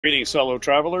Greetings, fellow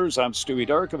travelers. I'm Stewie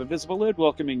Dark of Invisible Lid,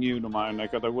 welcoming you to my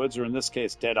neck of the woods, or in this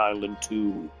case, Dead Island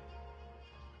 2.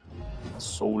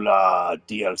 SoLA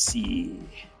DLC,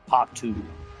 Part 2.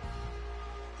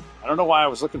 I don't know why I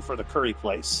was looking for the curry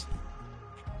place.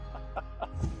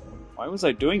 Why was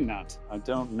I doing that? I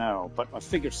don't know, but I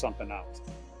figured something out.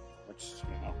 Which,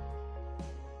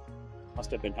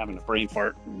 must have been having a brain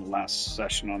fart in the last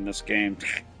session on this game.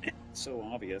 It's so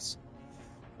obvious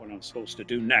what I'm supposed to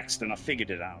do next, and I figured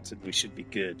it out, and we should be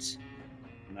good.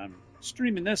 And I'm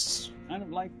streaming this kind of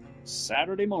like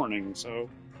Saturday morning, so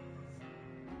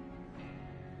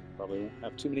probably won't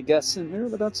have too many guests in here,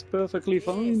 but that's perfectly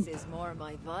fine. This is more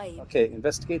my vibe. Okay,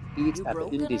 investigate the beat You at the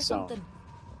broken indie or zone. something?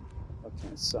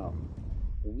 Okay, so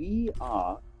we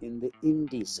are in the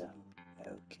indie zone.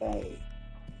 Okay.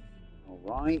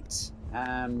 Alright,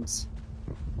 and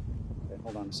okay,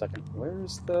 hold on a second.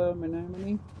 Where's the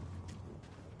Menominee?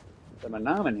 The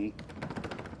Menominee?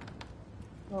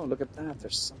 Oh, look at that.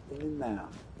 There's something in there.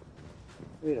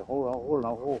 Wait, hold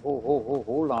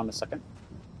on a second.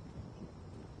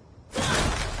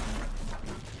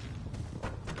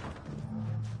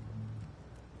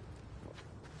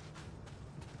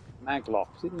 Maglock,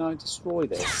 didn't I destroy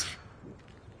this?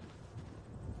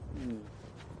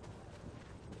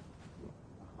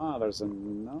 Ah, there's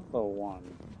another one.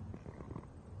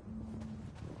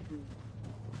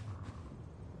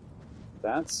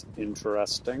 That's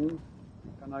interesting.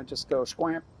 Can I just go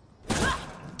squamp? Huh.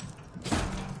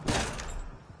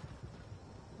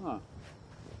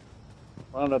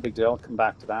 Well, no big deal. I'll come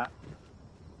back to that.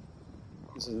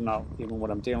 This is not even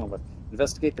what I'm dealing with.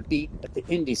 Investigate the beat at the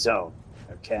indie zone.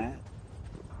 Okay.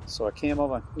 So I came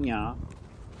over here.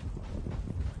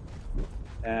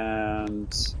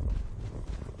 And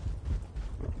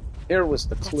here was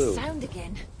the clue. That sound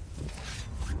again.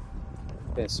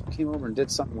 Okay, so came over and did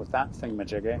something with that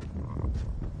thingamajiggy.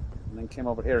 And then came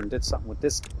over here and did something with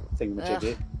this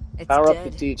thingamajiggy. It's Power dead.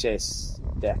 up the DJ's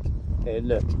deck. Okay,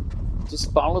 look.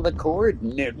 Just follow the cord,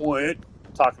 nitwit.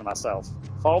 I'm talking to myself.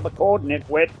 Follow the cord,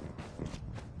 nitwit.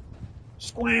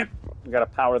 Squamp. We gotta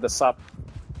power this up.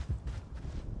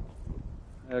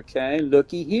 Okay,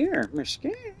 looky here.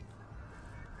 Mishkin.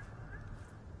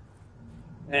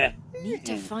 Need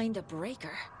to find a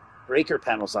breaker. Breaker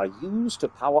panels are used to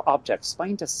power objects.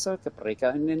 Find a circuit breaker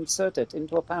and insert it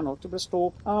into a panel to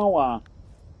restore power.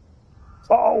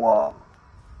 Power!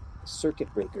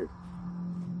 Circuit breaker.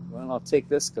 Well, I'll take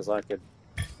this because I could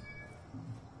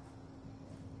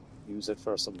use it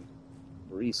for some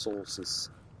resources.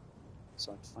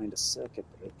 So I'd find a circuit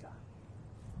breaker.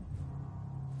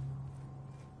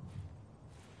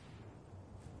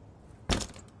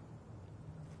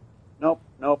 Nope,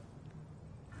 nope.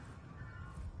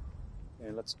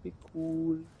 Okay, let's be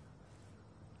cool.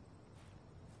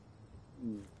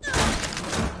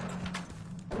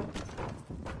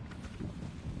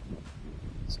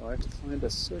 So I have to find a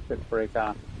circuit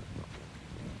breaker.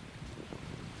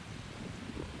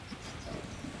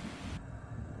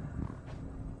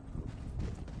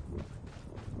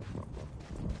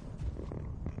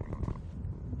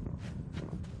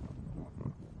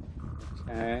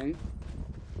 Okay.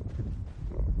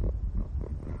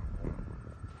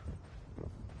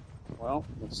 Well,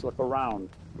 let's look around.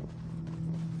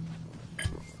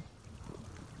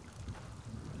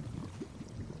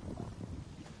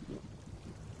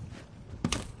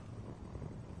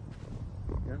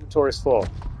 Your inventory is full.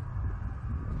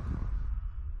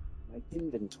 My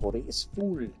inventory is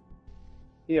full.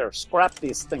 Here, scrap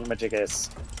these thingamajiggies.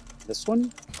 This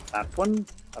one, that one.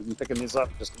 I've been picking these up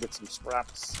just to get some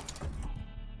scraps.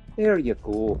 There you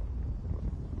go.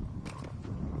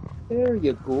 There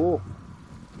you go.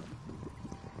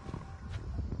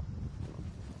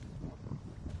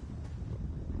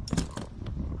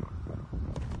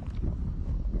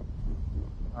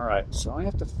 Alright, so I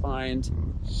have to find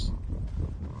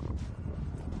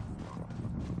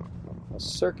a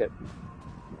circuit.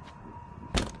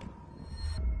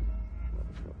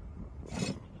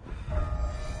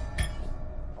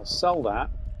 I'll sell that.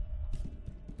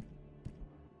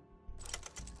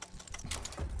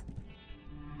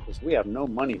 Because we have no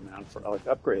money, man, for like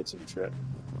upgrades and shit.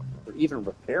 Or even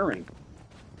repairing.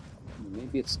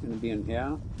 Maybe it's going to be in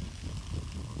here.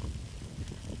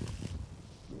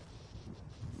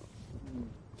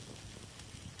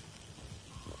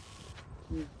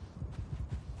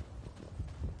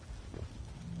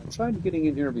 I tried getting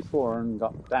in here before and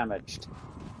got damaged.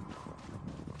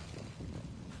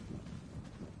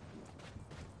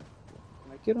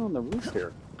 Can I get on the roof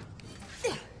here?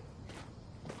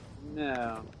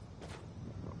 No.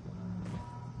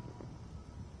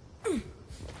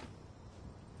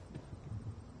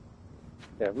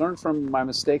 Okay, I've learned from my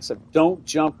mistakes of don't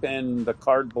jump in the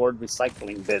cardboard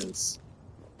recycling bins.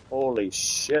 Holy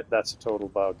shit, that's a total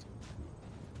bug.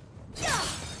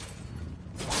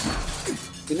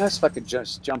 Be nice if I could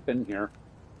just jump in here.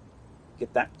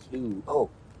 Get that clue. Oh,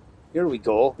 here we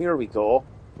go. Here we go.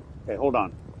 Okay, hold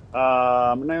on.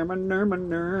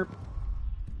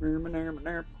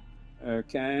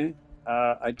 Okay.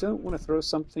 I don't want to throw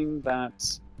something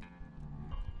that...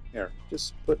 Here,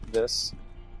 just put this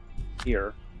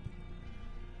here.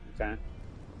 Okay.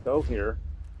 Go here.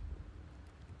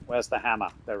 Where's the hammer?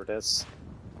 There it is.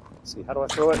 Let's see, how do I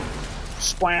throw it?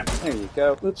 Squam! There you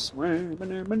go. Oops.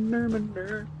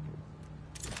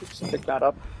 Oops, pick that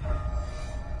up.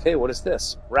 Okay, what is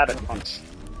this? Rabbit punch.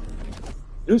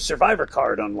 New survivor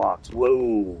card unlocked.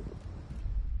 Whoa.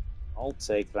 I'll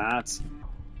take that.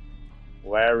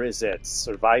 Where is it?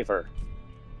 Survivor.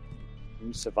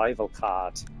 New survival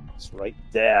card. It's right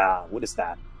there. What is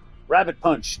that? Rabbit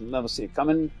punch. Level C. Come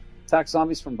in. Attack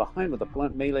zombies from behind with a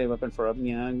blunt melee weapon for a...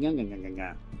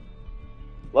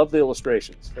 Love the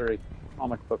illustrations. Very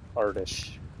comic book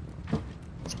artish.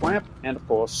 Squamp. And of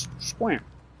course, squamp.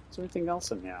 Is there anything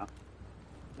else in here?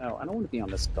 No, I don't want to be on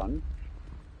this gun.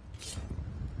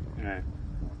 Okay.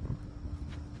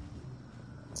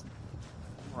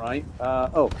 Right.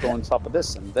 Oh, go on top of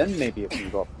this, and then maybe it can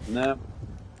go up. No.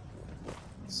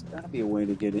 There's got to be a way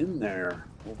to get in there.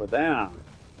 Over there.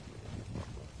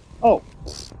 Oh.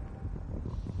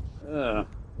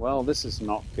 Well, this is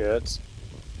not good.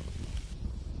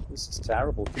 This is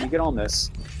terrible. Can you get on this?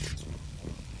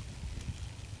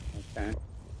 Okay.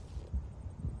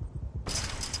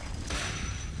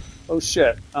 Oh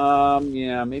shit.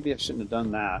 Yeah, maybe I shouldn't have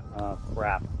done that.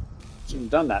 Crap. Shouldn't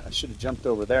have done that. I should have jumped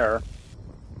over there.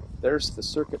 There's the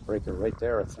circuit breaker right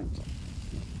there, I think.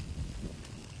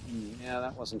 Yeah,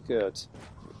 that wasn't good.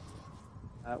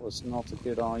 That was not a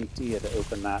good idea to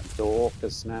open that door,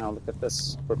 because now look at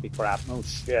this creepy crap. Oh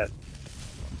shit.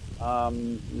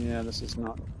 Yeah, this is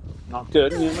not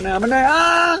good.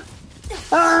 Ah!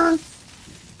 Ah!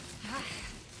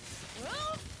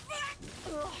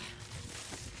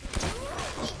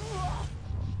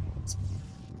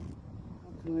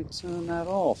 How can I turn that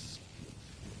off?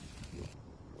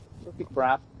 Creepy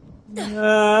crap.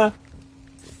 Okay,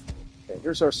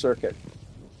 here's our circuit.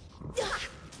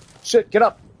 Shit, get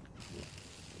up!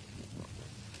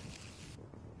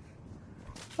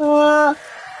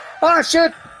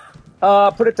 Shit!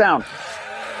 Put it down.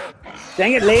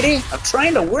 Dang it, lady! I'm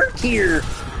trying to work here!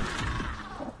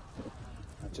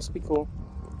 Just be cool.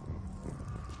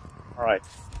 Alright.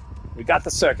 We got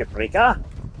the circuit breaker.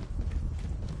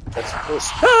 Let's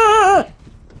push.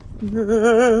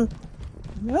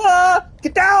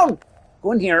 Get down!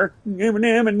 Go in here.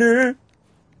 You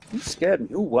scared me.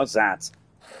 Who was that?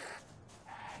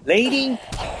 Lady?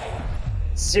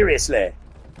 Seriously?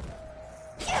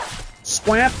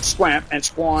 Squamp, squamp, and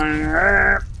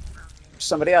squamp.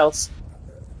 Somebody else.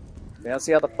 There's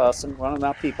the other person. One of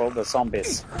our people, the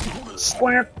zombies.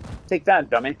 Squamp. Take that,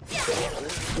 dummy.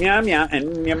 Meow, meow,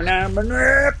 and meow, meow,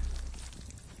 meow.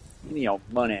 Give me your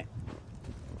money.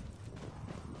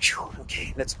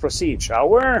 Okay, let's proceed, shall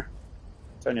we?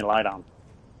 Turn your light on.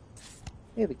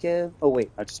 Here we go. Oh,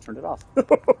 wait, I just turned it off.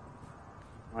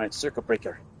 Alright, circuit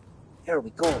breaker. Here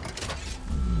we go.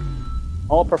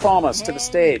 All performers to the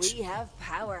stage. We have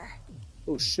power.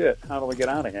 Oh shit, how do we get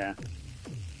out of here?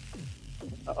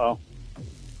 Uh-oh.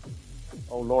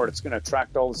 Oh lord, it's gonna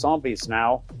attract all the zombies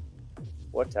now.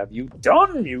 What have you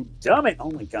done, you dummy? Oh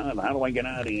my god, how do I get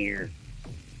out of here?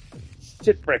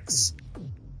 Shit bricks.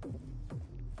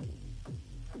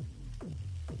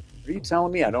 Are you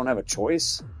telling me I don't have a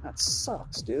choice? That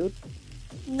sucks, dude.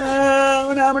 No.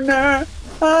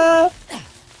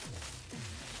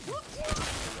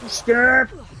 I'm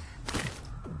scared.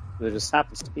 There just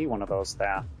happens to be one of those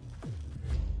there.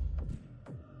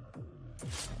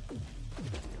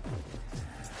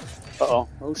 Uh-oh.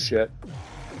 Oh, shit.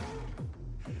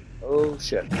 Oh,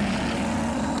 shit.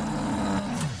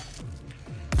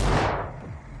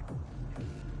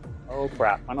 Oh,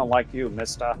 crap. I don't like you,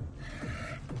 mister.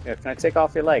 Here, can I take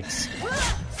off your legs?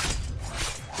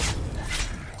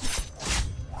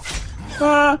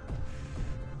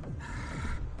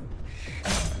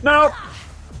 No!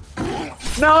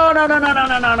 No!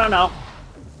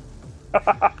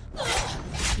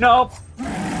 No!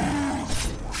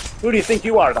 Who do you think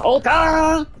you are, the Hulk?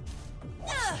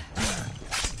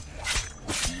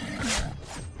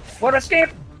 What a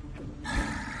skip!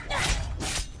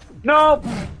 No!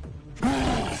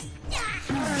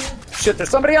 Shit, there's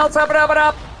somebody else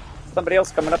up! Somebody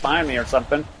else coming up behind me or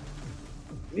something.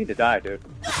 You need to die, dude.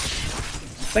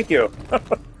 Thank you.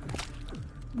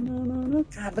 Oh,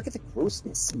 God, look at the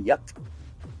grossness. Yuck.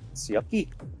 It's yucky.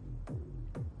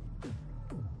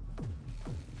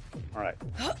 All right.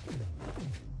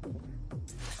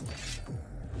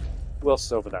 Who else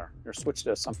is over there? Or switch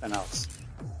to something else.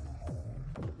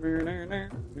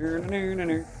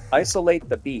 Isolate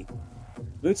the beat.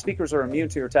 Loot speakers are immune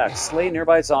to your attacks. Slay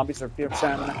nearby zombies or fear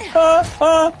stamina.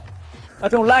 I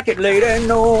don't like it, lady.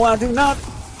 No, I do not.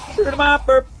 My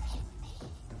burp.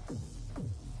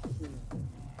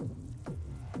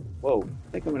 Whoa,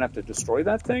 I think I'm gonna have to destroy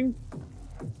that thing.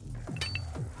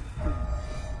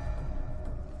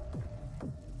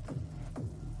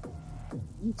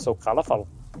 It's so colorful.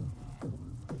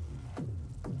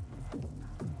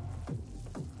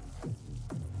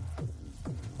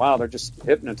 Wow, they're just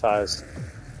hypnotized.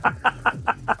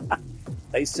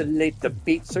 Isolate the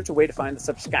beat. Search a way to find the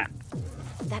subscan.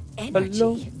 That energy.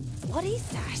 Hello? What is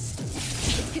that?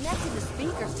 It's connecting the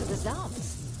speakers to the zombies.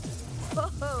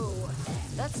 Whoa!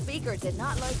 That speaker did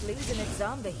not like losing its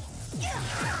zombie.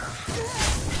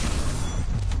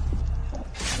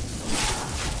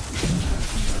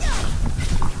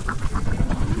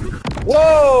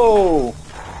 Whoa!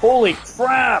 Holy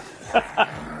crap!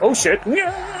 Oh shit!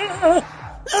 Stupid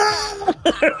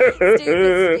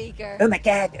speaker. Oh my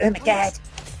god! Oh my god!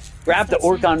 Grab the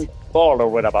organ ball or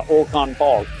whatever. Organ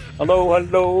ball. Hello,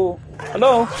 hello,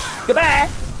 hello. Goodbye,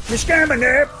 Mr.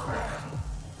 Scamming.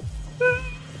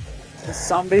 The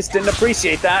zombies didn't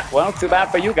appreciate that. Well, too bad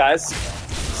for you guys.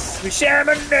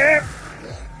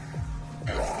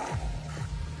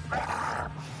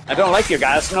 I don't like you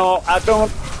guys. No, I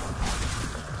don't.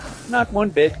 Not one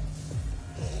bit.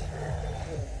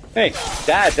 Hey,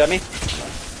 Dad, dummy.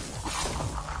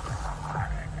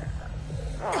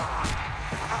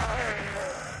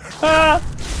 Ah!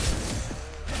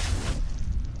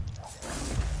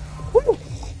 Woo!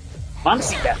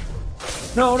 Mamacita.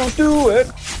 No, don't do it.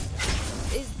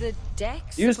 Is the deck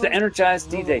Use the energized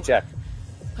DJ check.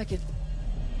 I could.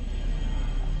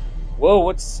 Whoa,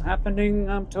 what's happening?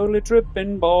 I'm totally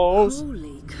tripping balls.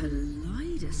 Holy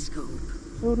kaleidoscope.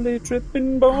 Totally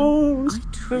tripping balls. I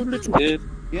Totally tripping? tripping.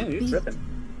 Yeah, you're tripping.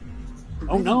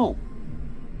 Oh no.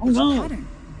 Oh no. Pattern.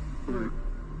 Or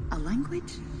a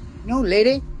language? No,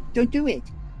 lady, don't do it.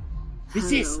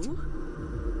 Resist.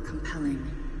 Hello? Compelling.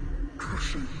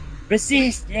 Crushing.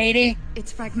 Resist, lady.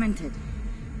 It's fragmented.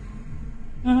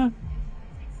 Uh-huh.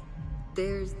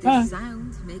 There's the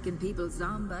sound making people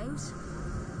zomb out.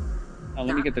 Oh,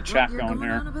 let me get the That chat what you're going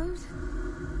here. on about?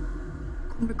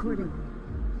 Recording.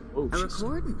 Oh, A jeez.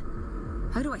 recording?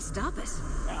 How do I stop it?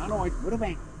 How do I? What do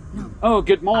I? No. Oh,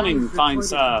 good morning, I've fine.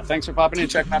 recorded. Thanks for popping in.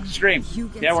 Check out the stream. You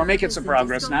get Yeah, we're making zombies some and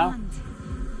progress disco now. land.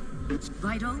 It's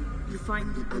vital you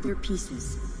find the other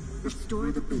pieces.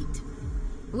 Restore the beat.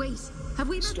 Wait, have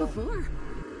we met Stop. before?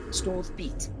 Stole the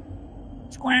beat.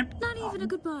 Squamp. Not even a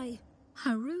goodbye.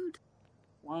 How rude.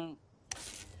 Wow.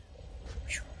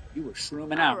 You were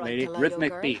shrooming All out, right, lady. Kaleido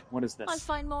Rhythmic girl. beat. What is I'll this?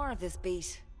 find more of this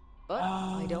beat. But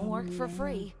I don't work for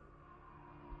free.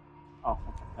 Oh,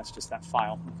 okay. That's just that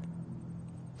file.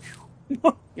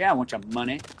 Yeah, I want your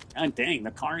money. God dang,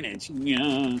 the carnage.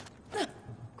 Yeah.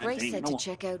 Grace dang, said no. to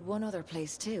check out one other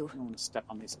place too. I don't want to step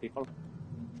on these people.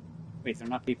 Wait, they're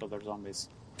not people, they're zombies.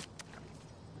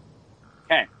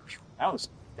 Okay. That was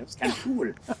kind of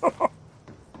cool.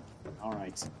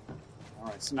 Alright.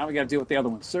 Alright, so now we gotta deal with the other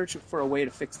one. Search for a way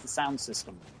to fix the sound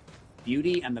system.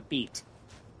 Beauty and the beat.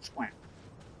 Schwam.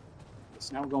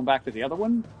 So now we're going back to the other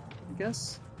one, I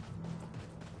guess.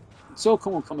 It's so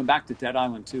cool coming back to Dead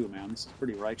Island 2, man. This is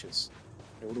pretty righteous.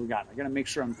 Okay, what do we got? I gotta make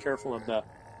sure I'm careful of the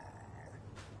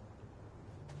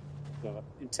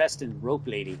intestine rope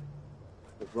lady.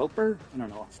 The roper? I don't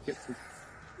know. I forget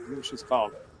what she's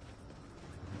called.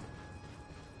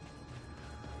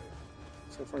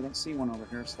 So far I don't see one over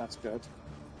here, so that's good.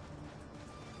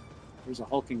 There's a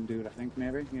hulking dude, I think,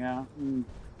 maybe? Yeah. You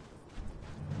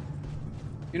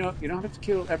know, you don't have to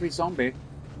kill every zombie.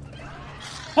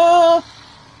 Oh!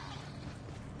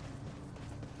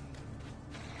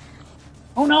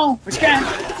 Oh no! We're scared!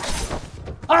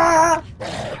 Ah!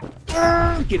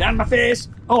 Get out of my face!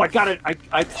 Oh, I got it! I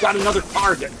got another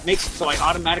card that makes it so I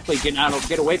automatically get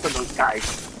away from those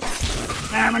guys.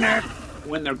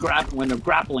 When they're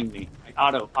grappling me, I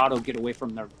auto get away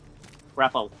from their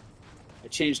grapple. I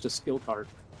changed a skill card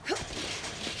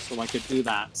so I could do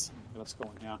that. Okay, let's go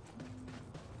in, yeah.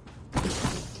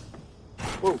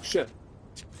 Whoa, shit.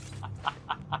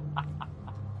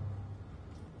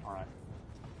 Alright.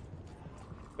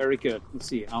 Very good. Let's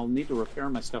see. I'll need to repair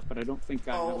my stuff, but I don't think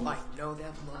I have know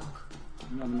that look.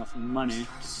 not enough money.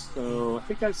 So I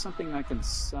think I have something I can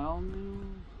sell now.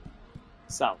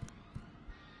 Sell.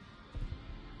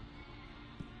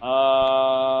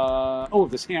 Oh,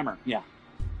 this hammer. Yeah.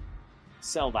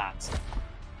 Sell that.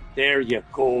 There you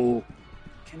go.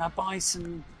 Can I buy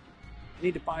some? I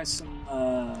need to buy some.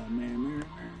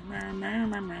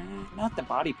 Not the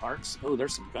body parts. Oh,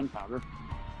 there's some gunpowder.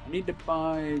 I need to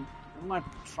buy. What am I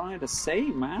trying to say,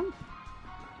 man?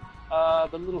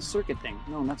 The little circuit thing.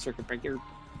 No, not circuit breaker.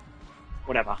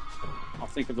 Whatever. I'll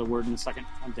think of the word in a second.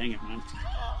 Oh, dang it, man.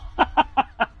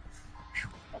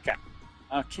 Okay.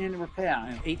 Can repair.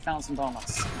 I have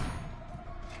 $8,000.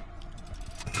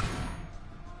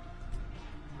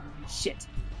 Shit.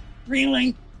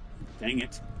 Really? Dang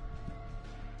it.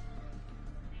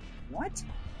 What?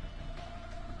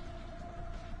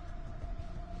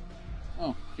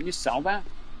 Oh, can you sell that?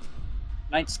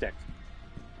 Nightstick.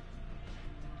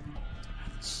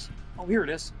 Oh, here it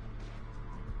is.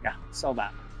 Yeah, sell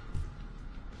that.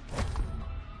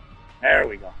 There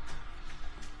we go.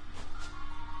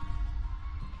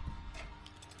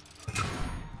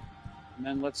 And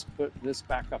then let's put this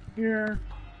back up here.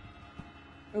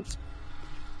 Oops.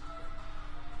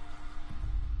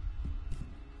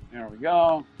 There we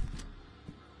go.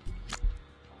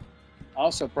 I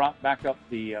also brought back up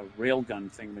the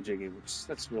railgun thingamajiggy, which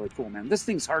that's really cool, man. This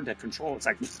thing's hard to control. It's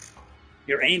like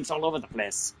your aim's all over the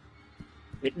place.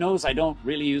 It knows I don't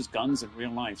really use guns in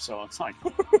real life, so it's like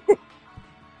okay.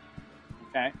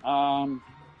 Okay.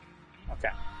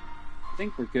 I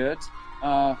think we're good.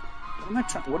 What am I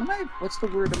trying? What's the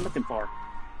word I'm looking for?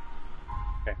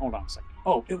 Okay, hold on a second.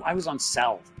 Oh, I was on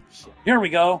sell. Shit. Here we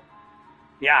go.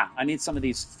 Yeah, I need some of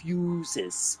these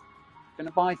fuses.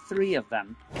 Gonna buy 3 of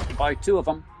them. Buy 2 of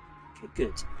them. Okay,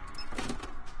 good.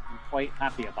 I'm quite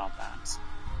happy about that.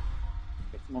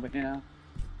 Okay, come over here.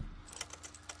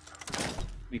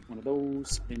 Make one of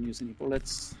those. Didn't use any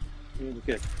bullets. Okay, we're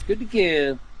good. Good to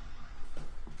go.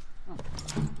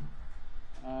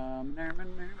 Oh.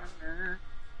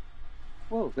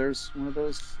 Whoa, there's one of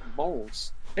those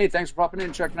bowls. Hey, thanks for popping in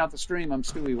and checking out the stream. I'm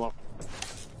Stewie. Welcome.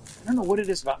 I don't know what it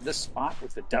is about this spot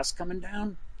with the dust coming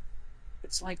down.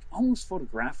 It's like almost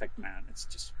photographic, man. It's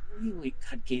just really,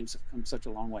 God, games have come such a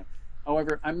long way.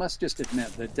 However, I must just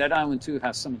admit that Dead Island 2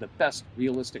 has some of the best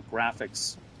realistic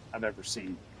graphics I've ever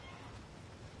seen.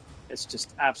 It's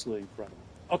just absolutely incredible.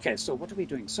 Okay, so what are we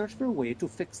doing? Search for a way to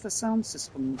fix the sound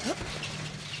system.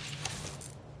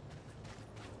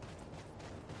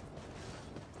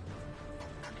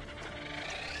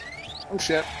 Oh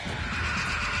shit.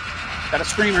 Got a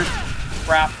screamer.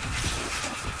 Crap.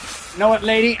 You know what,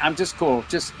 lady? I'm just cool.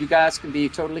 Just, you guys can be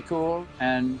totally cool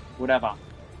and whatever. I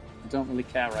don't really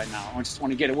care right now. I just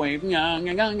want to get away. Let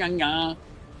me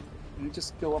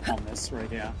just go up on this right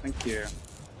here. Thank you.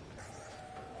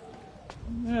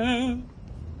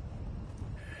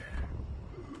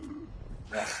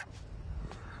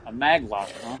 A maglock,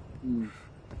 huh? Hmm.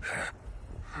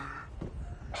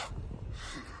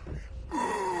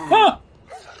 Huh!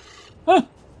 Huh!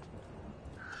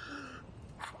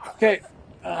 Okay.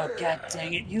 Oh, God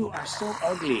dang it. You are so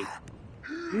ugly.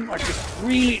 You are just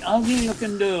really ugly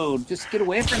looking dude. Just get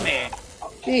away from me.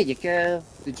 There you go.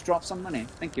 Did you drop some money?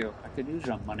 Thank you. I could use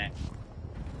some money.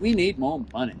 We need more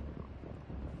money.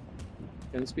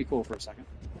 Okay, let's be cool for a second.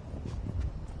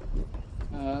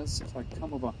 Let's see if I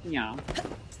come over. Yeah.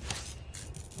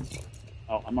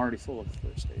 Oh, I'm already full of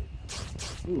first aid.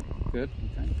 Ooh, good.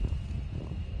 Okay.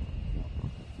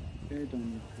 Okay,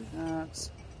 don't need to do that.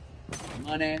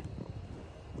 Money.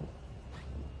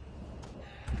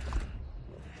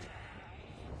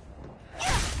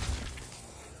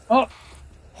 Oh!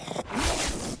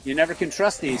 You never can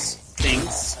trust these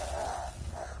things.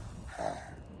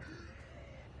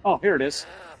 Oh, here it is.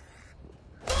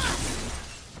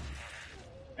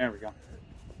 There we go.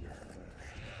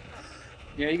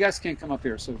 Yeah, you guys can't come up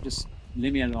here, so just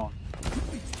leave me alone.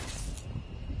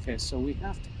 Okay, so we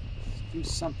have to do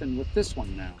something with this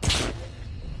one now.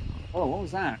 Oh, what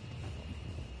was that?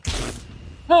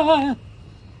 Ah!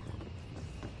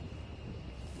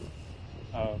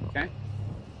 Okay.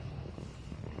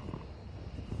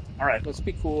 Alright, let's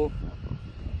be cool.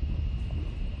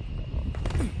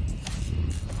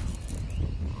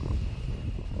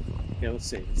 Okay, let's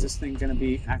see. Is this thing going to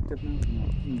be active now?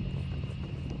 No.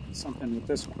 Something with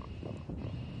this one.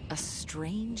 A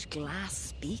strange glass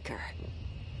speaker.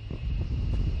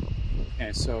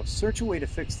 Okay, so search a way to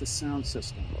fix the sound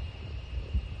system.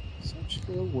 Search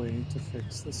for a way to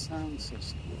fix the sound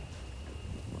system.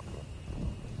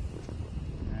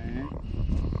 Okay.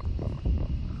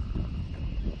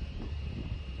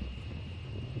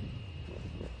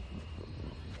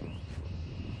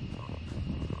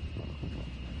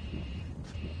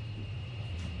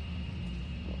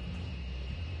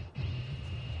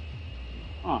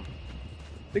 Huh.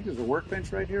 I think there's a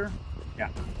workbench right here. Yeah.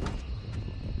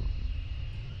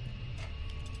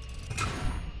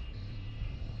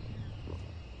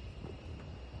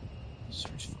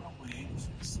 Search for a way to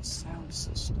fix the sound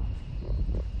system.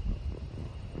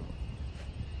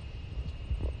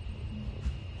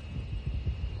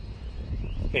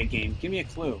 Okay, game, give me a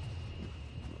clue.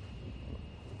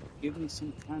 Give me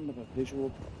some kind of a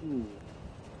visual clue.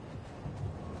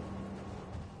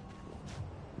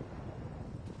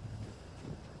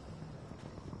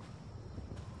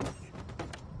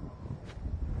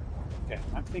 Okay,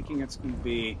 I'm thinking it's going to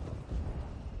be...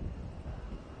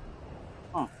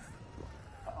 Huh.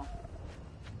 Uh-oh.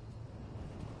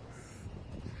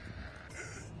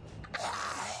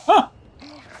 Huh!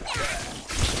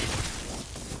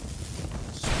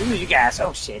 Screw you guys.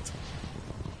 Oh, shit.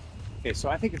 Okay, so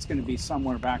I think it's going to be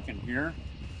somewhere back in here.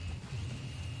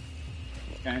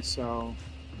 Okay, so...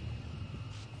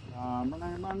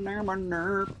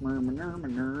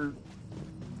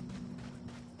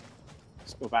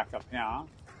 let's go back up here. Don't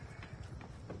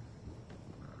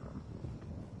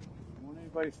want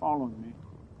anybody following me.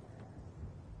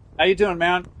 How you doing,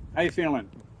 man? How you feeling?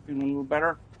 Feeling a little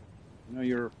better? I know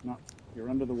you're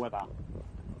under the weather.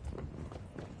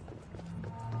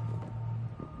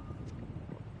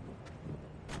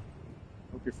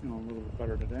 Hope you're feeling a little bit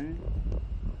better today.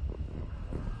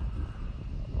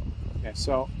 Okay,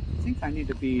 so I think I need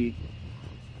to be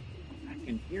back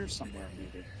in here somewhere,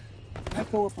 maybe. Can I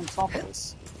go up on top of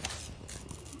this?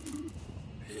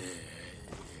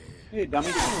 Hey,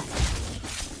 dummy.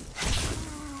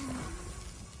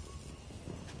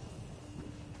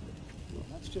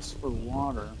 That's just for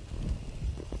water.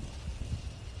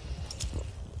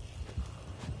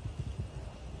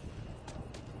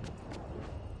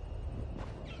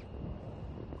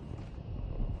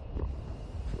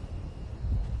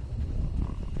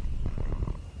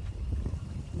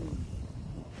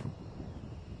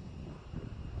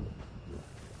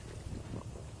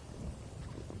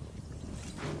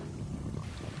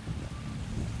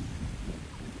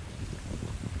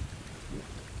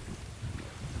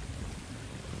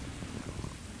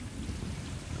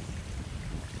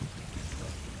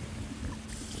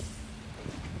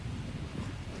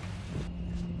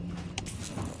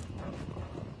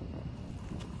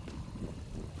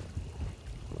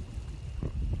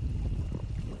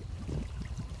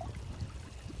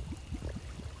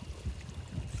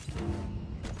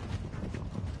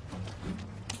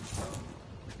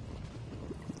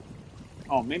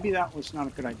 Oh, maybe that was not a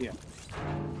good idea.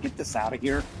 Get this out of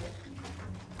here.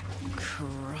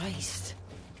 Christ.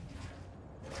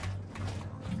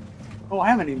 Oh, I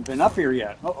haven't even been up here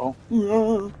yet. Uh-oh.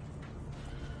 No.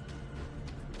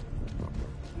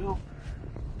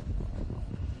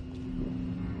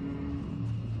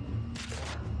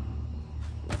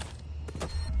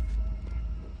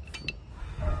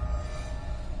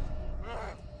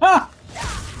 Ah!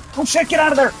 Oh, shit, get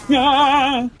out of there!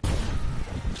 Ah!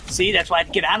 See, that's why I had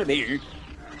to get out of there.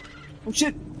 Oh,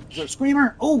 shit. Is there a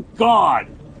screamer? Oh, God.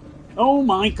 Oh,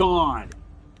 my God.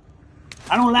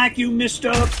 I don't like you,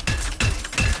 mister.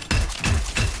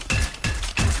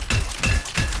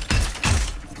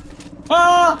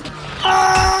 Ah!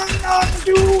 Ah! No, don't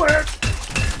do it.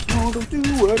 No, don't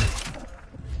do it.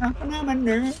 I'm a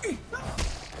nerd.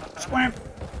 Squamp.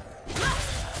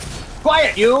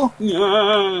 Quiet, you.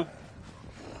 Ah.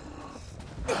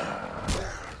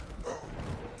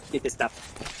 Get this stuff.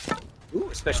 Ooh,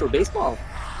 a special baseball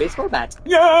bat.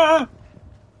 Yeah.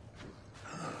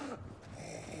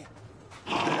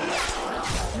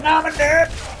 Nominated.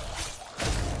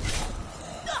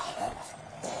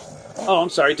 Oh, I'm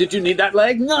sorry. Did you need that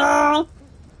leg? No.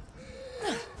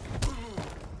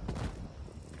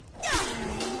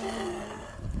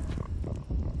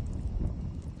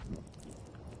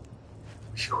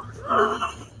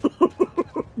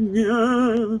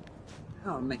 Yeah.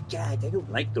 Oh my God, I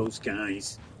don't like those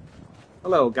guys.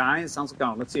 Hello, guys. How's it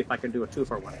going? Let's see if I can do a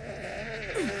 2-for-1.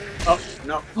 Oh,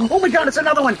 no. Oh my God, it's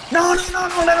another one. No, no, no,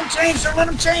 no. Let him change. Don't let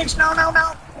him change. No, no,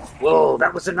 no. Whoa,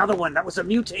 that was another one. That was a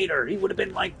mutator. He would have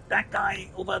been like that guy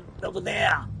over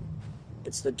there.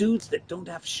 It's the dudes that don't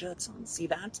have shirts on. See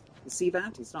that? You see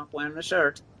that? He's not wearing a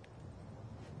shirt.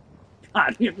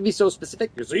 God, you have to be so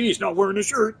specific. You see, he's not wearing a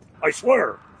shirt. I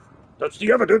swear. That's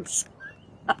the evidence.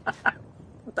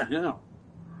 What the hell?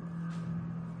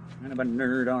 What kind of a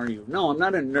nerd are you? No, I'm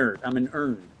not a nerd. I'm an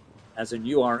urn. As in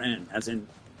URN. As in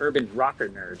urban rocker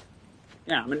nerd.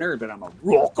 Yeah, I'm a nerd, but I'm a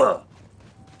rocker.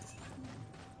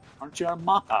 Aren't you a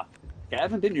maca? Okay, I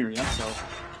haven't been here yet, so...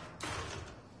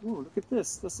 Ooh, look at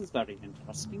this. This is very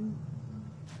interesting.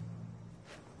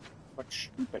 But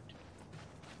stupid.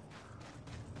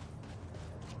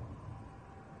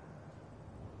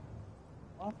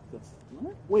 What the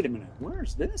what? Wait a minute.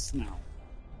 Where's this now?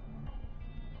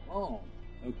 Oh,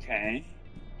 okay.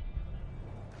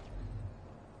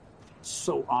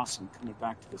 So awesome coming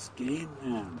back to this game,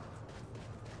 man.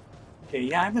 Okay,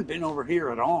 yeah, I haven't been over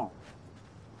here at all.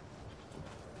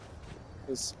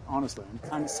 Because, honestly, I'm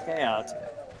kind of scared.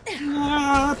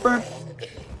 Ah, burn.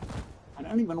 I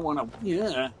don't even want to...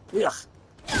 Yeah. Ugh.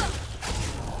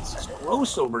 This is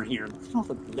gross over here. Look at all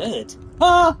the blood.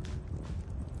 Ah!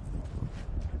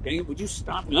 Okay, would you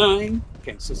stop lying?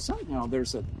 Okay, so somehow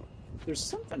there's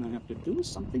something I have to do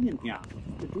something in here. I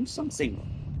have to do something.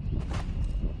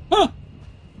 Ah!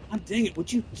 Oh, dang it,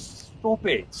 would you stop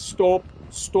it? Stop.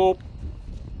 Stop.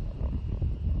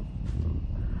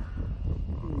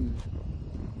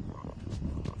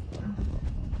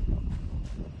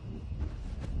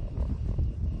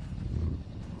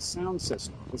 Sound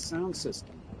system. The sound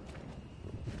system.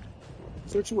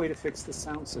 Search a way to fix the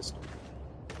sound system.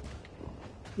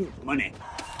 Money.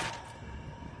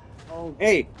 Oh,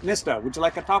 hey, mister, would you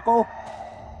like a taco?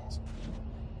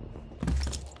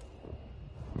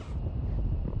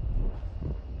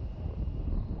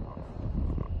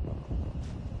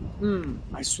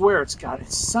 I swear it's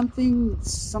something.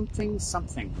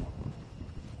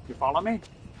 You follow me?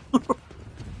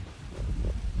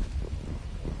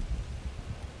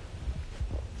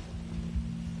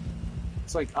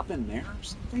 It's like up in there or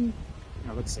something.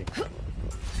 Now let's see.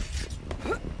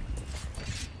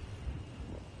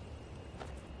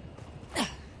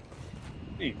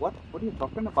 Hey, what? What are you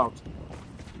talking about?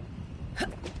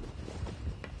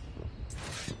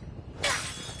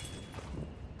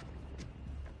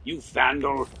 You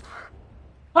vandal!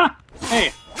 Ha! Hey,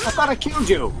 I thought I killed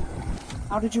you.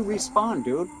 How did you respawn,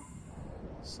 dude?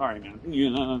 Sorry, man.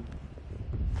 Yeah.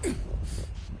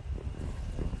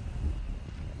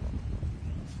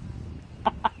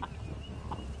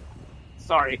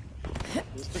 Sorry. I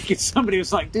was thinking somebody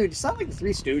was like, dude, you sound like the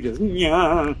Three Stooges.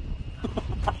 Yeah.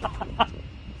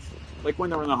 Like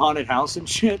when they're in the haunted house and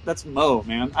shit. That's Mo,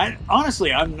 man.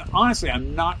 Honestly, I'm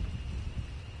not.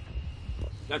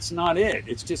 That's not it.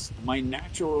 It's just my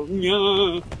natural.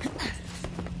 Yeah.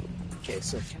 Okay,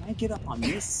 so can I get up on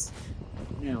this?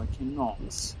 No, I cannot.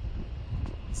 Is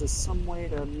there some way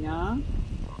to? Yeah.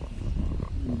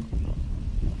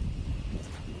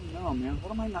 No, man.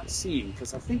 What am I not seeing?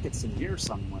 Because I think it's in here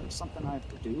somewhere. Something I have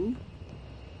to do.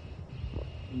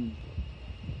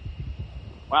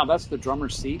 Wow, that's the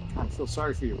drummer's seat. God, I feel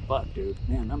sorry for your butt, dude.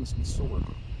 Man, that must be sore.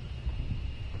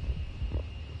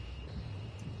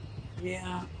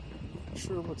 Yeah, I'm not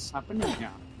sure what's happening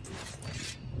here.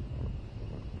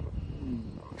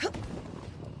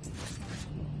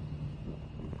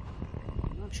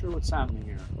 I'm not sure what's happening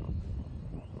here.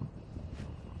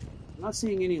 I'm not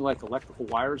seeing any like electrical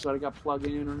wires that I got plugged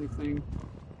in or anything.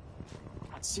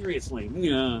 God, seriously.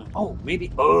 Yeah. Oh,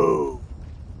 maybe. Oh.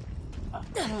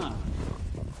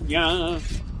 Yeah.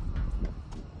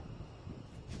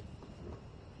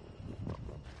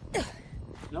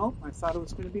 Nope, I thought it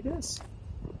was going to be this.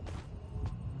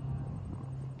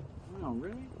 Oh,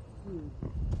 really? You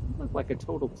look like a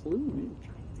total clue, man.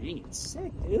 Dang, it's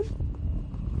sick, dude.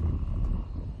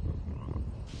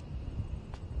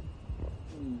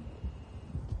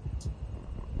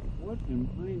 What am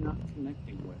I not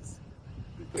connecting with?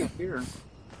 Look up here.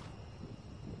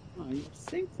 Oh, you'd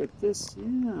think that this,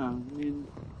 yeah, I mean,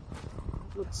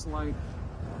 looks like.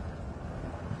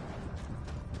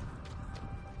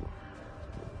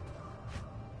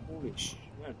 Holy shit,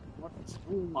 what is,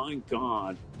 oh my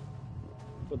god.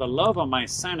 For the love of my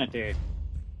sanity.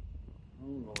 Oh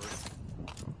lord.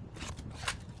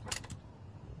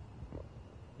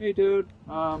 Hey dude,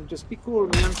 just be cool,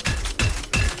 man.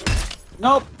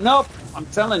 Nope, nope, I'm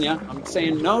telling you, I'm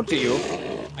saying no to you.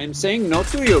 I'm saying no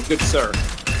to you, good sir.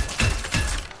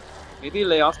 Maybe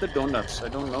lay off the donuts, I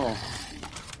don't know.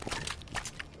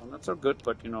 Donuts are good,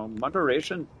 but you know,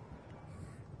 moderation.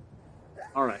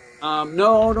 Alright.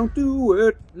 No, don't do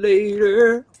it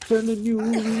later. I'm telling you,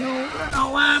 no,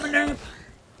 I'm in there.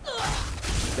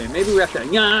 Okay, maybe we have to,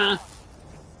 yeah.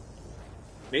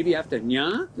 Maybe I have to,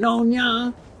 yeah? No,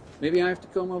 yeah. Maybe I have to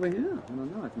come over here. I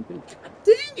don't know. I can think. God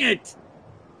dang it!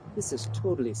 This is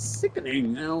totally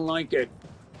sickening. I don't like it.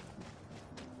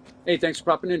 Hey, thanks for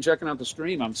popping in and checking out the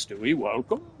stream. I'm Stewie.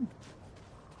 Welcome.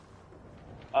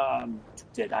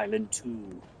 Dead Island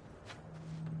 2.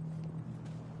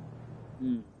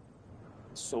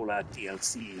 SoLA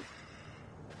DLC.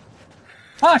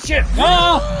 Ah, shit!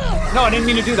 No! No, I didn't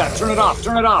mean to do that. Turn it off.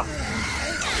 Turn it off.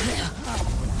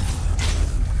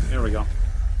 There we go.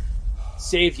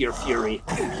 Save your fury.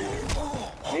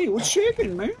 Hey, what's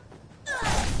shaking, man?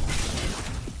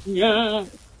 Yeah.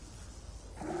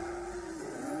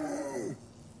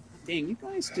 dang, you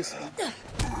guys just...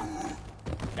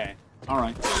 Okay,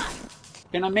 alright.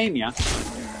 Can I maim ya?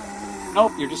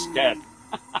 Nope, you're just dead.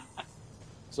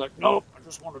 It's like, nope, I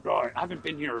just want to die. I haven't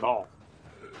been here at all.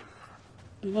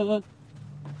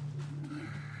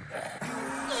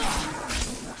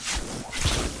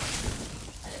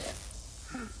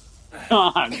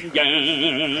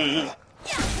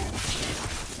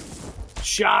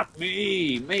 Shot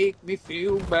me, make me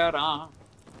feel better.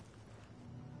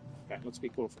 Okay, let's be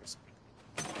cool for a second.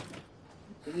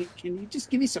 Can you just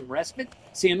give me some respite?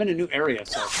 See, I'm in a new area,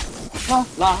 so... La,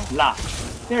 la, la.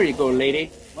 There you go,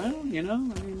 lady. Well, you know,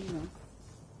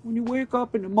 when you wake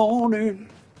up in the morning,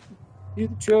 hear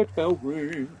the church bell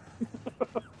ring.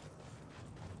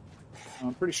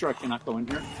 I'm pretty sure I cannot go in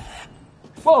here.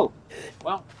 Whoa!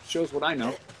 Well, shows what I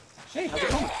know. Hey, how's it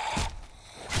going?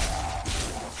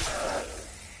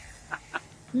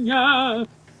 Yeah.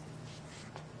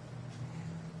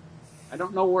 I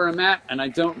don't know where I'm at, and I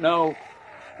don't know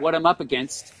what I'm up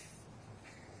against.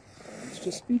 Let's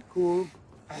just be cool.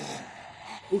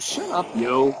 Oh, shut up,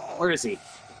 yo. Where is he?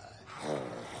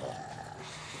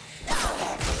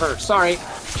 Her, sorry.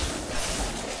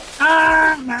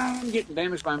 Ah, now I'm getting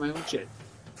damaged by my own shit.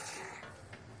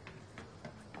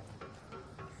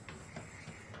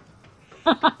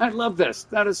 I love this.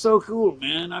 That is so cool,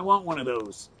 man. I want one of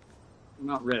those. Well,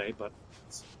 not really, but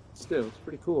still, it's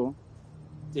pretty cool.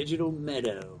 Digital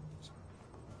meadow.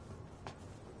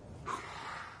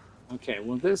 Okay,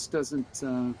 well, this doesn't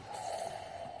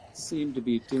seem to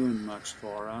be doing much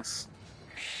for us.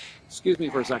 Excuse me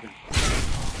for a second.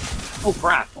 Oh,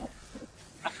 crap.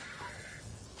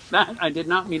 That, I did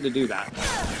not mean to do that.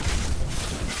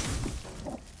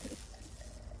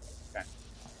 Okay.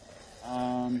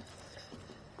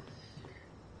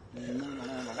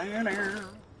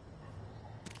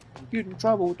 Get in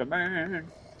trouble with the man.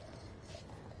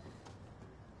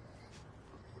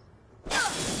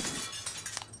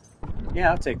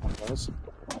 Yeah, I'll take one of those.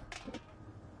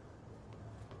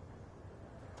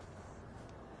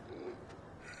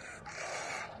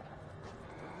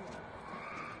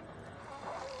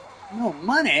 No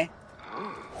money?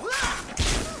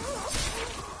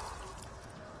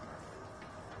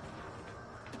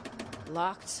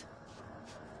 Locked.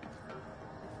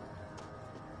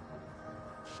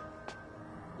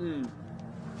 Hmm.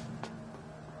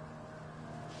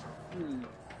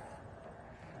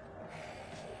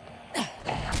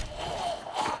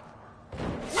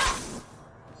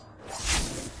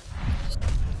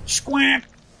 Squawk!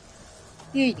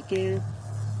 Here you go.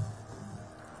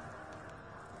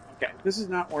 Okay, this is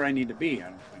not where I need to be, I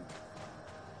don't think.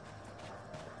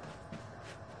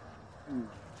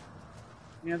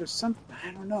 Yeah, there's some...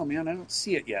 I don't know, man. I don't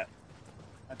see it yet.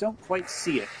 I don't quite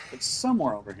see it. But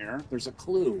somewhere over here, there's a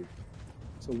clue.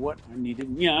 So what I needed...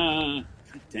 Yeah!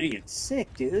 God dang it.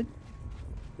 Sick, dude.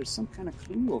 There's some kind of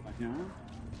clue over here.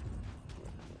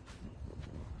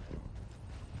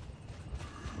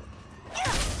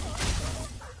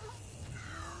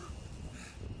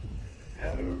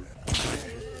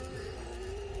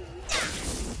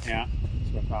 Yeah,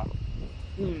 that's what I thought.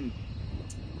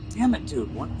 Damn it,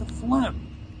 dude. What the flip?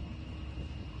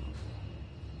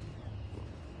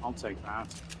 I'll take that.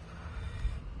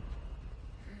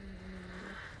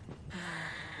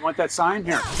 You want that sign?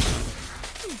 Here.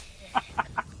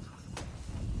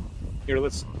 Here,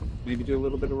 let's maybe do a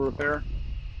little bit of repair.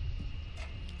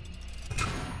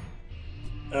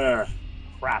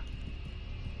 Crap.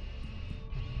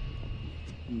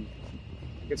 I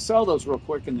could sell those real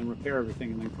quick and then repair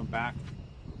everything and then come back.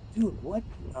 Dude, what?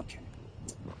 Okay.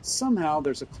 Somehow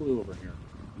there's a clue over here.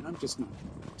 And I'm just not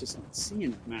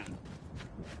seeing it, man.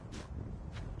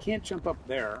 Can't jump up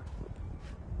there.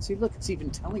 See, look, it's even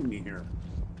telling me here.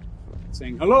 It's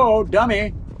saying, hello,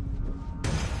 dummy.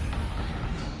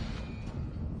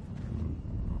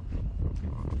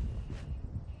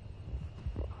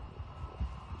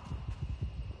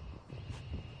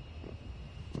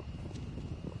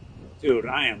 Dude,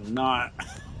 I am not...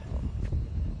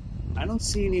 I don't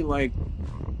see any, like,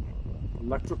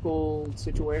 electrical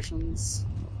situations.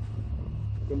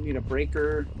 Don't need a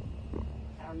breaker.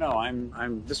 I don't know,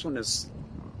 I'm... This one is...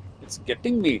 It's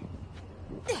getting me.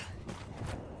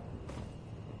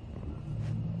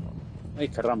 Ay,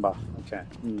 caramba. Okay.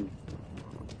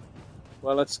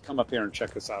 Well, let's come up here and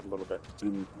check this out a little bit.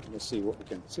 And we'll see what we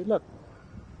can... See, look.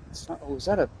 It's not... Oh, is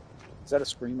that a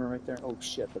screamer right there? Oh,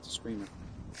 shit, that's a screamer.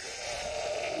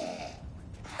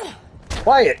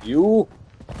 Quiet, you!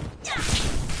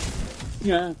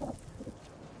 Yeah.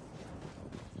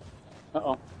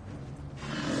 Uh-oh.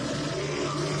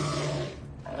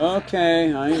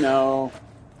 Okay, I know.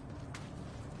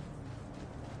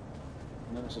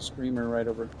 And there's a screamer right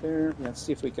over there. Let's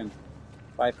see if we can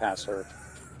bypass her.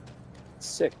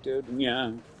 Sick, dude.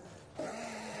 Yeah.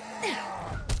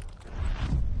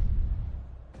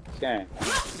 Okay.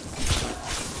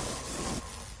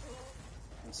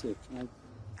 Let's see. Can I?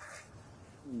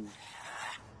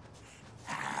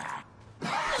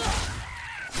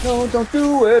 No, don't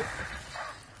do it.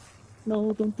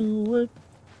 No, don't do it.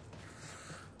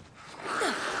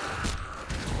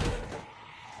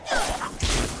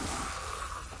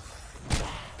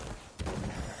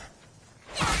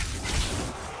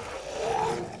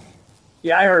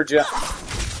 Yeah, I heard you.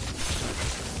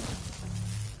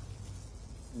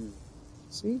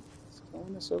 See? It's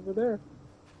calling us over there.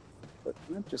 But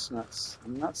I'm just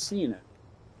I'm not seeing it.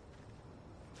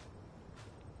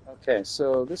 Okay,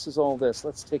 so this is all this.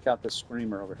 Let's take out the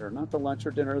screamer over here. Not the lunch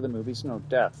or dinner or the movies. No,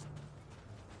 death.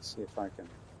 Let's see if I can.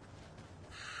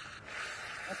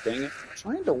 Oh, dang it. I'm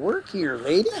trying to work here,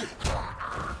 lady.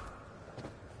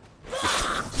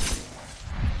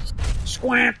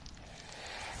 Squamp.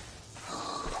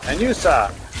 And you saw.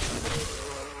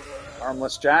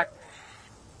 Armless Jack.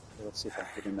 Okay, let's see if I can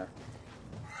get in there.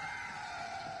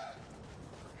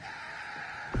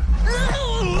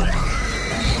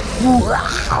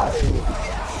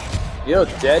 You're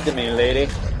dead to me, lady.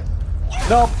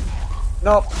 Nope.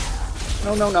 Nope.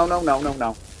 No, no, no, no, no, no,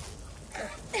 no.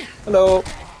 Hello.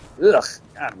 Ugh.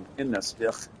 God, I'm in this.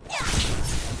 Ugh.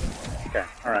 Okay,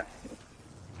 alright.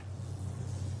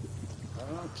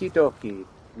 Okie dokie.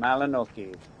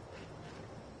 Malinoki.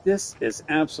 This is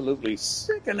absolutely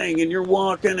sickening, and you're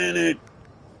walking in it.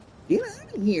 Get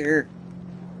out of here.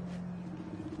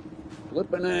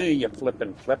 Flippin' A, you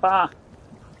flippin' flipper.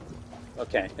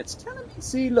 Okay, it's telling me,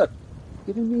 see, look,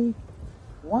 giving me,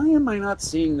 why am I not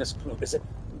seeing this clue? Is it,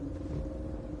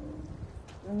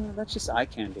 that's just eye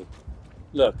candy.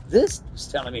 Look, this is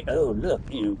telling me, oh, look,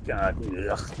 you God,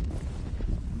 ugh.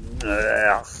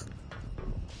 Ugh. Does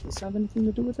this have anything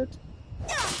to do with it?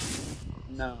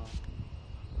 No.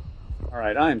 All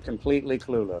right, I am completely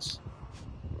clueless.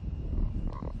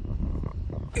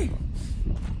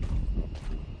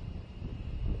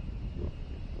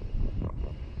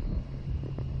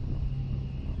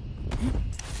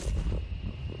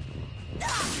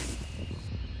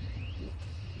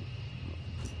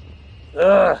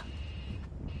 Ugh.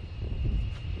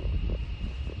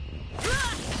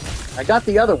 I got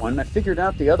the other one. I figured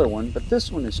out the other one, but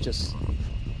this one is just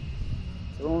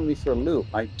throwing me for a loop.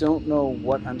 I don't know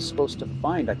what I'm supposed to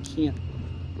find. I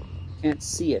can't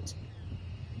see it.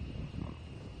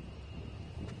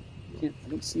 I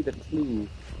don't see the clue.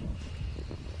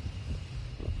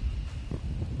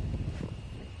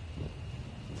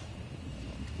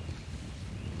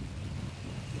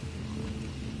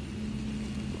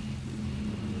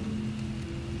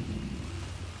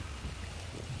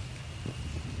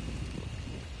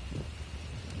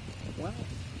 Well,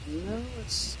 no,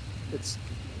 it's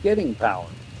getting power.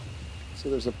 So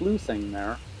there's a blue thing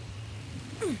there.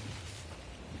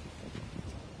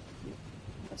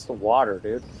 That's the water,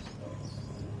 dude.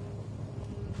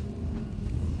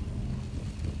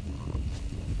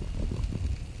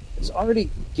 It's already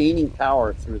gaining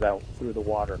power through the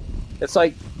water. It's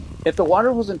like if the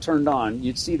water wasn't turned on,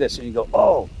 you'd see this and you go,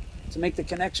 "Oh, to make the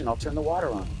connection, I'll turn the water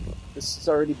on." This has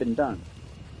already been done.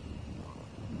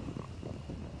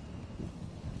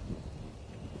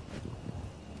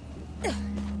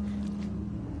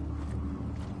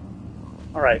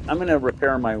 All right, I'm going to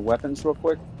repair my weapons real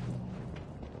quick.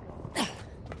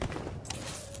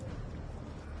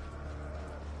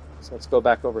 So let's go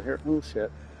back over here. Oh, shit.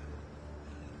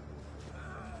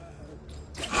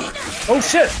 Oh,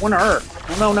 shit! One of her.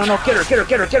 Oh, no, no, no. Get her, get her,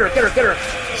 get her, get her, get her, get her.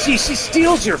 She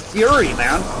steals your fury,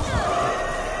 man.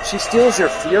 She steals your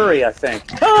fury, I think.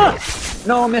 Ah!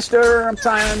 No, mister, I'm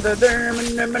trying to...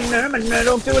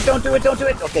 Don't do it, don't do it, don't do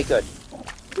it. Okay, good.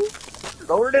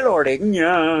 Lordy, lordy.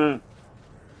 Yeah.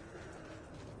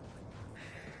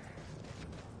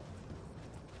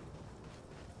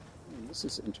 This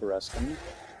is interesting.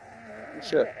 Oh,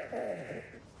 shit.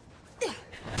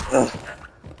 Ugh.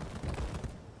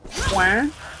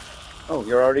 Oh,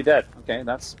 you're already dead. Okay,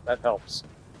 that helps.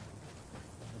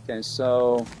 Okay,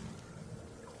 so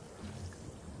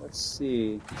let's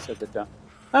see. You said the dump.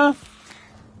 Ah!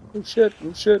 Oh shit!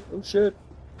 Oh shit! Oh shit!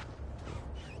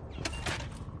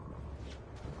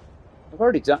 I've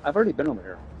already been over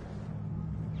here.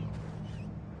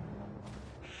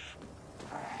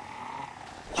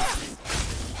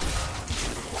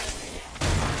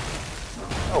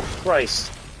 Oh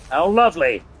Christ! How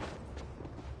lovely!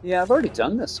 Yeah, I've already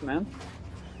done this, man.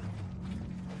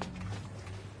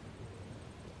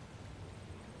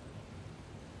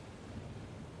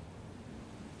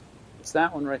 It's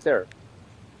that one right there.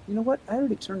 You know what? I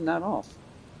already turned that off.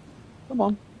 Come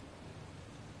on.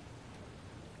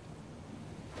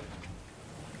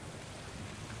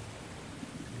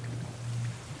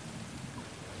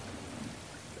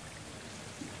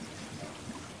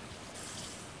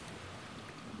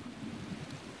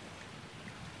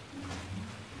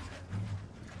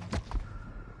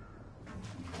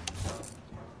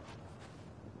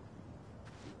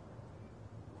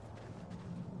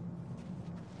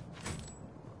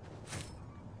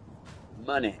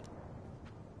 Money.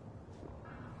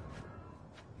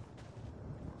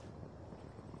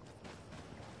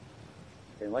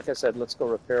 Okay, like I said, let's go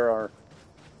repair our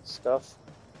stuff.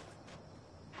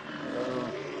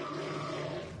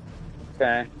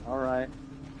 Okay, alright.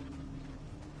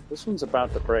 This one's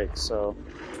about to break, so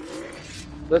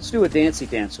let's do a dancey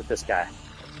dance with this guy.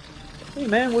 Hey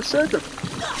man, what's shaking?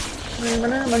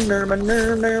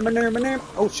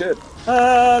 Oh shit.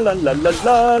 Ah, la la la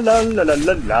la la la la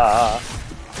la la.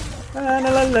 La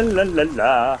la la la la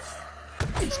la.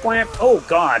 Squamp. Oh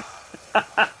god.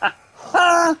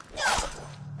 Ah!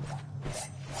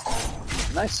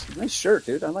 Nice shirt,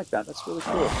 dude. I like that. That's really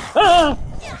cool. Ah!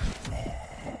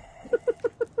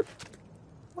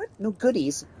 What? No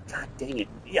goodies? God dang it.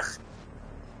 Yuck.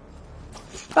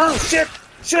 Oh shit!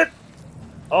 Shit!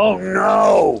 Oh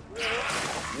no!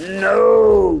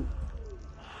 No!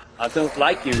 I don't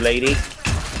like you, lady.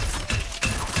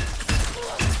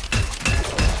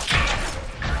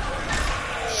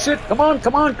 Shit! Come on,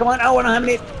 come on, come on! I want to have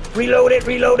it. Reload it,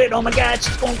 reload it. Oh my god,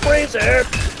 she's going crazy.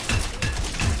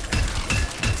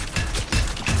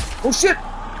 Oh shit!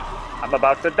 I'm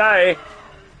about to die.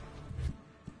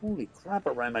 Holy crap,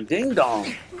 I'm a ding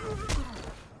dong.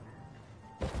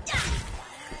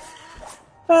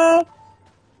 Oh!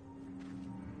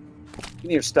 Give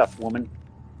me your stuff, woman.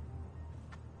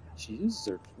 Jeez,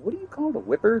 or what do you call it? A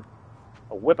whipper?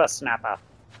 A whipper-snapper.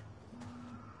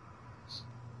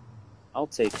 I'll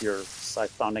take your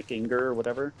siphonic inger or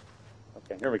whatever.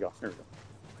 Okay, here we go. Here we go.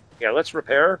 Yeah, let's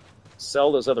repair.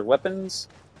 Sell those other weapons.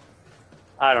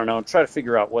 I don't know. Try to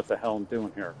figure out what the hell I'm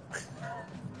doing here.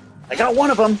 I got one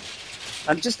of them.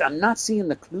 I'm not seeing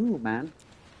the clue, man.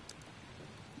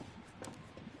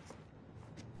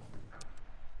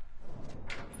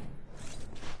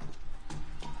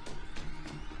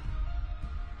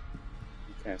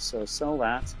 Okay, so sell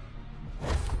that.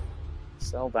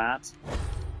 Sell that.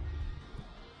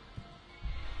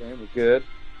 Okay, we're good.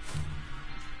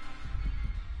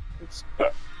 Oops.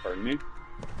 Pardon me.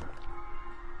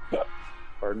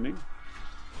 Pardon me.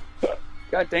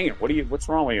 God dang it! What's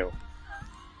wrong with you?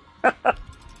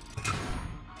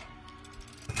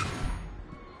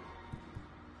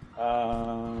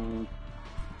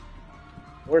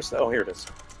 Where's the? Oh, here it is.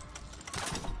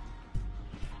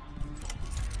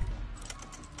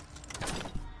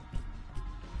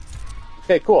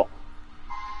 Okay, cool.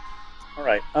 All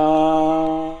right.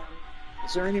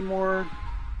 Is there any more?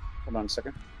 Hold on a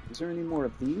second. Is there any more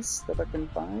of these that I can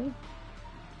buy?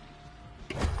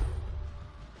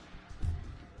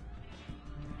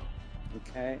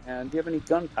 Okay, and do you have any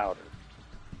gunpowder?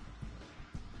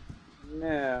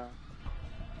 No.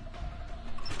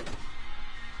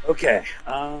 Okay.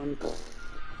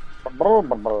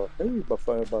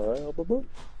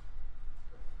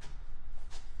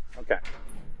 Okay.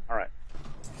 All right.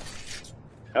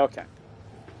 Okay.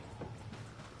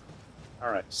 All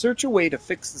right. Search a way to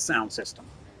fix the sound system.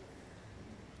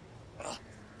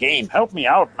 Game, help me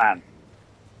out, man.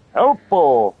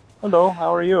 Helpful. Hello,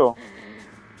 how are you?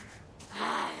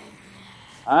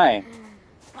 Hi.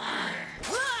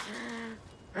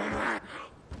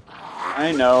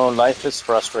 I know, life is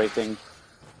frustrating.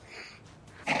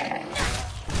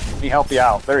 Let me help you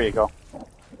out. There you go. All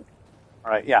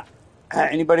right, yeah.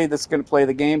 Anybody that's going to play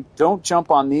the game, don't jump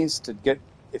on these to get,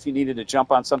 if you needed to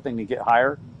jump on something to get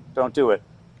higher, don't do it.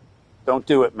 Don't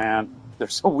do it, man.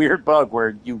 There's a weird bug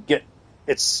where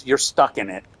you're stuck in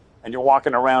it, and you're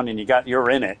walking around and you're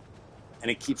in it, and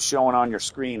it keeps showing on your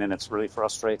screen, and it's really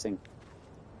frustrating.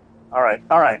 All right.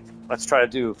 Let's try to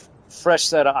do fresh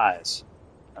set of eyes.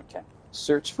 Okay.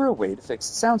 Search for a way to fix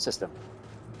the sound system.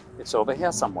 It's over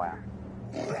here somewhere.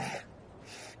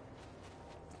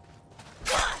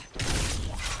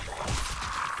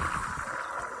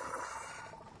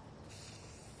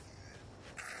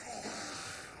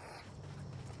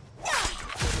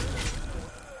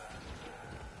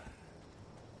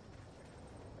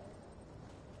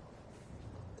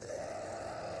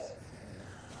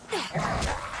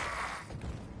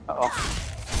 Uh-oh.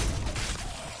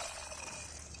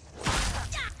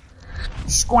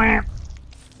 Squamp.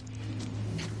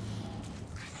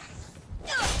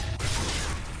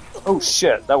 Oh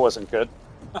shit, that wasn't good.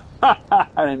 I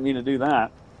didn't mean to do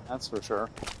that. That's for sure.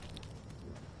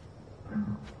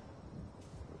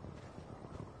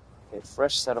 Okay,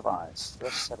 fresh set of eyes.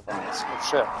 Fresh set of eyes. Oh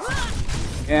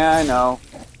shit. Yeah, I know.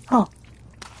 Oh,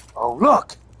 oh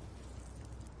look!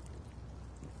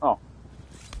 Oh.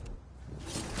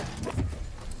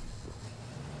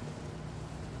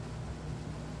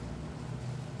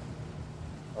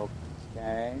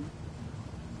 Okay.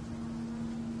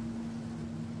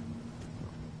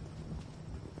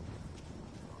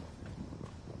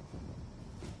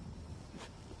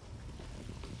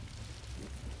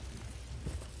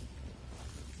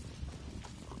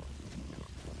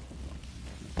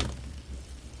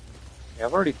 Yeah,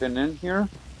 I've already been in here.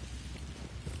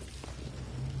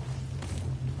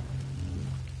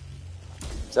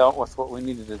 Dealt with what we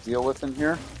needed to deal with in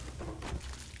here.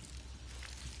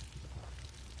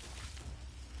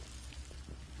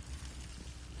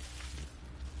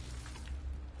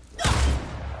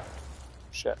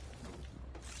 Shit.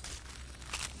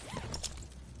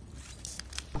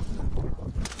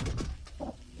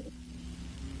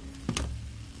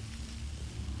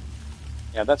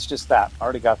 Yeah, that's just that. I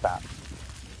already got that.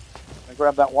 I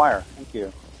grabbed that wire. Thank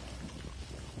you.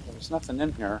 There's nothing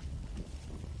in here.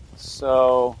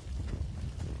 So,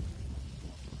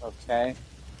 okay.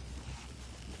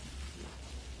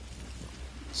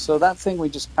 So that thing we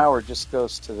just powered just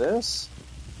goes to this?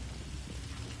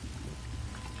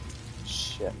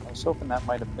 Shit. I was hoping that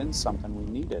might have been something we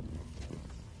needed.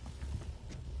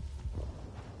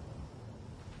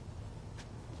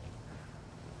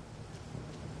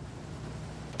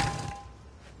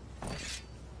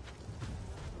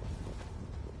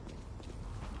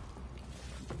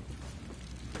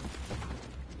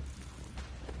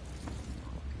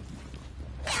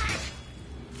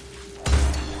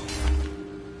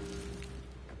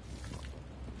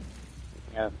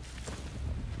 Yeah.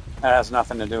 That has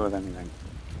nothing to do with anything.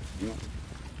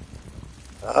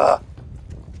 Ugh.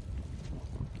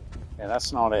 Yeah,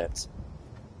 that's not it.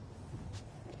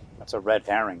 That's a red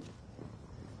herring.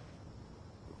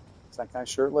 Is that guy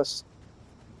shirtless?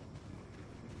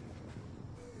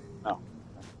 No.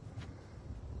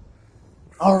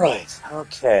 All right.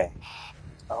 Okay.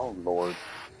 Oh, Lord.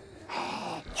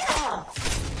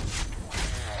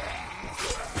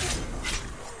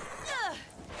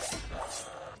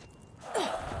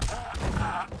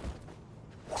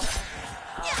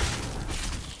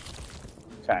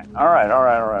 Okay. All right.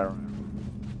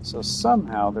 So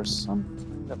somehow there's some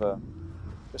kind of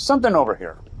there's something over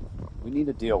here we need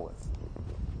to deal with.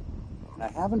 And I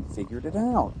haven't figured it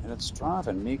out, and it's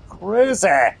driving me crazy.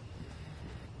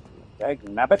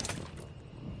 Dagnabbit.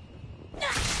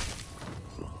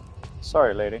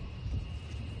 Sorry, lady.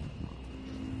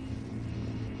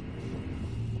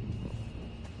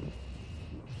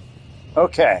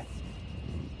 Okay.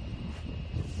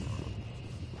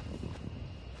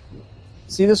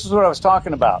 See, this is what I was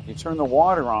talking about. You turn the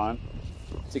water on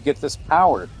to get this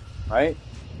powered, right?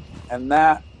 And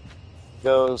that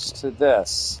goes to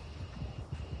this.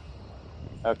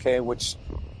 Okay, which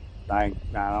I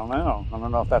don't know. I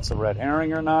don't know if that's a red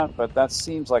herring or not, but that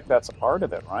seems like that's a part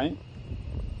of it, right?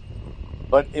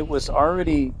 But it was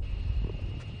already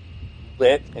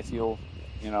lit, if it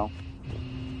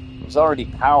was already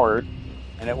powered,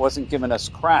 and it wasn't giving us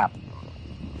crap.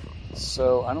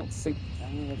 So I don't think...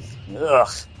 Ugh.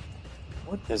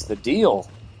 What is the deal?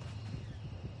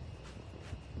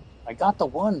 I got the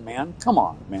one, man. Come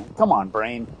on, man. Come on,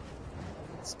 brain.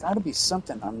 It's got to be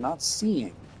something I'm not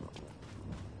seeing.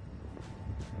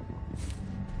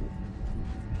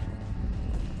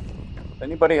 If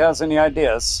anybody has any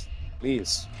ideas,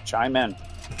 please chime in.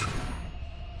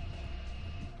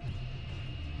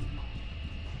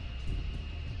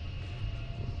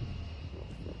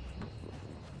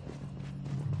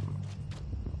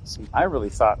 See, I really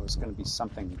thought it was going to be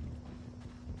something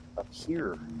up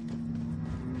here.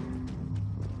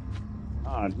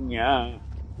 Oh, yeah.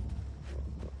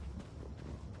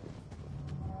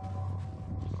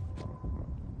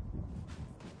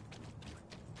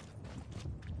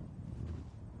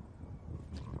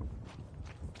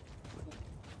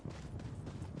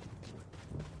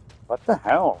 What the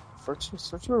hell?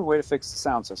 Search for a way to fix the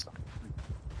sound system.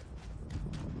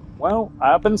 Well,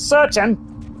 I've been searching.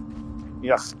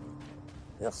 Yuck.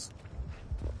 Yuck.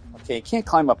 Okay, you can't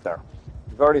climb up there.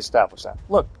 We've already established that.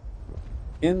 Look,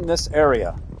 in this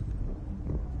area.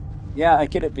 Yeah, I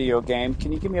get it, video game.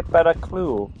 Can you give me a better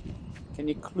clue? Can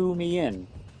you clue me in?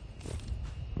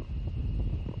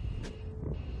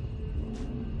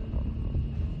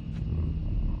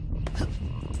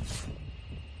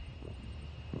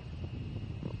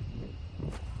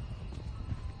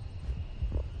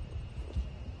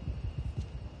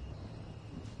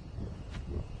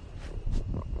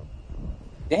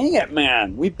 Dang it,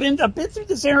 man. I've been through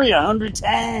this area 100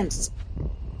 times.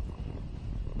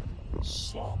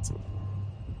 Shit.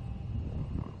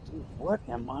 Dude, what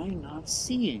am I not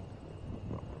seeing?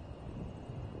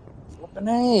 Flippin'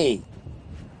 A.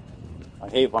 I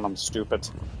hate when I'm stupid.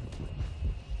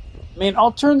 I mean,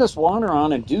 I'll turn this water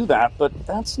on and do that, but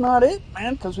that's not it,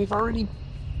 man, because we've already...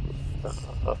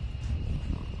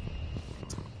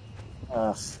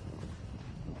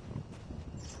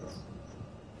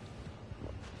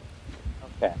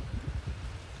 Okay.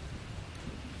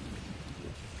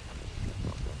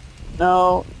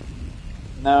 No.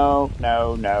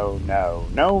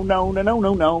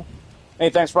 Hey,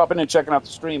 thanks for popping in and checking out the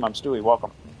stream. I'm Stewie.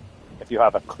 Welcome. If you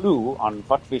have a clue on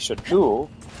what we should do,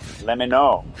 let me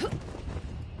know.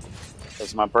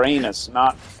 Because my brain is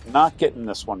not getting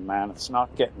this one, man. It's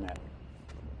not getting it.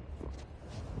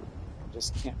 I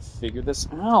just can't figure this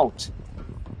out.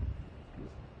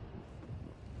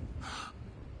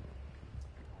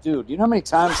 Dude, you know how many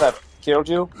times I've killed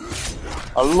you?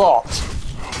 A lot.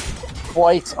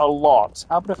 Quite a lot.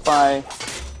 How about if I...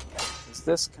 Is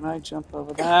this... Can I jump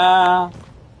over there?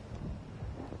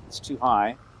 It's too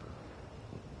high.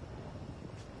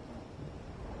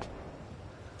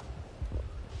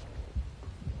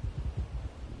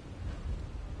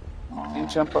 Can't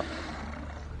jump up.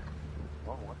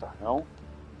 Whoa, what the hell?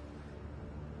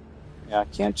 Yeah, I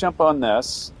can't jump on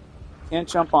this. Can't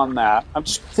jump on that. I'm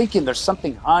just thinking there's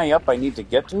something high up I need to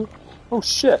get to. Oh,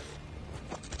 shit.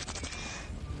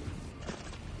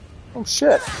 Oh,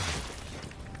 shit.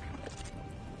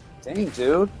 Dang,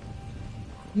 dude.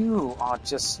 You are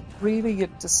just really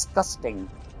disgusting.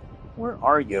 Where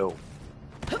are you?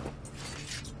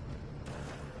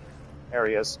 There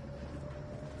he is.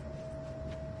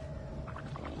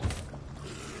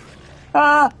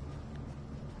 Ah!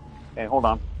 Okay, hold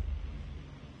on.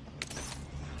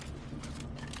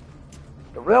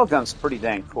 The railgun's pretty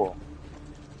dang cool.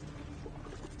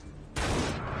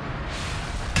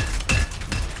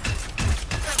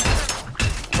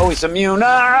 Oh, he's immune.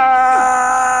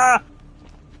 Ah!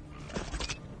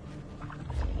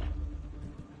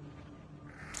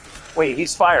 Wait,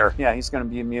 he's fire. Yeah, he's going to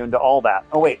be immune to all that.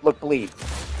 Oh, wait, look, bleed.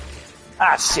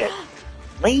 Ah, shit.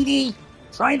 Lady,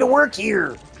 trying to work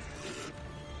here.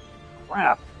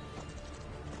 Crap.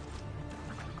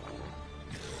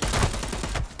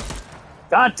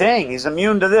 God dang, he's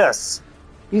immune to this.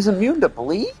 He's immune to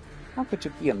bleed? How could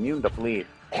you be immune to bleed?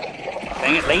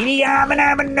 Dang it, lady.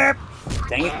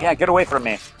 Dang it, yeah, get away from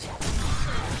me.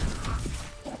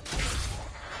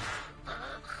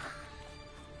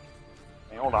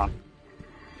 Hey, hold on.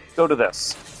 Let's go to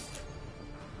this.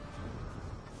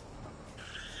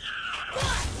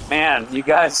 Man, you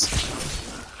guys...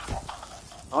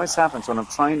 It always happens when I'm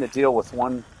trying to deal with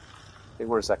one... Hey,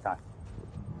 where's that guy?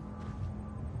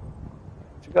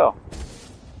 Where'd you go?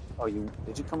 Oh,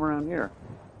 did you come around here?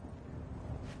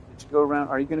 Did you go around?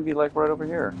 Are you going to be like right over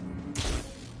here?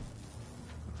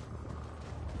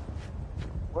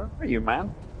 Where are you,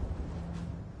 man?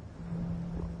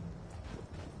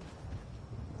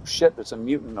 Oh, shit, there's a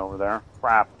mutant over there.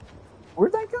 Crap.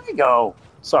 Where'd that guy go?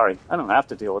 Sorry, I don't have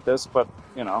to deal with this, but,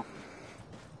 you know.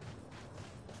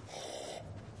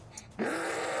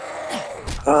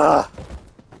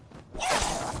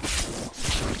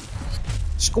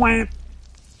 Squamp!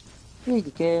 Here you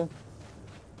go.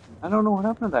 I don't know what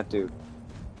happened to that dude.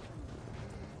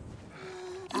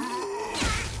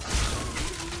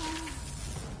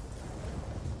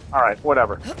 Alright,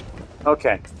 whatever.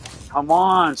 Okay. Come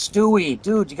on, Stewie.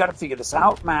 Dude, you gotta figure this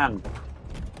out, man.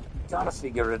 You gotta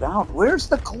figure it out. Where's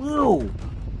the clue?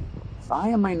 Why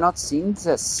am I not seeing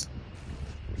this?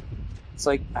 It's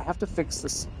like, I have to fix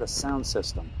the sound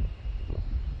system.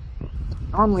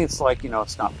 Normally it's like,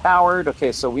 it's not powered.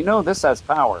 Okay, so we know this has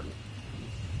power.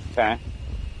 Okay.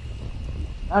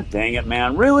 God dang it,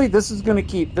 man. Really? This is going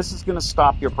to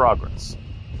stop your progress.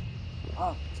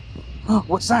 Oh,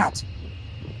 what's that?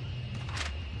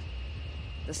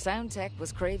 The sound tech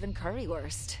was craving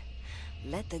currywurst.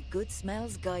 Let the good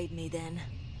smells guide me then.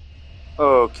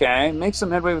 Okay, make some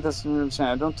headway with this.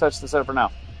 Don't touch the setup for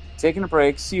now. Taking a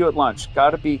break. See you at lunch.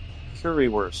 Gotta be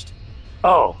currywurst.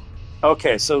 Oh,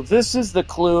 okay. So this is the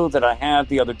clue that I had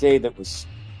the other day that was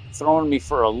throwing me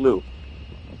for a loop.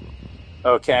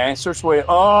 Okay, search way.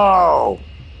 Oh,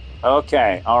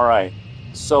 okay, all right.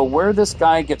 So where this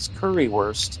guy gets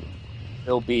currywurst,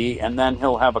 he'll be, and then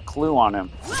he'll have a clue on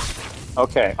him.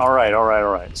 Okay, all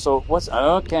right. So what's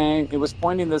okay? It was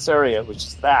pointing this area, which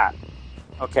is that.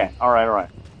 Okay, all right.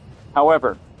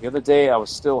 However, the other day I was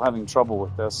still having trouble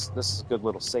with this. This is a good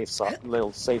little safe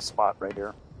spot right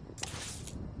here.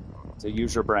 To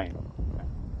use your brain. Okay.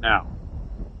 Now,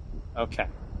 okay.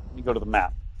 me go to the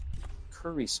map.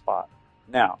 Curry spot.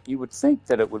 Now, you would think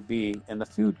that it would be in the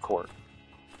food court.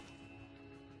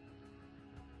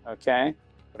 Okay?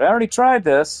 But I already tried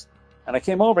this, and I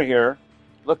came over here.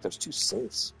 Look, there's 2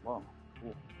 safes. Whoa.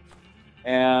 Cool.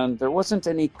 And there wasn't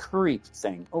any curry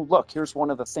thing. Oh, look, here's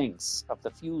one of the things of the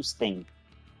fuse thing.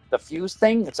 The fuse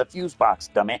thing? It's a fuse box,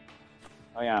 dummy.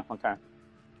 Oh, yeah, okay.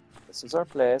 This is our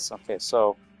place. Okay,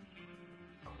 so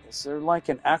is there like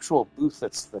an actual booth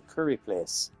that's the curry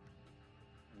place?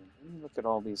 Let me look at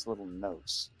all these little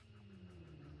notes.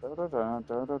 Da-da-da,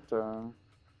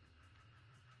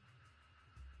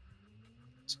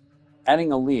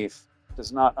 adding a leaf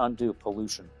does not undo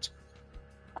pollution.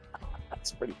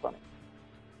 That's pretty funny.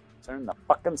 Turn the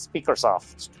fucking speakers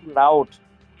off. It's too loud.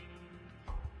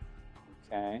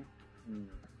 Okay.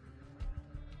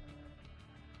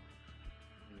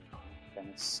 Okay,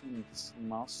 see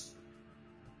mouse.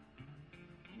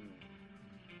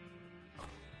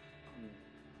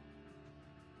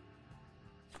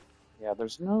 Yeah,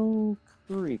 there's no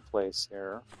curry place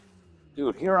here.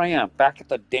 Dude, here I am, back at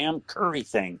the damn curry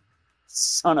thing.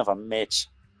 Son of a Mitch.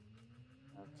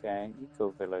 Okay, Eco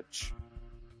Village.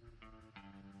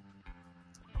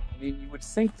 I mean, you would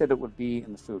think that it would be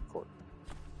in the food court.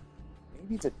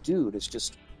 Maybe the dude is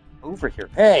just over here.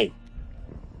 Hey!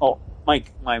 Oh, my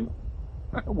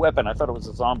weapon. I thought it was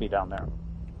a zombie down there.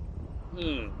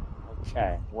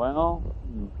 Okay, well...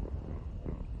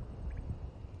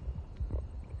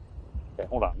 Okay,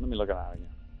 hold on. Let me look at that again.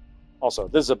 Also,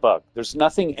 this is a bug. There's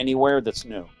nothing anywhere that's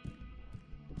new.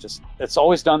 It's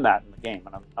always done that in the game,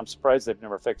 and I'm surprised they've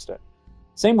never fixed it.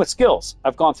 Same with skills.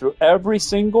 I've gone through every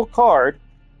single card,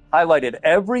 highlighted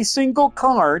every single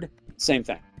card, same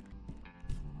thing.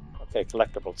 Okay,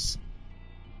 collectibles.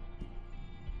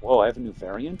 Whoa, I have a new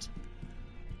variant?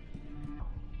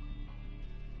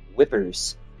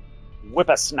 Whippers.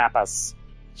 Whippersnappers.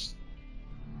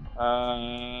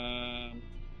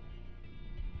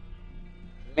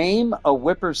 Maim a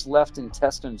whipper's left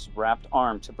intestine's wrapped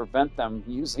arm to prevent them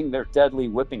using their deadly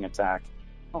whipping attack.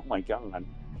 Oh my god.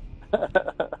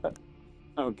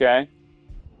 Okay.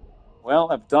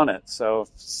 Well, I've done it, so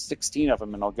 16 of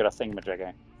them and I'll get a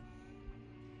thingamajiggy.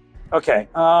 Okay,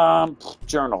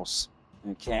 journals.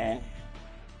 Okay.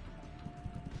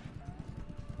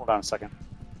 Hold on a second.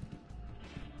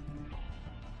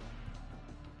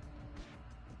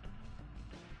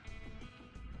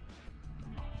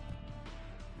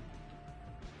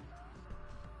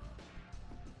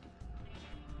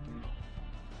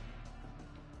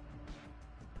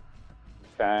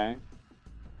 Okay.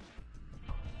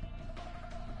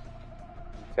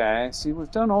 Okay, see, we've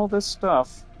done all this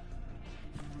stuff.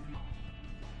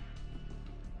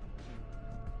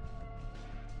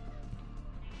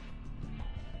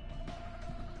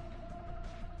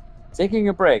 Taking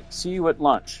a break. See you at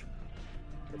lunch.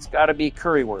 It's got to be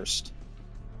currywurst.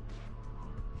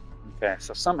 Okay,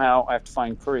 so somehow I have to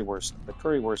find currywurst, the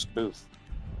currywurst booth.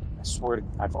 I swear to,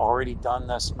 I've already done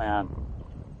this, man.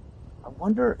 I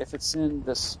wonder if it's in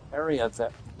this area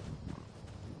that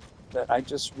I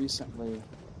just recently...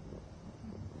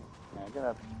 Yeah, I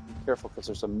gotta be careful because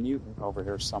there's a mutant over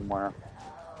here somewhere.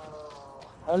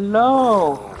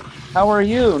 Hello! How are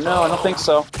you? No, I don't think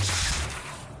so.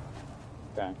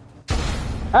 Okay.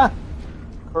 Ha!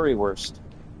 Currywurst.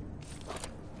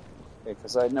 Okay,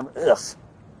 because I never... Ugh!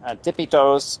 Tippy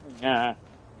toes. Yeah.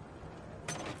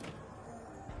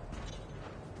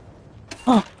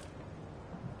 Huh!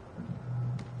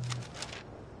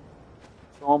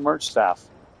 All merch staff.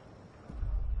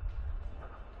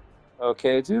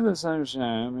 Okay, do this.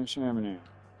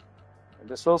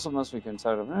 Disposal must be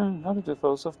considered. How to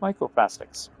dispose of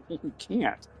microplastics? You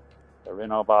can't. They're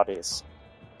in our bodies.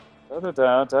 Da da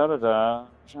da da da da.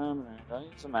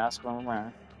 Use a mask when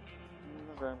we're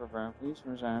wearing. Please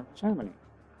reserve Germany.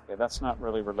 Okay, that's not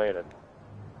really related.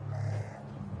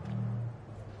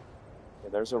 Okay,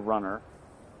 there's a runner.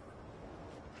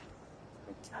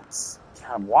 God,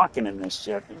 I'm walking in this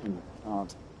shit. Oh,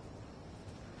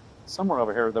 somewhere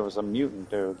over here there was a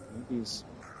mutant dude. Maybe he's...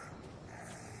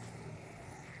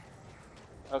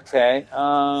 Okay,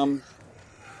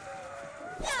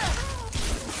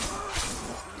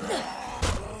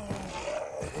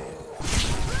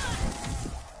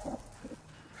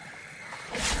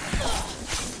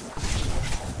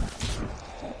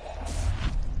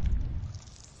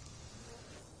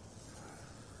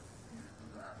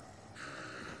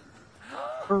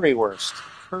 Currywurst.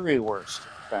 Currywurst.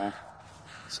 Okay.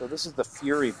 So this is the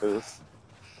Fury booth.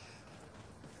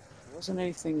 There wasn't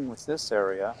anything with this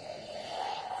area.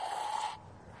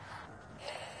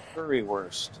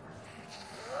 Currywurst.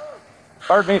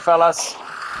 Pardon me, fellas.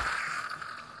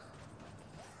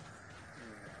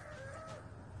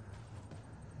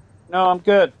 No, I'm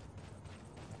good.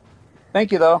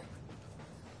 Thank you, though.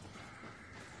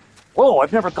 Whoa,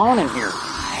 I've never gone in here.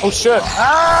 Oh, shit.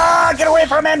 Ah, get away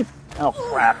from him! Oh,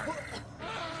 crap.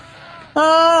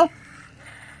 Ah!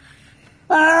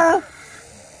 Ah!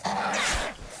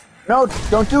 No,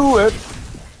 don't do it.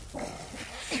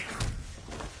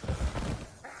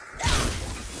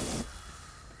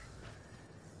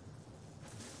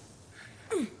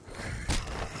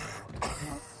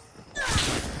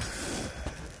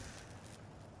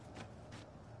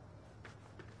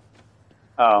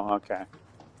 Oh, okay.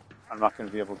 I'm not going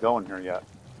to be able to go in here yet.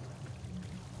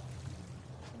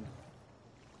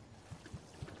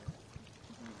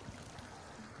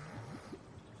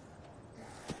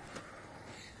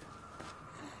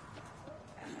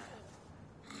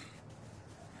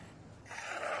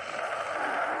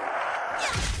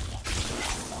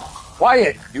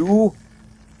 Quiet, you!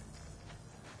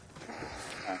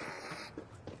 Okay.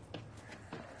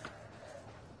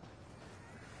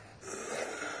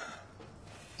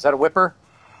 Is that a whipper?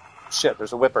 Shit,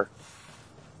 there's a whipper.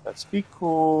 Let's be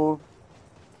cool.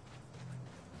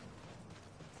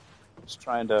 Just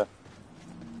trying to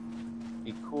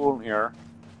be cool here.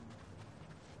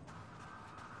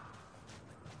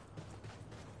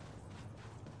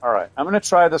 Alright, I'm going to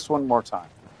try this one more time.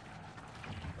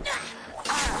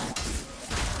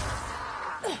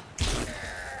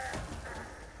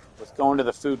 With going to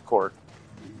the food court.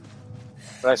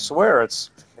 But I swear it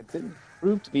didn't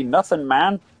prove to be nothing,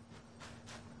 man.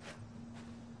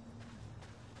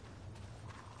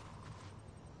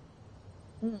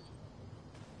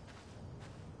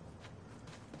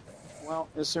 Well,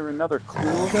 is there another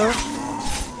clue there?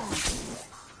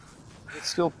 It's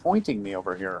still pointing me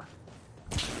over here.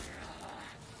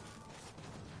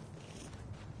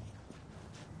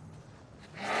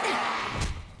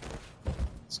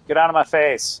 Let's get out of my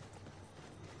face.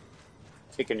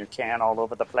 Kicking your can all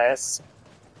over the place.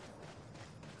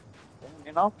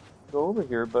 You know, go over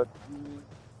here, but...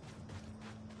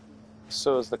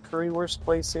 So is the currywurst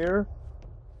place here?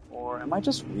 Or am I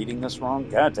just reading this wrong?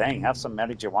 God dang, have some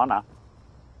marijuana.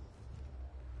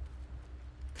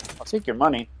 I'll take your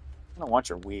money. I don't want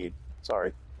your weed.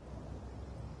 Sorry.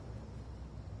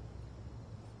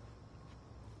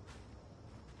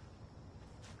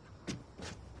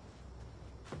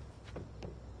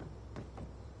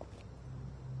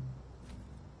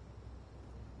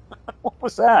 What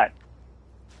was that?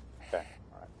 Okay,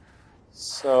 all right.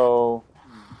 So...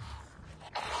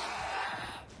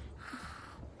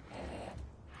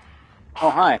 Oh,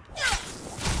 hi.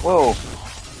 Whoa.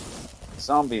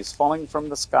 Zombies falling from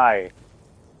the sky.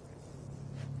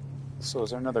 So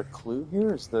is there another clue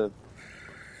here? Is the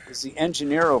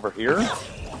engineer over here?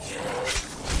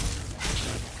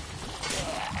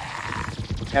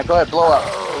 Yeah, go ahead, blow up.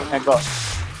 And go.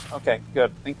 Okay,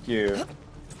 good. Thank you.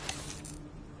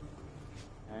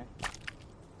 Okay.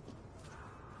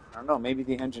 I don't know, maybe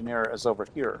the engineer is over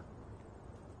here.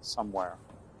 Somewhere.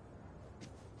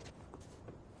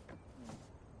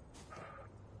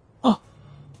 Oh!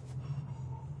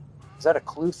 Is that a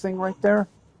clue thing right there?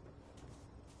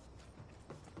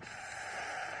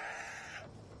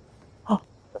 Oh,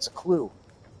 that's a clue.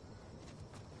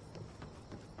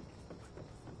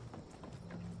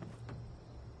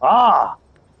 Ah!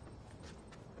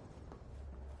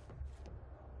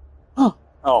 Huh.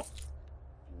 Oh.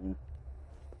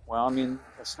 Well, I mean,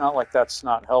 it's not like that's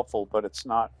not helpful, but it's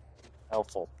not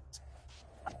helpful.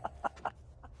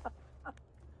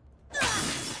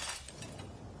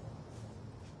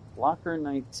 Locker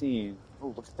 19.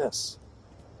 Oh, look at this.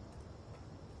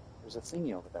 There's a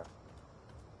thingy over there.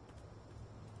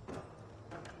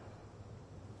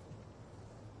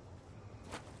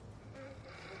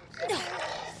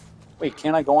 Wait,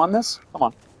 can't I go on this? Come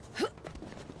on.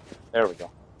 There we go.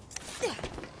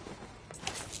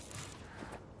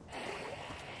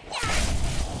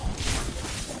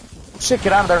 Shit,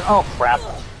 get out of there. Oh, crap.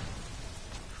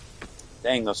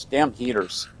 Dang, those damn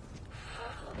heaters.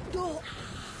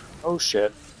 Oh,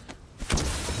 shit.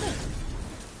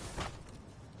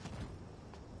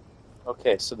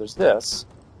 Okay, so there's this.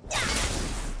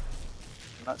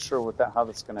 I'm not sure how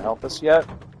that's going to help us yet.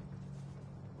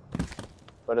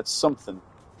 But it's something.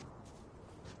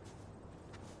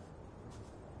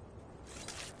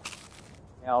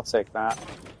 Yeah, I'll take that.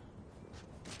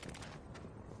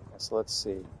 Okay, so let's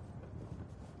see.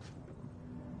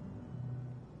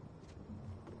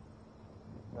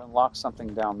 Unlock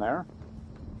something down there.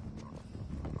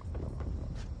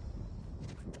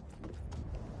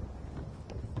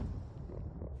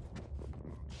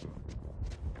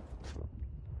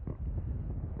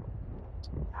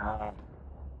 I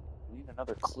need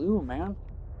another clue, man.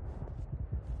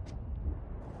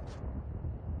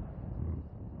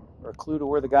 Or a clue to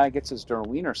where the guy gets his der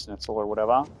Wiener Schnitzel or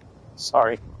whatever.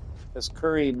 Sorry. His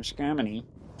curry mishkamini.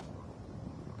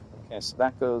 Okay, so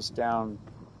that goes down.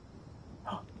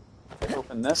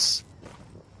 Open this.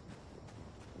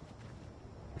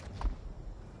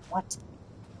 What?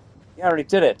 Yeah, I already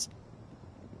did it.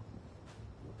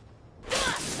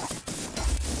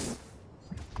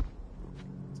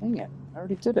 Dang it. I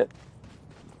already did it.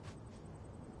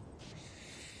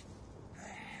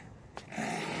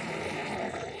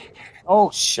 Oh,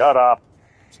 shut up.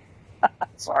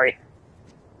 Sorry.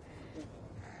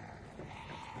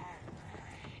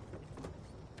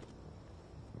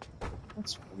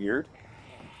 That's weird.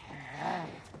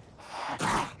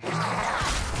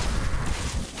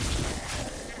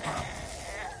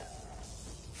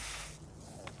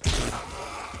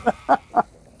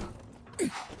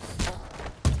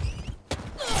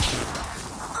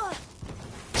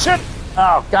 Shit!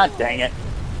 Oh, god dang it.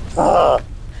 Ugh.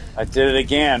 I did it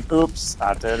again. Oops,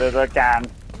 I did it again.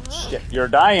 Shit, you're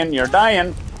dying, you're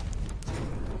dying.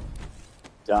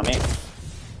 Dummy.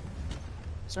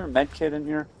 Is there a med kit in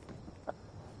here?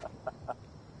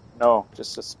 No,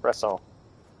 just espresso.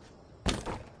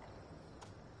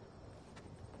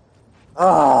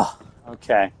 Ah,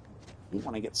 okay. You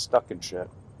want to get stuck in shit.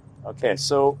 Okay,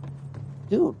 so,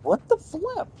 dude, what the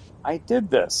flip? I did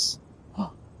this.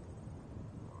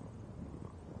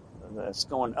 It's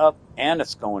going up and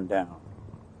it's going down.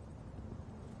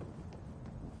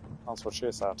 That's what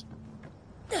she said.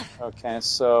 Okay,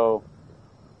 so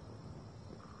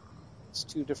it's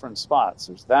two different spots.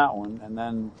 There's that one, and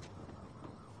then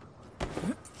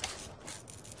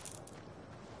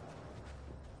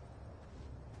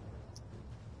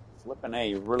flipping A.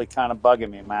 You're really kind of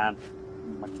bugging me, man.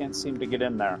 I can't seem to get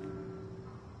in there.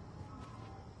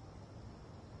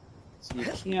 So you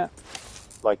can't,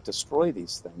 like, destroy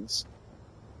these things.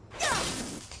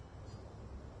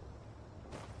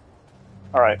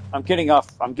 All right, I'm getting off.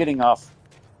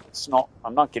 It's not.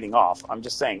 I'm not getting off. I'm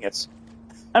just saying it's.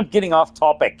 I'm getting off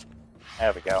topic.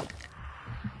 There we go.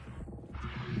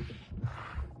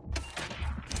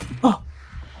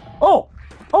 Oh!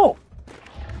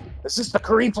 Is this the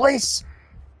curry place?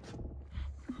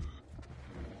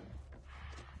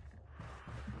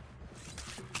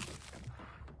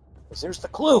 Because there's the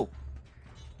clue.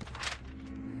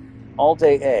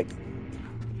 All-day egg.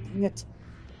 Dang it.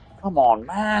 Come on,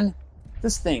 man.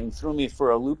 This thing threw me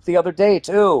for a loop the other day,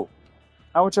 too.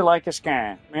 How would you like a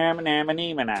scan?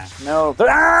 No.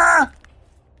 Ah!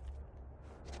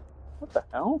 What the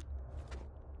hell?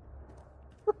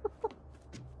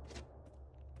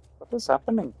 What is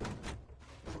happening?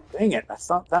 Dang it, I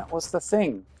thought that was the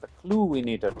thing. The clue we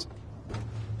needed.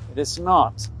 It is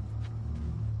not.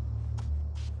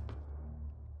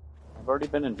 I've already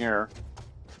been in here.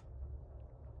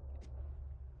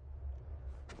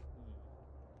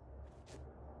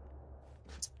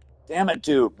 Damn it,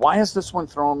 dude. Why is this one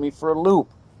throwing me for a loop?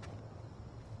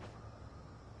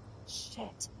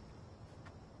 Shit.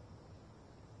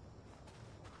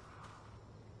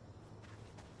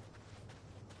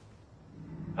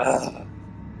 Ugh.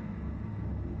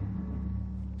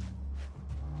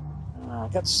 I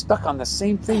got stuck on the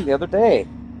same thing the other day.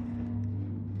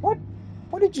 What?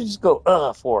 What did you just go,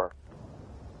 for?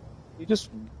 You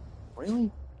just... Really?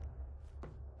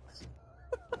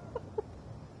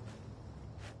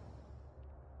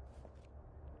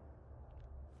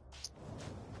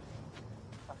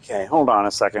 Okay, hold on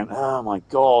a second. Oh my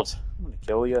god. I'm gonna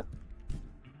kill you.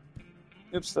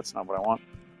 Oops, that's not what I want.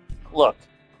 Look,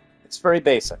 it's very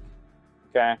basic.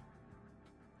 Okay?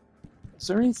 Is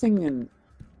there anything in...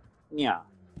 Yeah.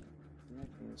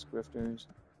 Grifters?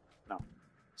 No.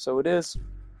 So it is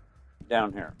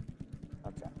down here.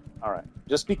 Okay. Alright.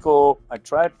 Just be cool. I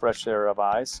tried fresh pair of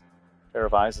eyes.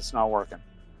 It's not working.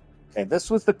 Okay,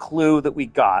 this was the clue that we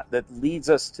got that leads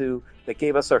us to... That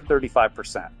gave us our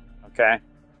 35%. Okay?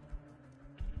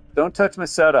 Don't touch my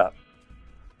setup.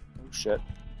 Oh, shit.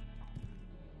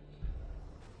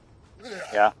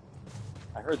 Yeah.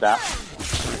 I heard that.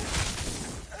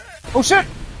 Oh, shit!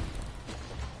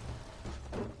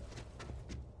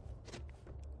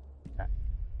 Okay.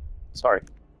 Sorry.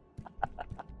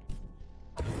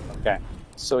 Okay.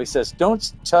 So he says,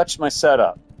 don't touch my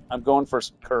setup. I'm going for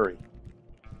some curry.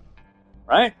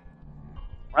 Right?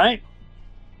 Right?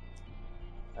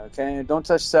 Okay, don't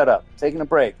touch setup. Taking a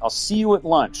break. I'll see you at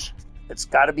lunch. It's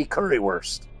got to be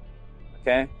currywurst.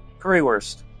 Okay?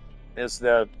 Currywurst is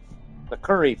the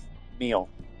curry meal.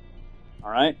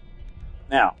 All right?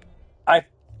 Now, I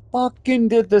fucking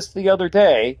did this the other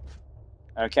day.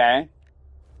 Okay?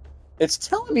 It's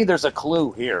telling me there's a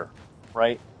clue here,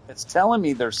 right? It's telling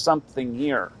me there's something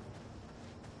here.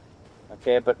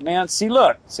 Okay, but man, see,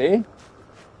 look, see?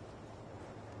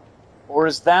 Or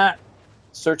is that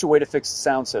search a way to fix the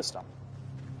sound system?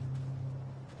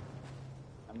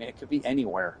 I mean, it could be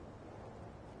anywhere.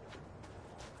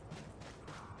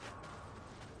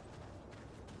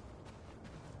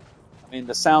 I mean,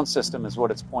 the sound system is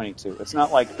what it's pointing to. It's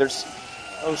not like there's...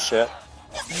 Oh, shit.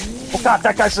 Oh, God,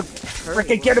 that guy's a...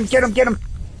 Freaking get him, get him, get him!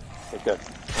 Okay, good.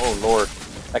 Oh, Lord.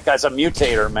 That guy's a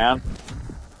mutator, man.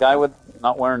 Guy with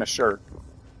not wearing a shirt.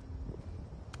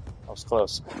 That was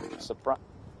close. I'm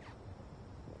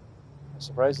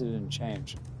surprised he didn't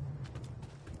change.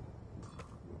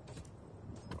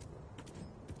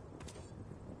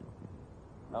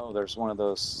 Oh, there's one of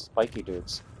those spiky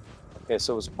dudes. Okay,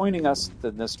 so it was pointing us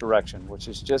in this direction, which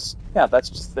is just... Yeah, that's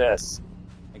just this.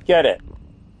 I get it.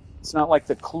 It's not like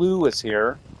the clue is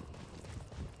here.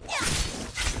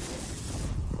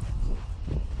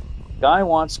 Guy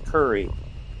wants curry.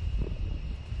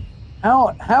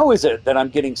 How is it that I'm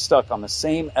getting stuck on the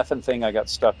same effing thing I got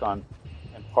stuck on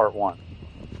in part 1?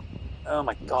 Oh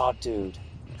my God, dude.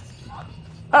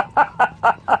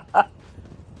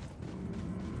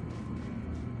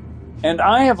 And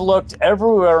I have looked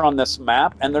everywhere on this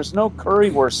map, and there's no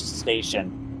currywurst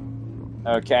station.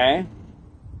 Okay?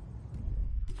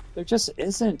 There just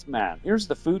isn't, man. Here's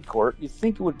the food court. You'd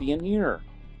think it would be in here.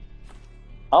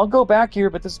 I'll go back here,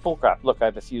 but this is bullcrap. Look, I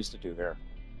have a fuse to do here.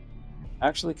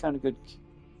 Actually, kind of good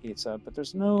pizza, but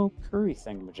there's no curry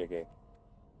thingamajiggy.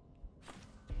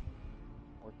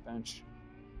 Workbench.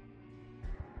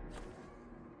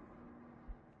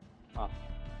 Huh.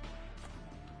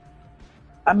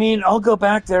 I mean, I'll go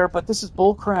back there, but this is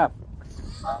bullcrap.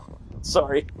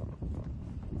 Sorry.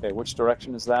 Okay, which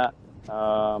direction is that?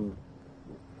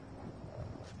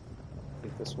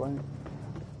 Think this way.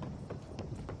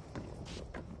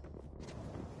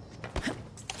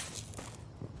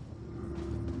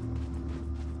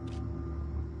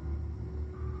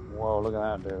 Whoa, look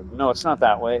at that, dude. No, it's not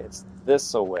that way. It's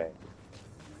this away.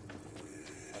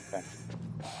 Okay.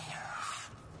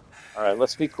 All right,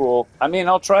 let's be cool. I mean,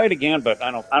 I'll try it again, but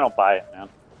I don't buy it, man.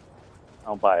 I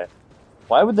don't buy it.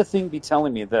 Why would the thing be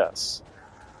telling me this?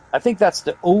 I think that's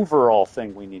the overall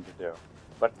thing we need to do.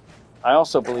 But I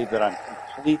also believe that I'm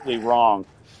completely wrong.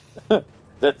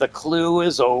 That the clue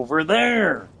is over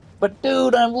there. But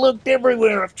dude, I've looked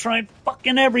everywhere. I've tried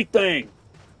fucking everything.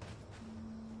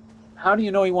 How do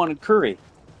you know he wanted curry?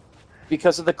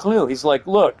 Because of the clue. He's like,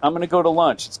 look, I'm going to go to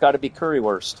lunch. It's got to be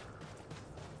currywurst.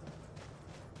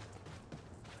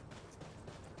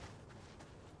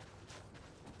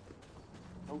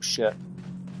 Oh, shit.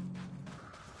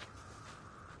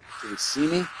 Did he see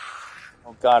me?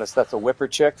 Oh, God, is that the whipper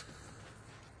chick?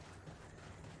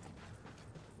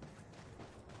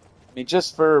 I mean,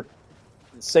 just for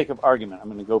the sake of argument, I'm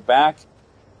going to go back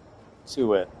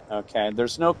to it. Okay,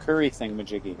 there's no curry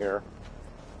thingamajiggy here.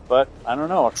 But, I don't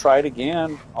know, I'll try it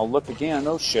again. I'll look again.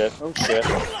 Oh, shit. Oh, shit.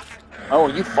 Oh,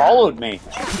 you followed me. You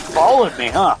followed me,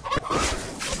 huh?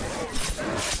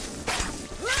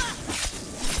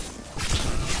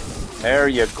 There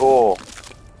you go.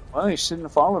 Well, you shouldn't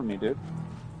have followed me, dude.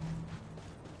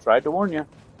 Tried to warn you.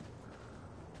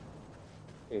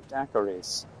 Okay,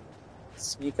 daiquiris.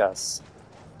 Sneakas.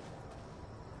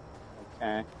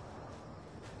 Okay.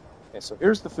 Okay, so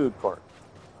here's the food court.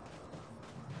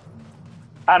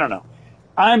 I don't know.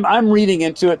 I'm reading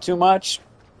into it too much,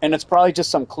 and it's probably just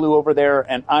some clue over there,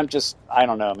 and I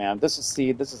don't know, man. This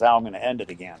is how I'm going to end it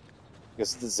again.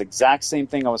 Because this is the exact same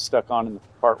thing I was stuck on in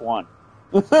part 1.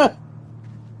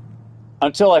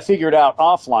 Until I figured out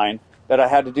offline that I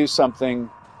had to do something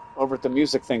over at the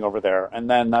music thing over there, and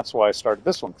then that's why I started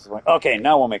this one. Because I'm like, okay,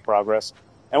 now we'll make progress.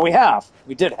 And we have.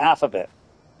 We did half of it.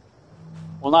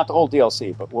 Well, not the whole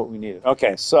DLC, but what we needed.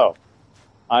 Okay, so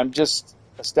I'm just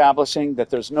establishing that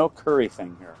there's no curry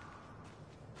thing here.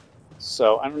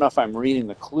 So I don't know if I'm reading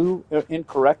the clue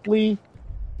incorrectly,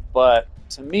 but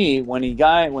to me, when the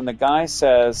guy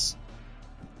says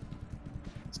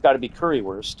it's got to be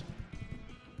currywurst,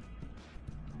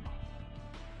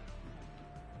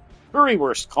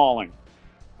 currywurst calling.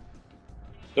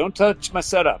 Don't touch my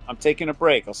setup. I'm taking a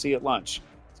break. I'll see you at lunch.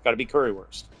 It's got to be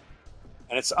currywurst.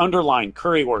 And it's underlined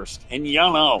currywurst in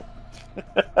yellow.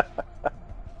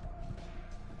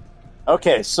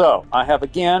 Okay, so I have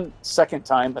again, second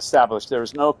time established there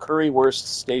is no currywurst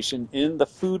station in the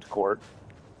food court.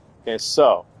 Okay,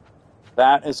 so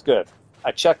that is good.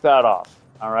 I checked that off.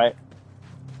 All right.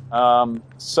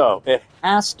 So it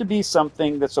has to be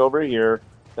something that's over here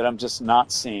that I'm just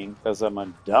not seeing because I'm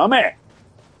a dummy.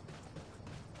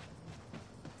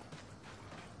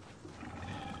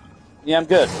 Yeah, I'm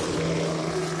good.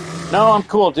 No, I'm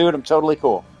cool, dude. I'm totally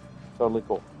cool. Totally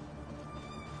cool.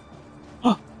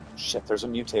 shit, there's a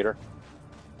mutator.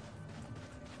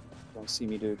 Don't see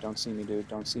me, dude. Don't see me, dude.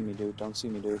 Don't see me, dude. Don't see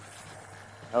me, dude.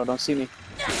 No, don't see me.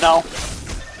 No.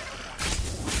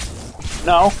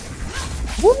 No.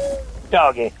 Woo!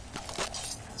 Doggy.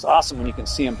 It's awesome when you can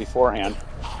see him beforehand.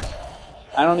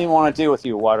 I don't even want to deal with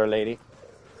you, water lady.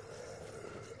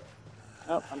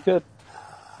 No, I'm good.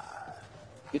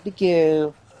 Good to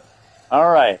go.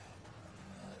 All right.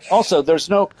 Also, there's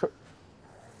no...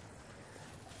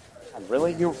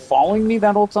 Really? You were following me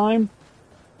that whole time?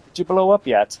 Did you blow up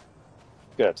yet?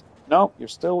 Good. Nope, you're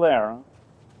still there, huh?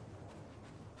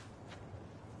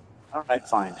 All right,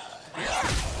 fine.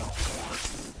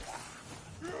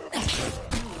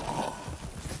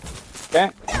 Okay.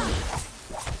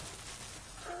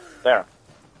 There.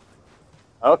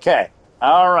 Okay.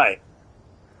 All right.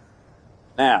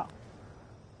 Now.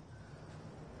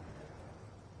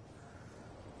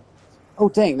 Oh,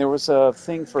 dang, there was a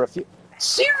thing for a few...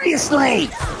 Seriously!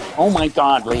 Oh, my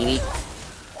God, lady.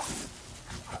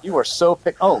 You are so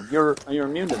pick... Oh, you're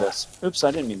immune to this. Oops,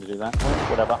 I didn't mean to do that.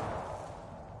 Whatever.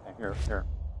 Okay, here.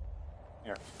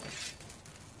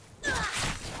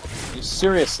 You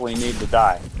seriously need to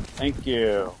die. Thank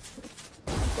you.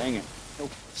 Dang it. Oh,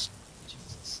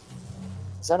 Jesus.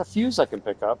 Is that a fuse I can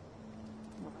pick up?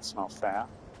 Oh, that's not fair.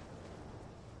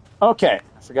 Okay,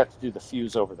 I forgot to do the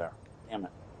fuse over there. Damn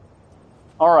it.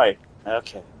 All right.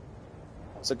 Okay.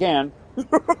 Once again.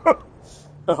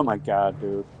 Oh my God,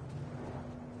 dude.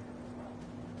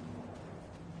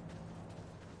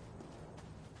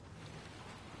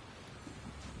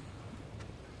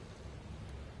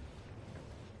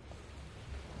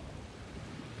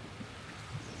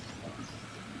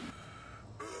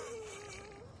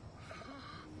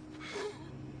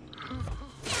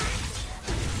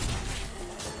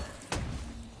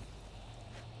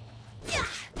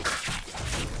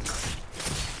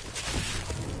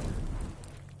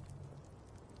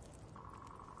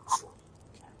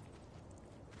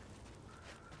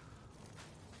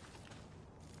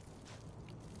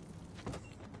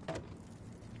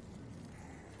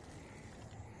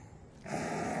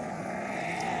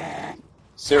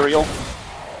 Cereal.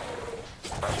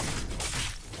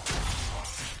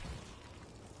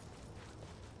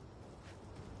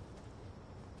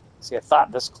 See, I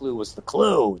thought this clue was the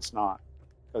clue. It's not.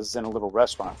 Because it's in a little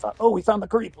restaurant. I thought, oh, we found the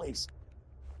curry place.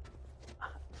 I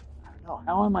don't know.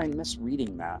 How am I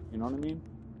misreading that? You know what I mean?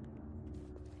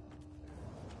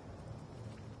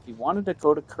 If he wanted to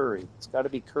go to curry, it's got to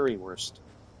be currywurst.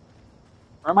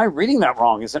 Or am I reading that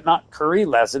wrong? Is it not curry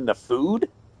as in the food?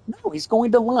 No, he's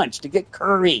going to lunch to get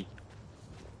curry.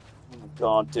 Oh my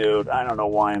God, dude. I don't know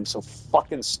why I'm so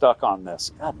fucking stuck on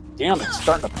this. God damn it. It's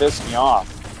starting to piss me off.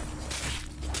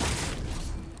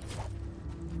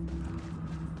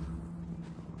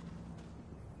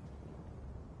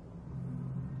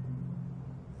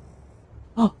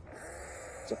 Oh,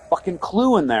 there's a fucking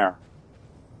clue in there.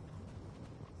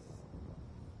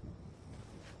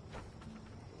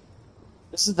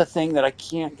 This is the thing that I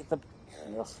can't get the...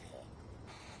 Ugh.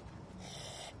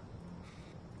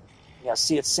 Yeah,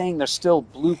 see, it's saying there's still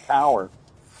blue power.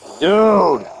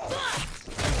 Dude!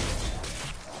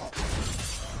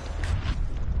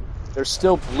 There's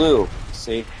still blue.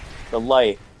 See? The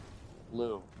light.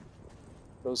 Blue.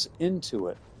 Goes into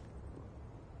it.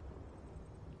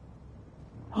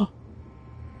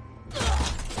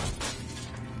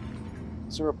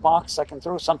 Is there a box I can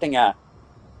throw something at?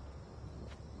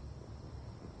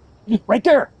 Right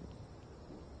there!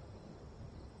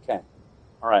 Okay.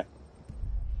 Alright.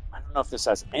 I don't know if this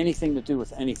has anything to do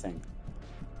with anything.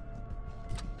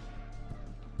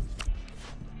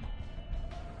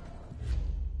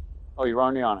 Oh, you're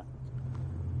already on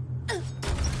it.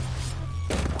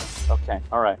 Okay,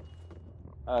 alright.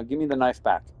 Give me the knife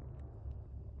back.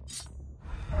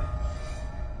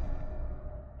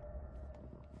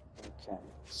 Okay,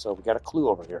 so we got a clue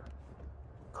over here.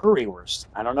 Currywurst.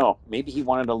 I don't know. Maybe he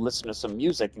wanted to listen to some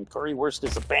music, and Currywurst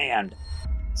is a band.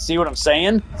 See what I'm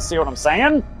saying? See what I'm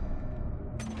saying?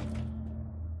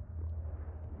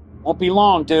 Won't be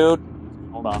long, dude.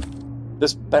 Hold on.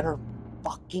 This better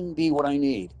fucking be what I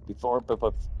need.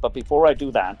 But before I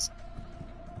do that...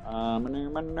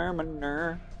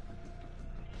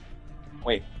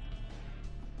 Wait.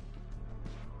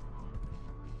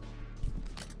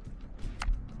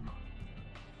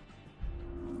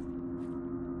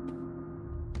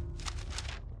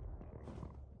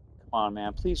 Come on,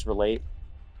 man. Please relate.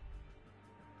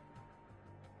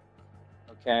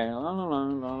 Okay.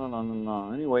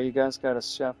 Anyway, you guys got a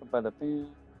chef by the pen.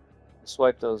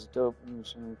 Swipe those dope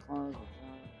clothes.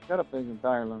 Got a big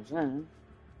buyer loves.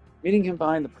 Meeting him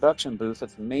behind the production booth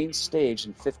at the main stage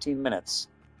in 15 minutes.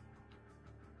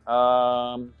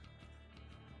 The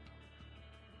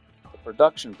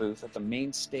production booth at the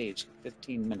main stage in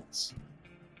 15 minutes.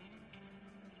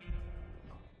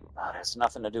 That has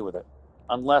nothing to do with it.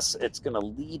 Unless it's going to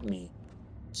lead me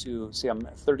to... See, I'm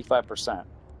at 35%.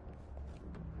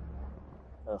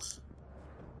 Ugh.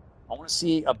 I want to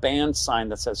see a band sign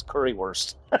that says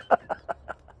Currywurst.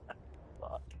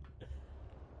 Fuck.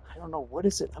 I don't know. What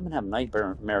is it? I'm going to have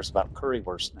nightmares about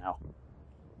Currywurst now.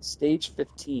 Stage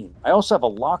 15. I also have a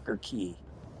locker key.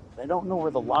 But I don't know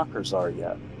where the lockers are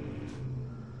yet.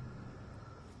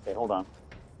 Okay, hold on.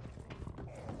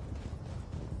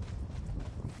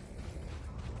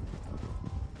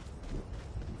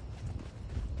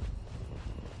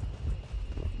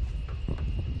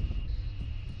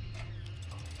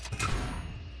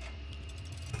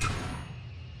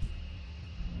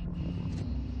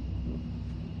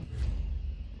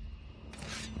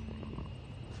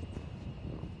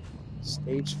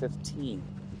 Stage 15.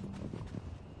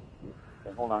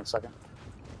 Okay, hold on a second.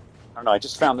 I don't know, I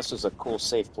just found this was a cool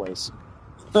safe place.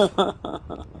 Alright,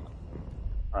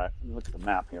 let me look at the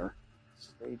map here.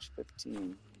 Stage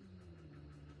 15.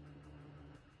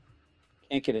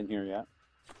 Can't get in here yet.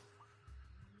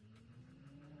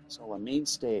 So, a main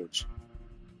stage.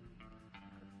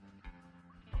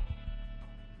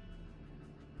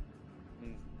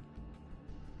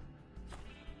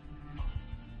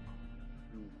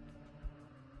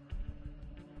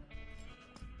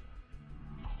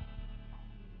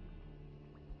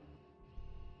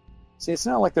 See, it's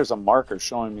not like there's a marker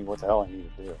showing me what the hell I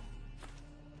need to do.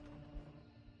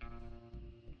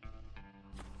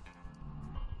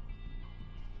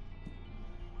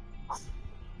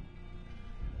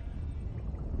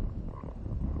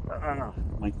 Oh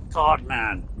my God,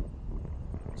 man.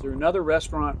 Is there another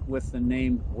restaurant with the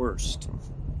name Worst?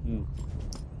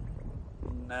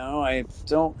 No, I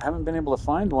haven't been able to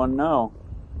find one, no.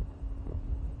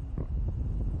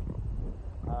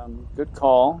 Good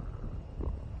call.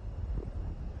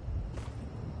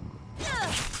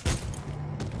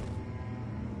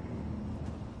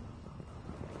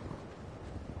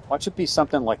 Watch it be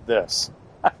something like this.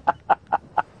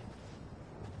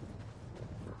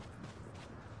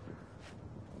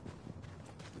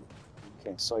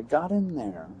 Okay, so I got in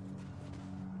there.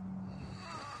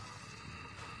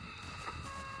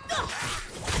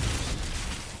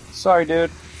 Sorry,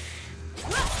 dude.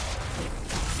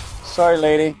 Sorry,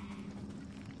 lady.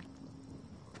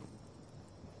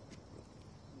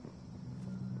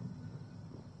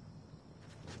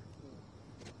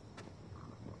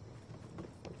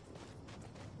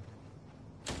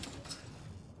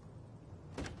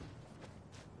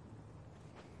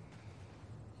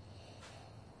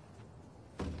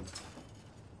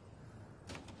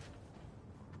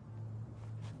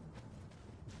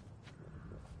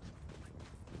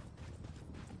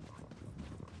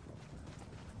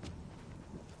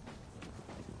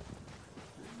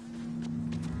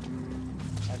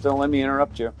 Don't let me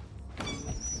interrupt you.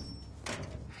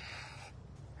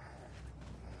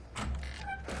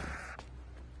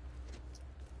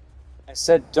 I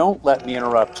said don't let me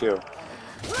interrupt you.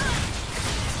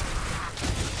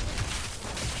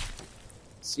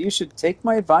 So you should take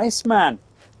my advice, man.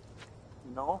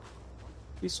 No,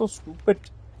 be so stupid.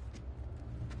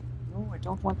 No, I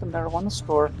don't want the marijuana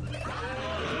store.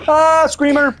 Ah,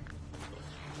 screamer!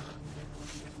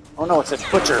 Oh no, it's a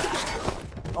butcher.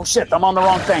 Oh shit, I'm on the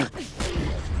wrong thing.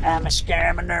 I'm a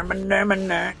scammer.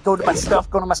 Go to my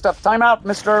stuff. Time out,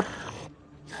 mister.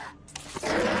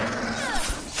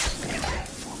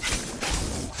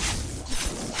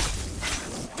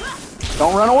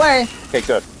 Don't run away. Okay,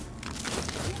 good.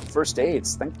 First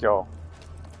aids, thank you. Okay,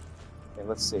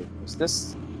 let's see. Was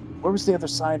this... Where was the other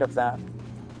side of that?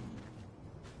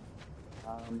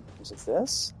 Was it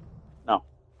this? No.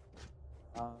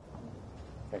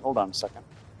 Okay, hold on a second.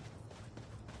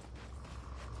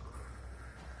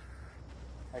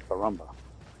 Hey, caramba.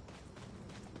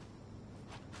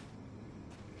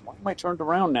 Why am I turned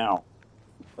around now?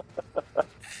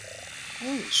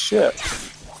 Holy shit.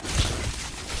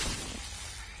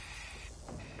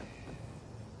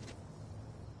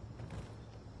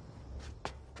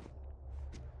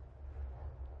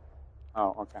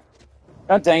 Oh, okay.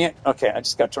 God dang it. Okay, I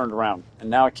just got turned around. And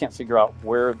now I can't figure out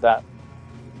where that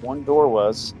one door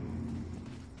was.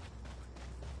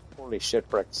 Holy shit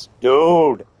bricks.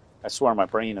 Dude! I swear my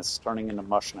brain is turning into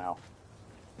mush now.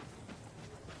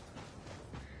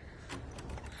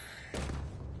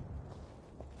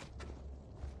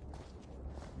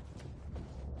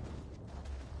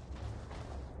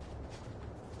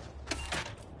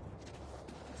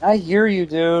 I hear you,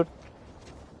 dude.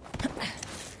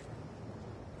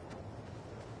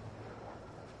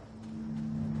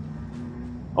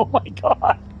 Oh my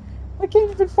god. I can't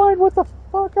even find what the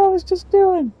fuck I was just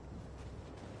doing.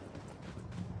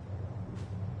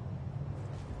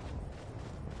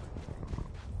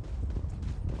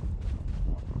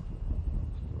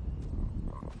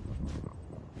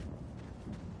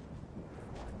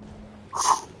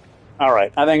 All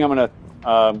right, I think I'm going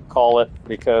to call it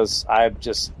because I've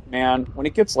just, man, when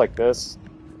it gets like this,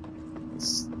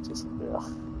 it's just,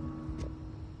 ugh.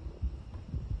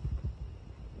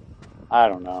 I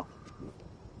don't know.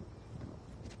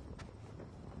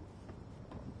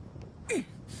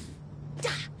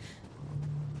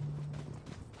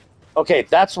 Okay,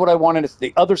 that's what I wanted. It's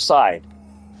the other side.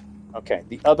 Okay,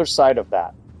 the other side of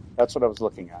that. That's what I was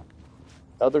looking at.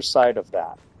 The other side of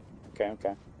that. Okay,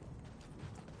 okay.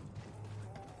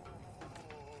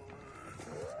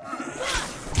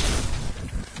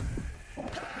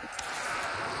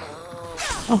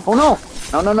 Oh no!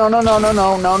 No, no, no, no, no, no,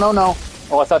 no, no, no, no.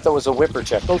 Oh, I thought that was a whipper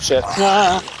check. Oh shit.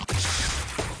 Ah.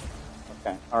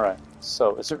 Okay, alright.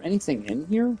 So, is there anything in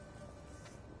here?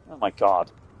 Oh my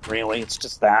god. Really? It's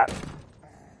just that?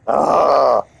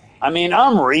 Ugh. I mean,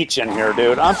 I'm reaching here,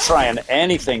 dude. I'm trying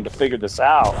anything to figure this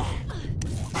out.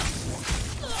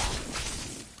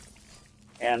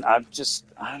 And I've just,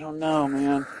 I don't know,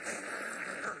 man.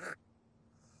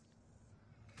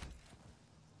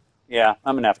 Yeah,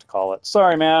 I'm gonna have to call it.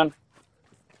 Sorry, man.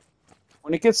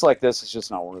 When it gets like this, it's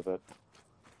just not worth it.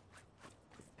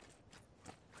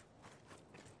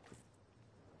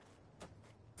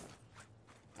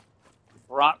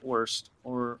 Bratwurst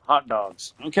or hot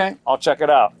dogs. Okay, I'll check it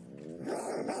out.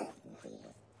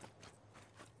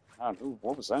 God, ooh,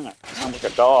 what was that? It sounds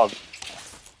like a dog.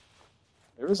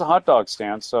 There is a hot dog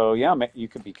stand, so yeah, you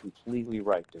could be completely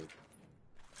right, dude.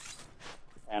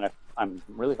 And I'm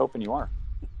really hoping you are.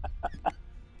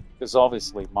 Because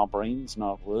obviously my brain's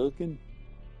not working.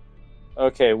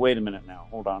 Okay, wait a minute now.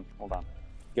 Hold on, hold on.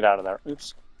 Get out of there.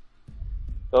 Oops.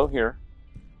 Go here.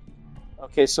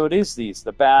 Okay, so it is these.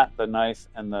 The bat, the knife,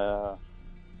 and the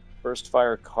burst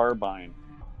fire carbine.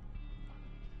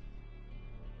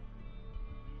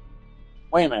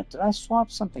 Wait a minute. Did I swap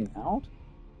something out?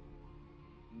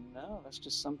 No, that's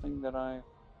just something that I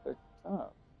picked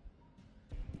up.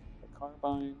 The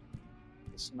carbine,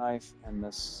 this knife, and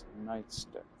this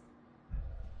nightstick.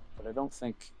 But I don't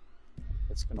think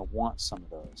it's going to want some of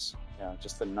those. Yeah,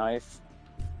 just the knife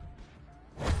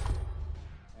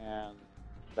and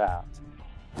that.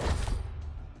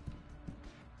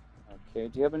 Okay,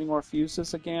 do you have any more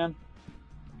fuses again?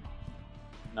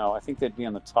 No, I think they'd be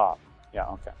on the top. Yeah,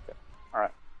 okay, good. All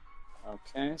right.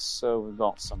 Okay, so we've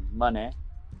got some money.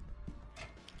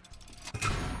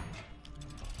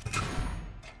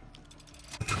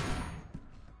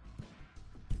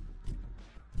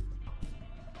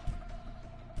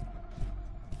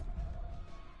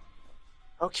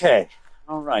 Okay,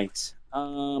 all right.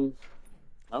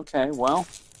 Okay, well,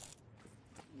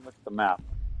 look at the map.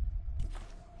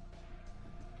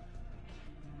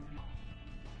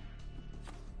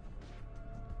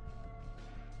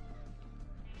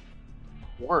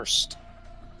 Worst.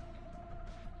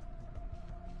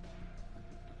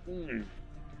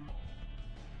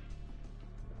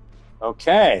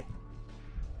 Okay.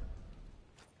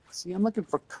 See, I'm looking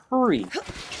for curry.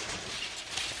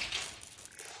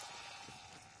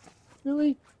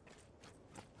 Really?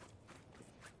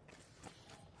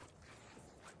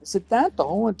 Is it that the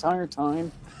whole entire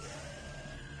time?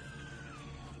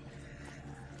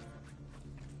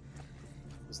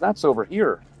 Because that's over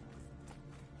here.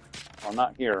 Well,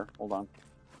 not here. Hold on.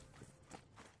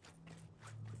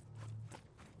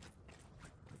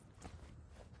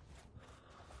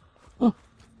 Huh.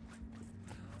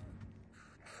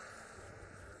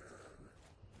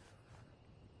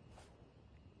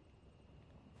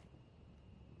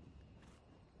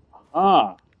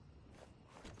 Ah.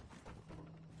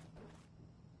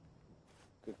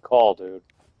 Good call, dude.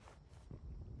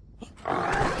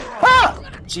 Ah!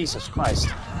 Jesus Christ.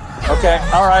 Okay,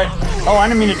 all right. Oh, I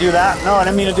didn't mean to do that. No, I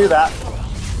didn't mean to do that.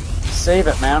 Save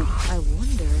it, man. I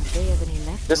wonder if they have any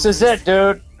left. This is it,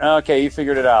 dude. Okay, you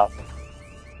figured it out.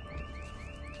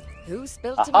 Who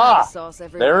spilled tomato sauce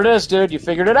everywhere? There it is, dude. You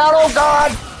figured it out. Oh,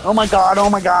 God. Oh, my God. Oh,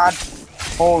 my God.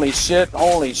 Holy shit.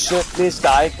 Holy shit. Please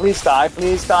die. Please die.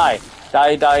 Please die.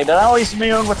 Die, die, die. Oh, he's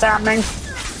immune. What's happening?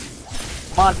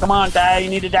 Come on, die. You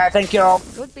need to die. Thank you.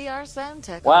 Could be our sound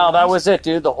tech. Wow, that was it,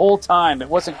 dude. The whole time. It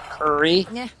wasn't curry.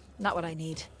 Yeah, not what I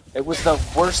need. It was the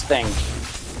worst thing.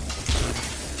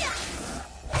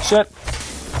 Shit.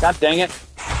 God dang it.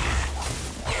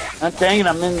 God dang it,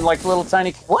 I'm in like little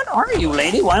tiny... What are you,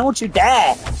 lady? Why won't you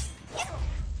die?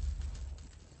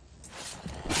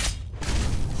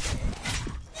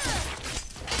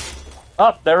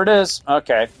 Oh, there it is.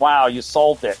 Okay. Wow, you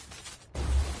solved it.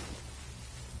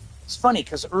 It's funny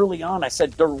because early on I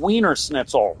said der Wiener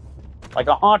Schnitzel, like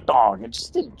a hot dog. I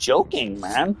just did joking,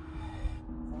 man.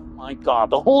 Oh my God,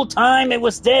 the whole time it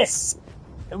was this.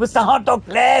 It was the hot dog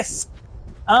place.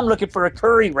 I'm looking for a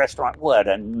curry restaurant. What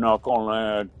a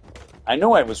knucklehead. I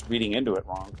know I was reading into it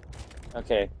wrong.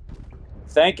 Okay.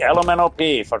 Thank Elemental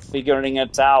P for figuring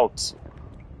it out.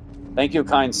 Thank you,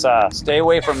 kind sir. Stay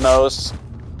away from those.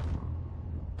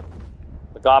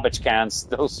 The garbage cans.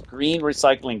 Those green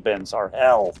recycling bins are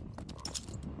hell.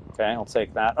 Okay, I'll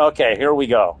take that. Okay, here we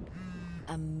go.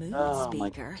 A mood Oh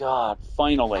speaker. my God!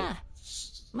 Finally. Ah.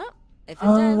 Well, if in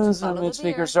Oh, doubt, those follow the beer.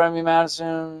 speakers drive me mad.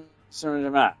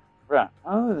 Right.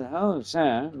 Oh, the hell is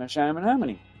that?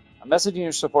 I'm messaging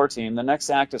your support team. The next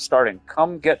act is starting.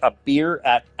 Come get a beer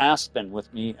at Aspen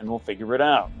with me, and we'll figure it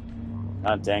out.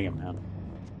 God dang it, man.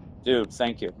 Dude,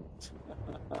 thank you.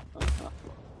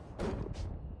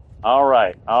 All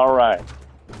right.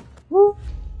 Woo,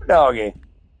 doggy.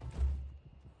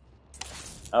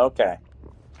 Okay.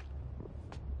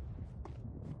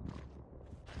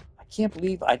 I can't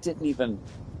believe I didn't even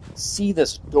see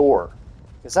this door.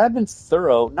 Because I've been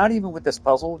thorough, not even with this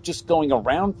puzzle, just going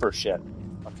around for shit.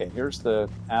 Okay, here's the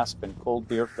Aspen cold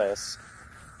beer place.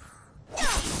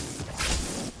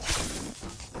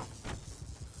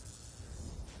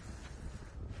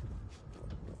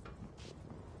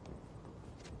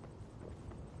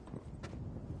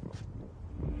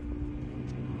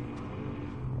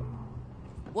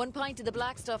 One pint of the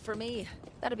black stuff for me.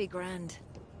 That'd be grand.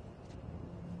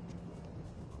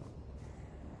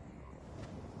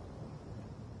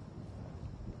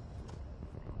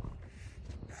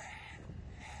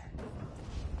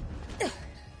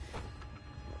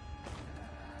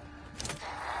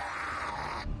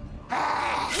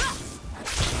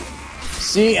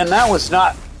 See, and that was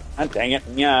not... Oh, dang it.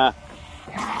 Yeah.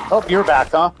 Oh, you're back,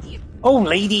 huh? Oh,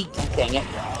 lady. Dang it.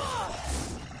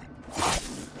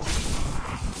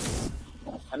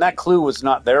 And that clue was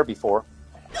not there before.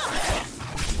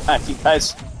 You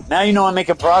guys, now you know I'm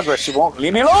making progress. You won't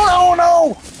leave me alone. Oh,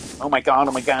 no. Oh, my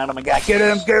God. Get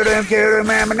him.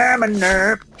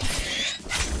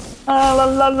 La, la,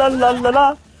 la, la, la,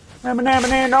 la.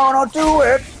 No, do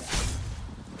it.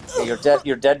 Okay,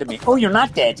 you're dead to me. Oh, you're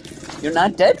not dead. You're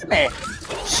not dead to me.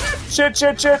 Shit.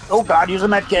 Oh, God, use a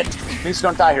med kit. Please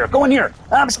don't die here. Go in here.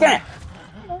 I'm scared.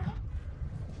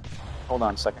 Hold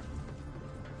on a second.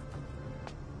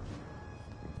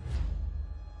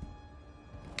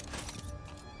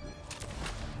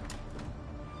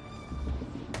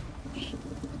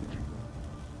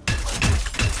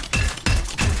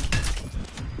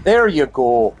 There you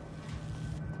go.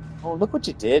 Oh, look what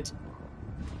you did.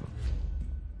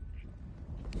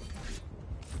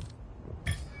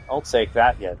 I'll take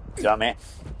that, you dummy.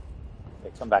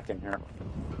 Okay, come back in here.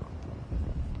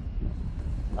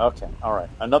 Okay, all right.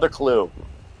 Another clue.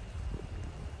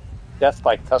 Death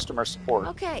by customer support.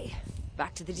 Okay,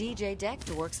 back to the DJ deck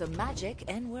to work some magic,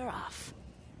 and we're off.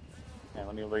 Okay,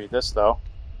 let me read this, though.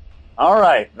 All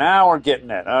right, now we're getting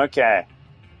it. Okay.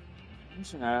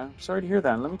 Sorry to hear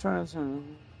that. Let me try this. Oh,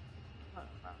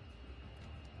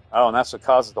 and that's what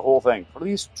causes the whole thing.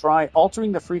 Please try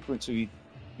altering the frequency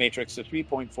matrix to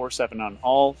 3.47 on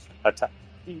all attack.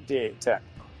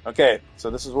 Okay,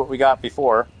 so this is what we got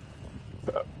before.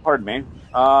 Pardon me.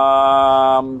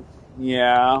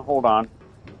 Yeah, hold on.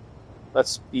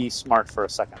 Let's be smart for a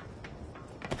second.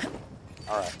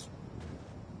 All right.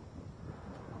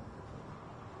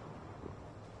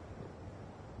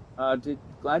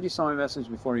 Glad you saw my message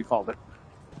before you called it.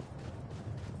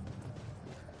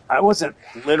 I wasn't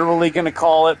literally going to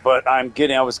call it, but I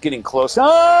was getting close.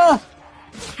 Ah!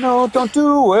 No, don't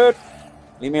do it.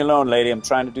 Leave me alone, lady. I'm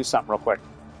trying to do something real quick.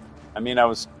 I mean, I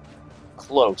was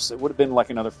close. It would have been like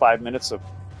another 5 minutes of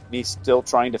me still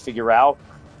trying to figure out.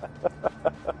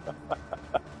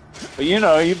 But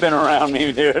you've been around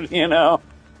me, dude,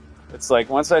 It's like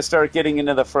once I start getting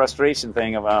into the frustration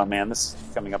thing of, oh man, this is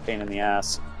becoming a pain in the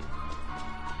ass.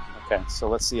 Okay, so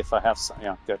let's see if I have some.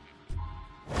 Yeah, good.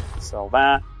 Sell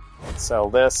that. Sell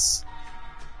this.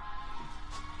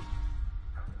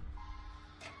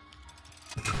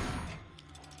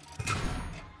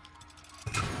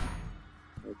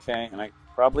 Okay, and I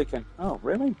probably can... Oh,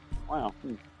 really? Wow.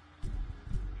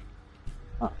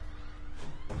 Huh.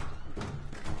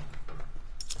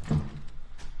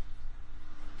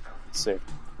 Let's see.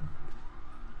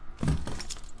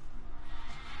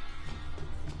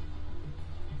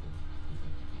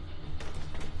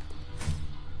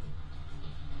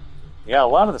 Yeah, a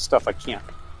lot of the stuff I can't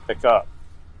pick up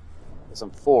because I'm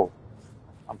full.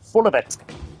 I'm full of it.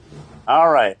 All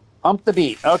right. Pump the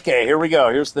beat. Okay, here we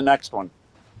go. Here's the next one.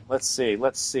 Let's see.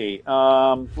 Let's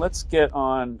get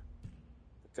on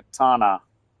the katana.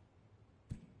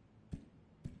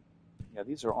 Yeah,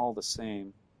 these are all the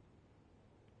same.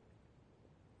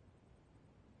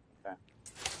 Okay.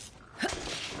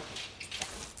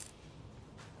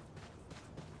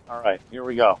 All right, here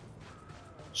we go.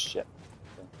 Shit.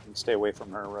 Okay, can you stay away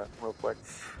from her real quick?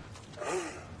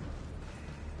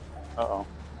 Uh-oh.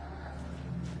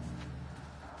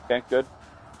 Okay, good.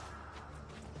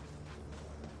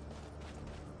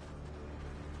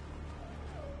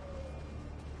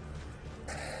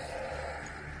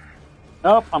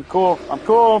 Nope, I'm cool. I'm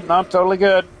cool. No, I'm totally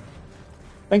good.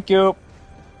 Thank you.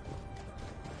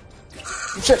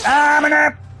 Shit. I'm an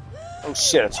app. Oh,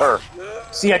 shit, it's her.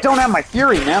 See, I don't have my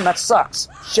fury, man. That sucks.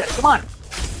 Shit, come on.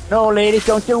 No, ladies,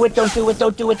 don't do it. Don't do it.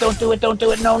 Don't do it. Don't do it. Don't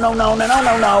do it. No, no, no, no, no,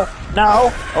 no, no.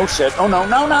 No. Oh, shit. Oh, no,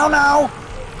 no, no, no.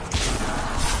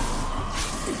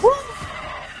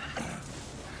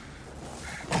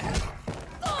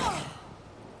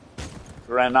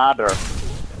 Grenadier.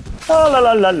 Oh, la,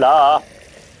 la, la, la.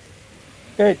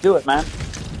 Okay, do it, man.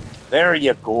 There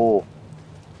you go.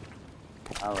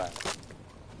 All right.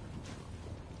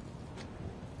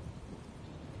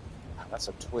 That's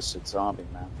a twisted zombie,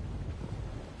 man.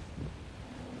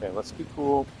 Okay, let's be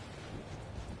cool.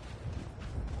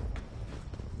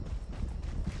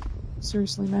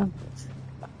 Seriously, man?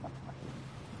 How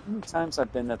many times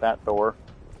I've been at that door?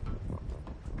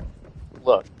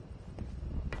 Look.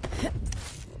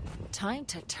 Time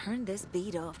to turn this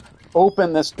beat up.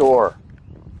 Open this door.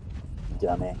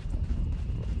 Dummy.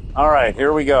 All right,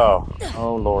 here we go.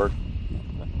 Oh, Lord.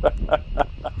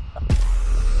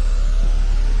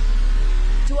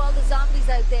 To all the zombies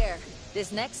out there,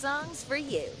 this next song's for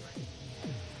you.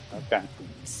 Okay.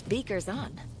 Speakers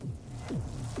on.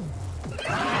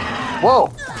 Whoa.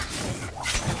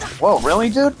 Whoa, really,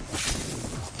 dude?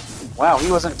 Wow,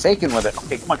 he wasn't taken with it.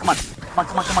 Okay, come on, come on. Come on,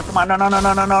 come on, come on, come on. No, no, no,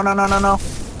 no, no, no, no, no, no, no.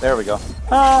 There we go.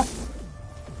 Ah.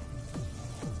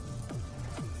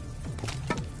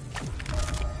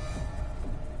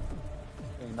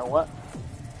 Okay, you know what?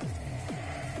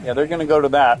 Yeah, they're going to go to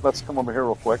that. Let's come over here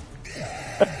real quick.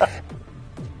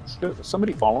 Is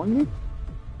somebody following me?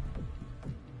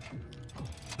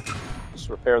 Just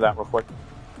repair that real quick.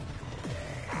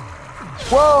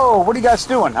 Whoa! What are you guys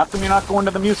doing? How come you're not going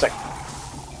to the music?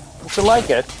 Don't you like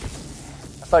it?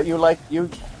 I thought you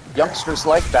youngsters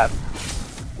like that.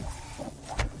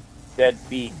 Dead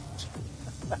beat.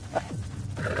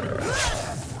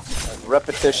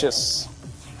 Repetitious,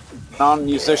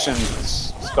 non-musician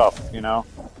stuff, you know?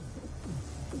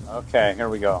 Okay, here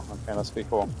we go. Okay, let's be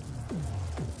cool.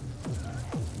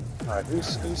 Alright,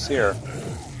 who's here?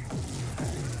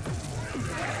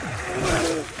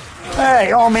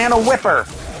 Hey, oh man, a whipper!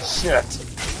 Shit.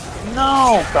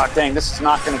 No! God dang, this is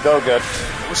not gonna go good.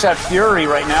 Wish I had fury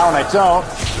right now, and I don't.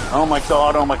 Oh my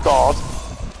god, oh my god.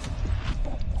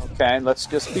 Okay, let's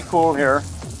just be cool here.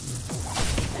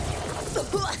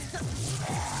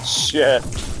 Shit.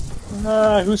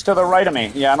 Who's to the right of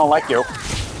me? Yeah, I don't like you.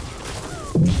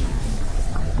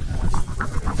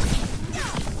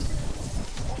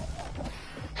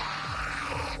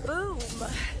 Boom.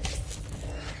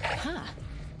 Huh.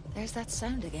 There's that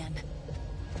sound again.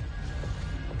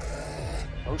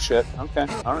 Oh shit. Okay.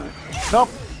 Alright. Nope.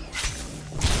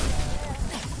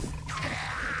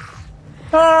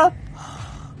 Ah!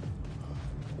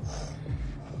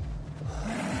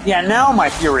 Yeah, now my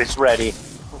fury's ready.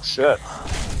 Oh shit.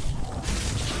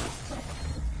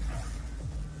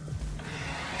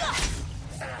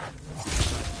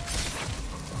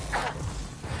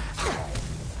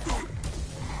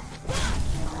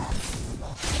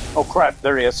 Oh crap,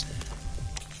 there he is.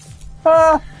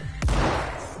 Ah!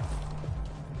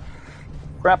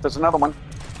 Crap, there's another one.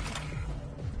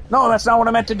 No, that's not what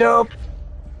I meant to do.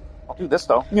 I'll do this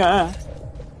though. Yeah.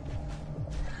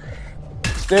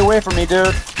 Stay away from me,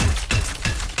 dude.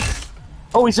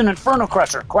 Oh, he's an Inferno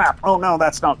Crusher. Crap. Oh no,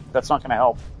 that's not gonna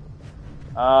help.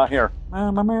 Here.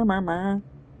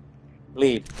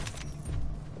 Bleed.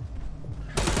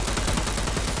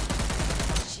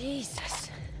 Jesus.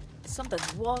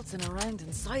 Something's waltzing around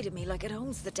inside of me like it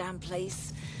owns the damn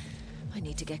place. I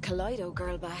need to get Kaleido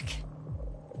Girl back.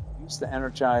 Use the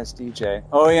energized DJ.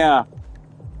 Oh yeah.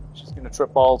 She's gonna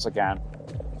trip balls again.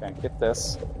 Okay, get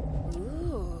this.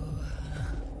 Ooh.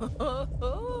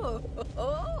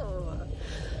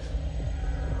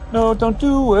 No, don't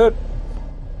do it.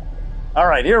 All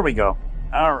right, here we go.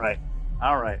 All right.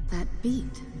 That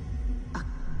beat. A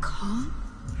call?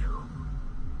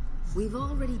 We've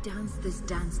already danced this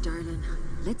dance, darling.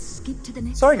 Let's skip to the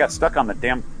next Sorry I got song. stuck on the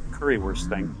damn currywurst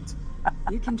thing.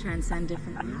 You can transcend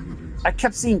different realities. I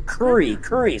kept seeing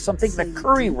curry. So I'm thinking the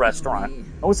curry restaurant.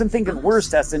 I wasn't thinking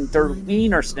worst as in der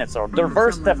Wiener Schnitzel. Der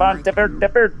Wurst von der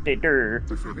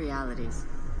Different realities.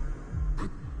 But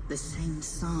the same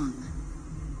song.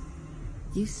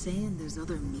 You saying there's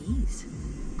other me's?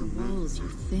 The walls are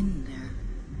thin there.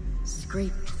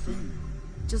 Scraped thin.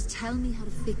 Just tell me how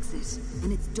to fix it,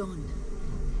 and it's done.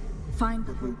 Find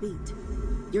the whole beat.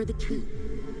 You're the key.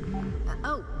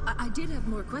 I did have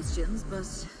more questions, but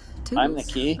tools, I'm the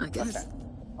key? I guess. Okay.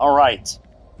 All right.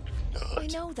 I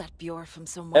know that Bjorn from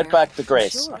somewhere. Head back to I'm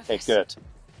Grace. sure of Okay, it. good.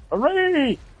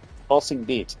 Hooray! Pulsing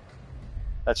beat.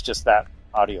 That's just that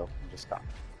audio we just got.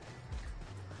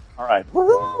 All right.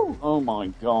 Woo! Oh my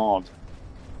god.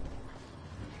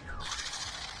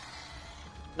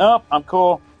 Nope, I'm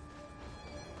cool.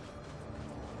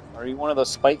 Are you one of those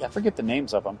spike? I forget the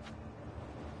names of them.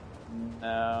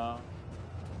 No.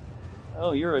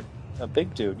 Oh, you're a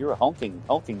big dude. You're a hulking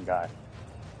guy.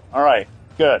 All right,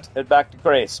 good. Head back to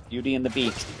Grace. Beauty and the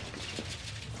Beat.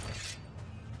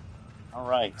 All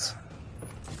right.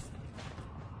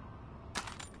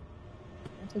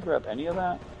 Can't I grab any of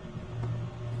that?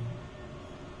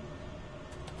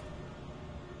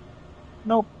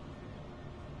 Nope.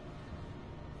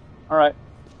 All right.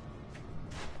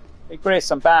 Hey, Grace,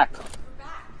 I'm back.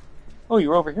 Oh,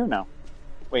 you're over here now.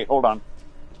 Wait, hold on.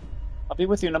 I'll be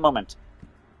with you in a moment.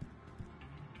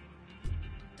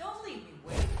 Don't leave me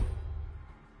waiting.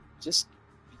 Just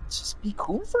be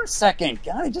cool for a second.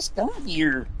 God, I just got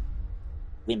here.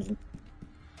 Women.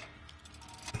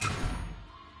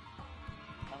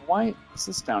 Why is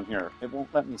this down here? It won't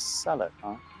let me sell it,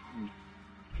 huh?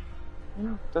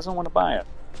 Doesn't want to buy it.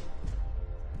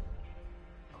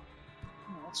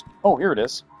 Oh, here it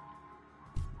is.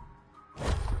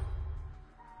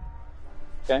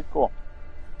 Okay, cool.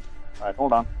 All right,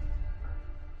 hold on.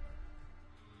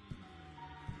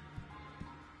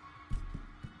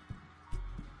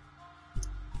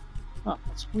 Huh,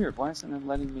 that's weird. Why isn't it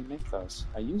letting me make those?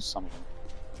 I used some of them.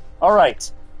 All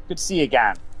right. Good to see you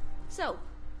again. So,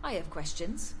 I have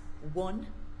questions. 1,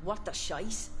 what the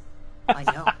shite? I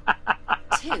know.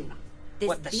 2, this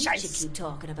What the beat shite? you keep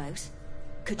talking about.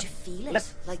 Could you feel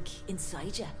it, like,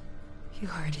 inside you? You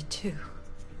heard it too.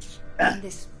 And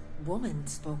this woman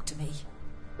spoke to me.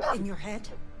 In your head?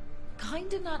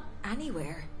 Kinda not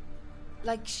anywhere.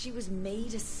 Like she was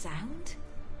made of sound?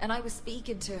 And I was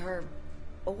speaking to her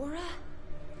aura?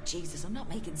 Jesus, I'm not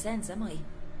making sense, am I?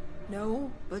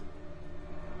 No, but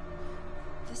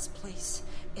this place,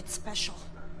 it's special.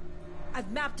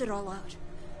 I've mapped it all out.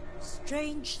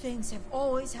 Strange things have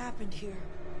always happened here.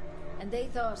 And they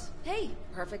thought, hey,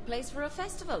 perfect place for a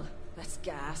festival. That's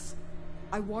gas.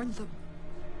 I warned them.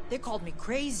 They called me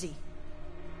crazy.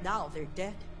 Now they're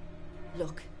dead.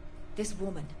 Look, this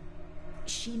woman,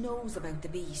 she knows about the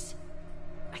bees.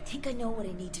 I think I know what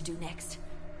I need to do next.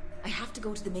 I have to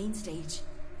go to the main stage.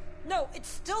 No, it's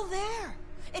still there.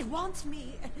 It wants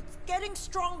me, and it's getting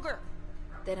stronger.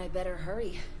 Then I better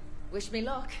hurry. Wish me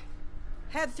luck.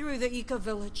 Head through the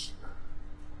eco-village.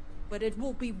 But it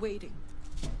will be waiting.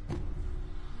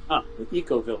 Huh, the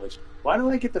eco-village. Why do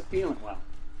I get the feeling, well,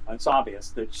 it's obvious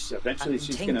that eventually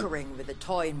she's going to... tinkering with a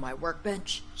toy in my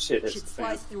workbench. Shit hits Should the fan.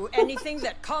 slice through anything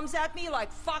that comes at me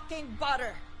like fucking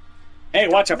butter. Hey,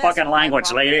 watch your Don't mess fucking with my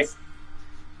language, lady. progress.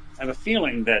 I have a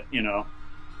feeling that,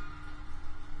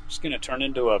 she's going to turn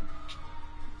into a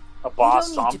boss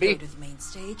You don't need zombie. to go to the main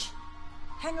stage.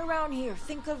 Hang around here.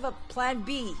 Think of a plan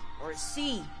B or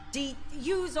C, D.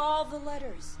 Use all the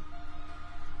letters.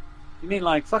 You mean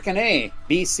like fucking A,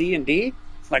 B, C, and D?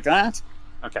 Like that?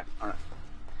 Okay, alright.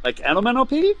 Like elemental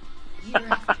P? Year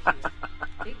after year,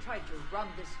 they tried to run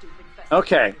this stupid festival.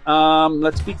 Okay,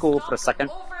 let's be cool for a Stopped them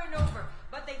second. Over and over,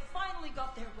 but they finally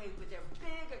got their way with their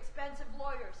big, expensive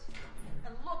lawyers.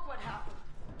 And look what happened.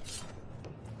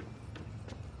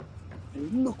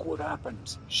 And look what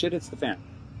happens. Shit hits the fan.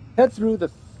 Head through the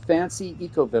fancy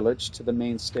eco-village to the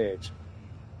main stage.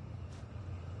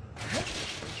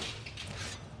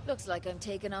 Looks like I'm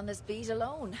taking on this beat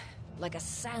alone. Like a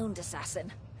sound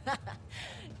assassin.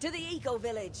 To the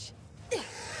eco-village.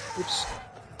 Oops.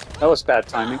 That was bad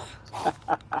timing.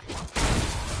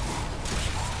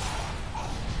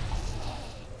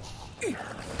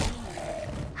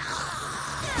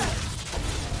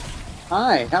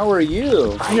 Hi, how are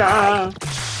you? Yeah.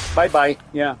 Bye-bye.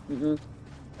 Yeah,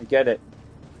 I get it.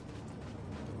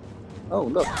 Oh,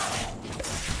 look.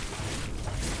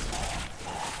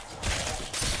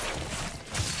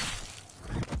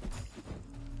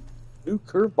 New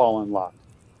curveball unlocked.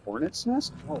 Hornet's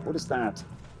nest? Oh, what is that?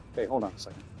 Okay, hold on a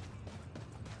second.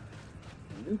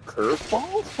 New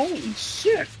curveball? Holy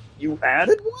shit! You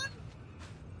added one?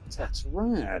 That's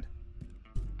rad.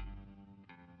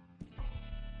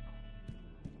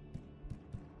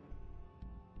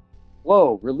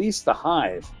 Whoa, release the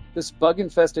hive. This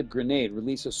bug-infested grenade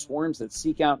releases swarms that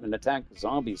seek out and attack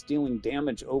zombies, dealing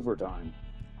damage over time.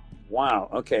 Wow,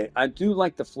 okay. I do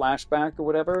like the flashback or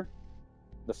whatever.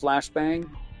 The flashbang.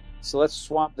 So let's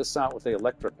swap this out with the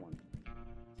electric one.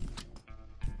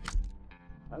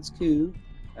 That's cool.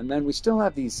 And then we still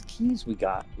have these keys we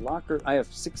got. Locker, I have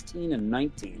 16 and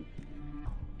 19.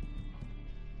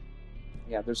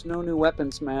 Yeah, there's no new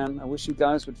weapons, man. I wish you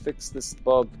guys would fix this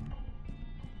bug.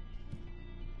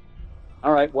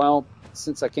 All right, well,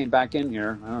 since I came back in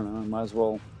here, I don't know, I might as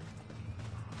well.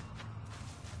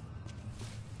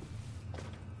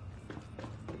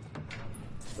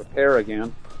 Repair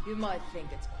again. You might think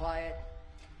it's quiet,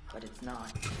 but it's not.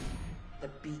 The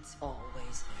beat's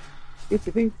always there. If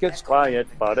you think it's quiet,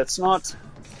 but it's not.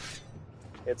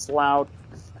 It's loud.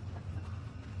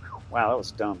 Wow, that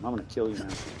was dumb. I'm going to kill you now.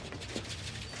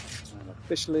 I'm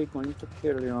officially going to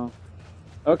kill you.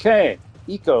 Okay,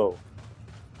 Eco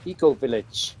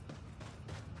Village.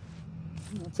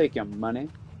 I'll take your money.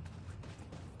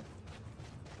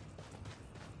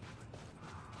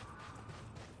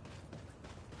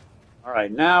 All right,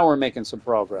 now we're making some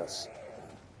progress.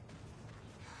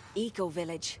 Eco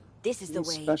Village. This is the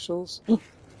way. Specials?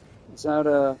 Is that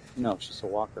a... No, she's a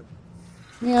walker.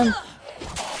 Man.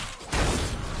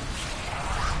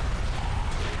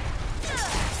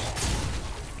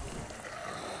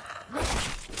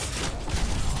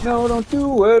 No, don't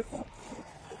do it.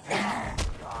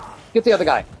 Get the other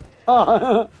guy.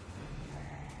 Oh.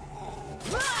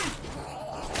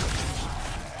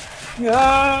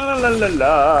 La la la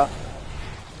la.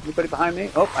 Anybody behind me?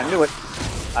 Oh, I knew it.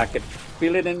 I could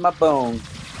feel it in my bone.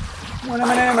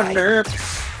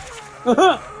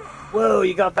 Whoa,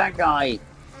 you got that guy.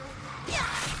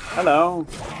 Hello.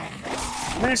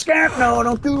 I'm gonna escape. No,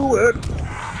 don't do it.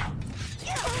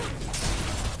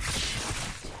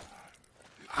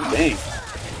 Dang.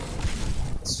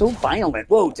 It's so violent.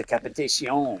 Whoa,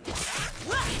 decapitation.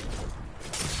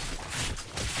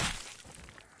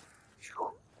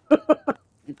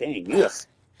 Dang, yes.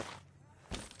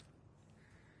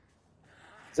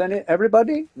 Is that it?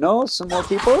 Everybody? No? Some more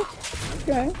people?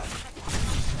 Okay.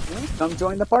 Well, come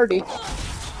join the party.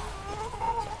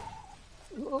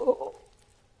 Oh.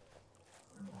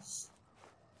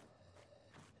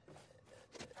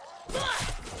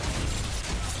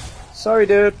 Sorry,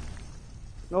 dude.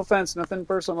 No offense, nothing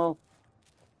personal.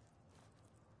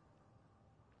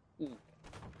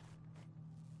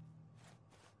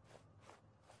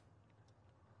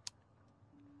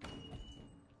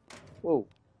 Whoa.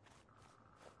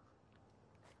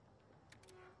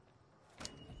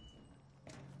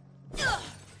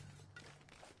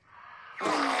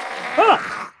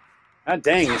 Ah! God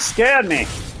dang, you scared me.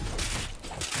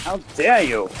 How dare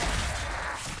you?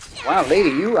 Wow, lady,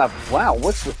 you have... Wow,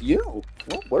 what's with you?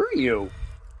 What were you?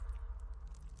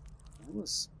 That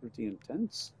was pretty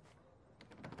intense.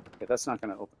 Okay, that's not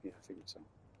going to open... Yeah, I figured so.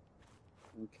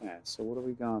 Okay, so what do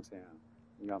we got here?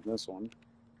 We got this one.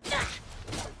 Okay.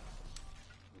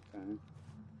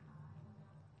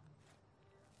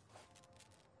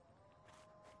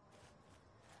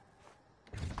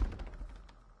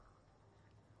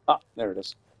 Ah, there it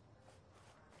is.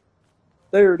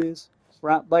 There it is. It's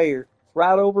right there. It's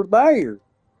right over there.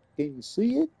 Can you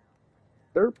see it?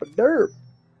 Derp-a-derp.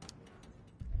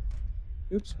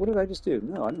 Oops, what did I just do?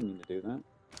 No, I didn't mean to do that.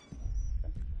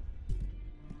 Okay.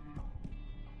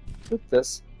 Put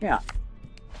this, yeah.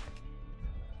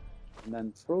 And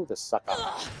then throw the sucker.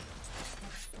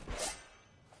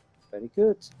 Very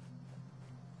good.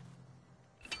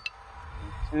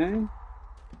 Okay.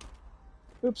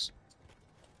 Oops.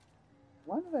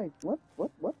 Why did I... What?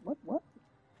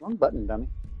 Wrong button, dummy.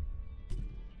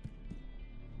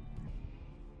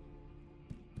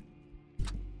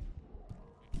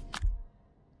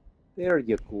 There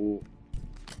you go.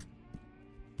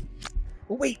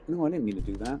 Oh, wait. No, I didn't mean to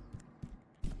do that.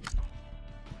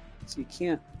 So you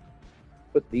can't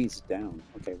put these down.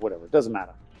 Okay, whatever. It doesn't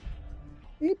matter.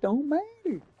 It don't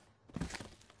matter.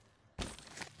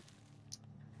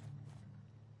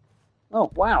 Oh,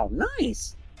 wow.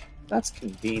 Nice. That's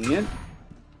convenient.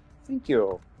 Thank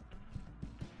you.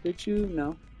 Did you?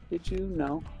 No. Did you?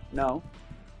 No. No.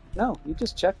 No, you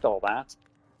just checked all that.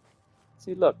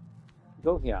 See, look.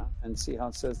 Go here and see how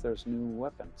it says there's new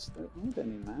weapons. There aren't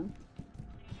any, man.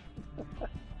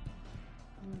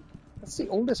 That's the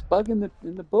oldest bug in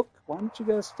the book. Why don't you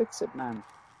guys fix it, man?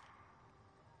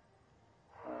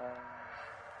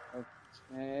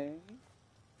 Okay.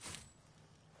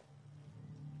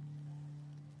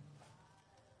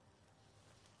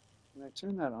 Can I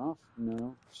turn that off?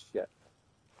 No. Shit.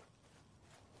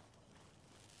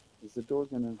 Is the door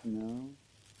gonna... No.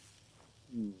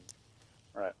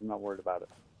 Alright, I'm not worried about it.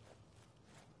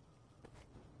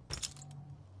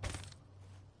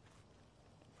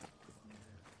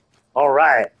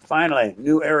 Alright, finally,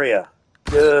 new area.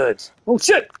 Good. Oh,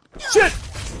 shit! Shit!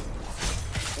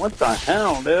 What the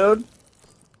hell, dude?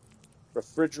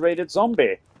 Refrigerated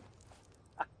zombie.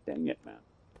 Ah, dang it, man.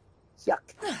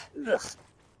 Yuck. Ugh.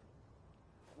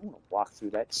 I want to walk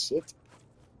through that shit.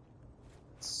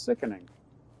 It's sickening.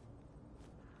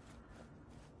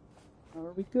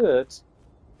 Are we good?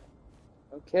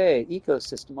 Okay,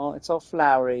 ecosystem. It's all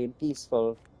flowery and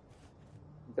peaceful.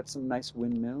 We've got some nice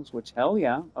windmills, which, hell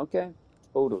yeah. Okay,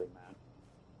 totally, man.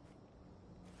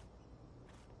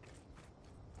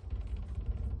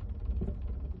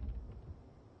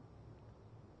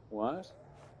 What?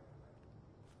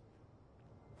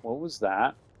 What was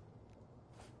that?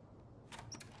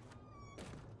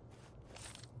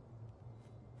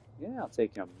 Yeah, I'll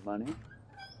take your money.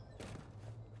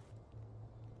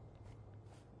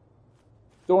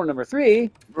 Door number 3.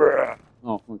 Brr.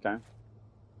 Oh, okay.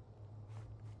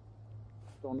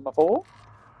 Door number 4.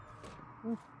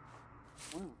 Oh,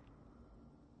 wow.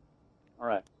 All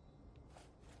right.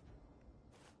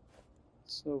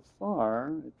 So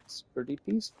far, it's pretty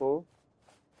peaceful.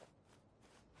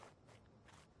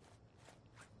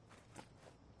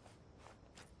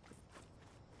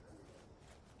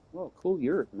 Oh, cool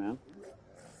yurt, man.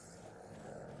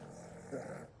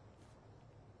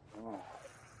 Oh.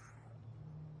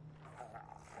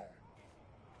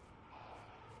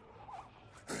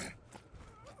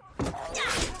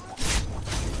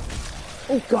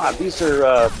 Oh God, these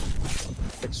are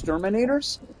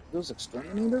exterminators? Those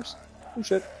exterminators? Oh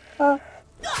shit. Ah.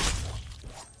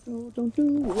 No, don't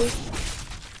do it.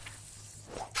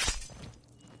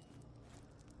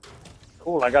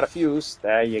 Cool, I got a fuse.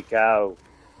 There you go.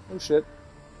 Oh shit.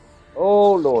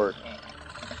 Oh Lord.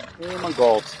 Oh my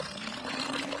God.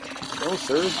 Oh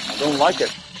sir, I don't like it.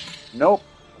 Nope,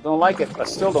 I don't like it. I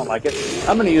still don't like it.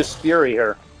 I'm gonna use Fury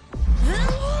here.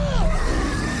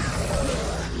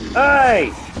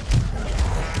 Hey!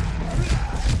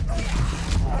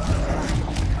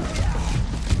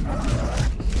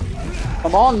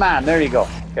 Come on, man. There you go.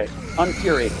 Okay.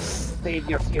 Unfury. Save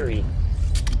your fury.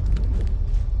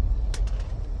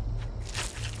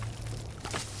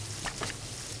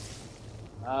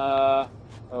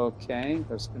 Okay.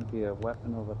 There's going to be a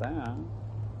weapon over there.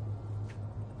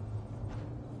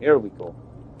 Here we go.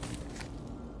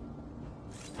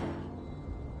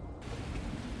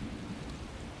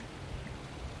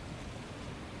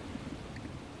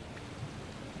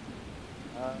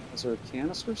 Is there a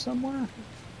canister somewhere?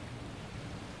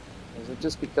 Or is it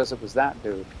just because it was that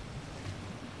dude?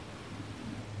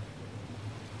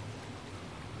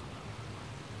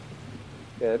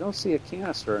 Okay, I don't see a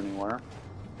canister anywhere.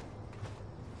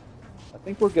 I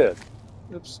think we're good.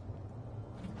 Oops.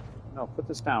 No, put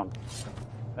this down.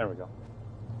 There we go.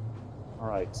 All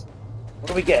right. What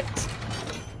do we get?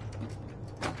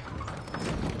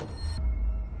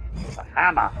 A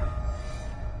hammer.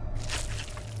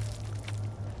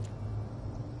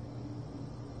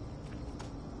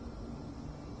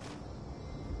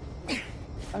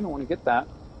 I don't want to get that.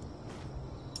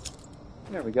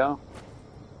 There we go.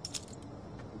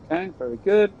 Okay, very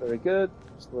good, very good.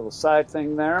 Just a little side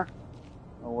thing there.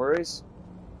 No worries.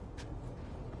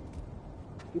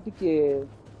 Good to go.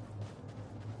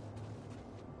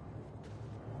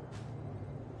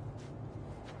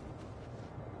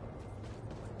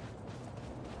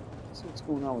 Let's see what's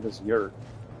going on with this yurt.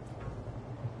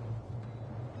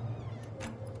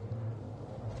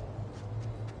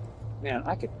 Man,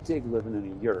 I could dig living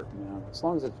in a yurt, man. As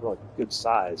long as it's like good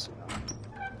size, you know.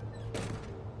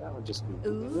 That would just be...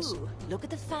 Ooh, look at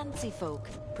the fancy folk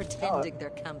pretending they're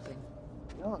camping.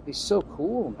 No, it'd be so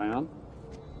cool, man.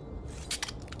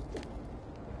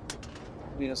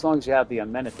 I mean, as long as you have the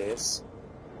amenities.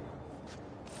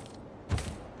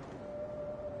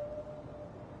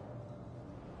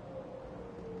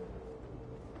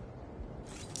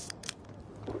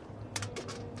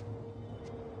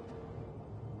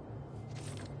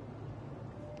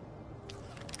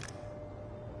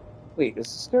 Wait, is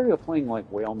the stereo playing like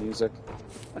whale music?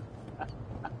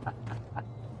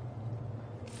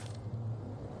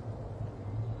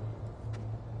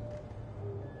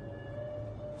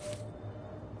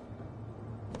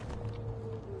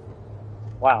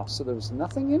 Wow, so there was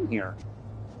nothing in here.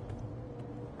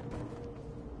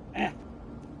 You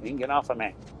can get off of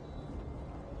me.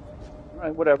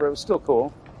 Alright, whatever, it was still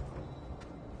cool.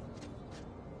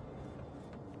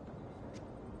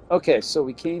 Okay, so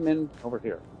we came in over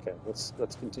here. Okay,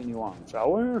 let's continue on,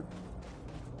 shall we?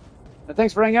 And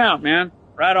thanks for hanging out, man.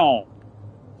 Right on.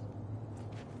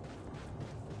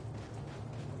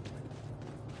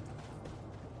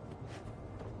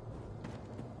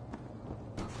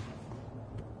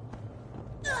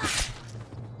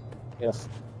 If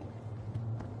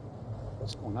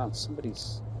what's going on?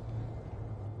 Somebody's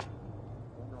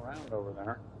going around over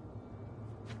there.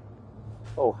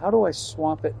 Oh, how do I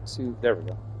swap it to? There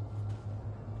we go.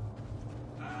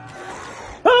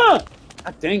 Ah!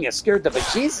 God dang, you scared the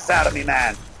bejesus out of me,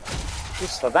 man.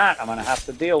 Just for that, I'm gonna have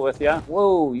to deal with you.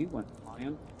 Whoa, you went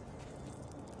flying.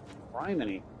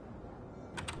 Criminy.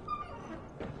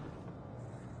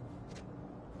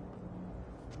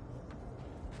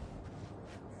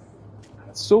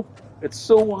 It's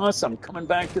so awesome coming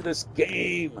back to this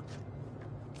game.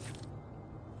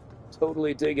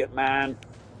 Totally dig it, man.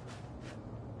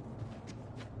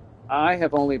 I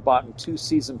have only bought 2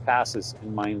 season passes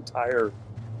in my entire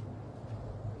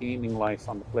gaming life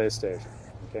on the PlayStation.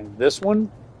 Okay, this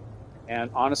one, and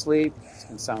honestly, it's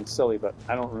gonna sound silly, but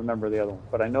I don't remember the other one.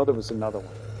 But I know there was another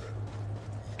one.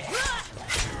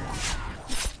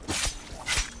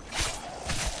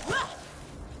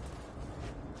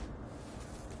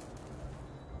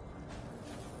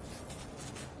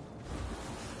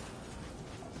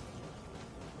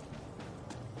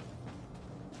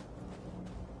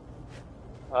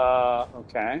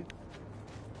 Okay.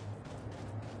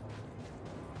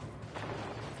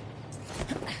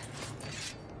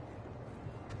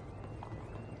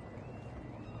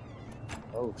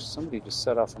 Oh, somebody just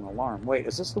set off an alarm. Wait,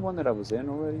 is this the one that I was in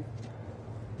already?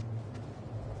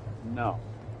 No.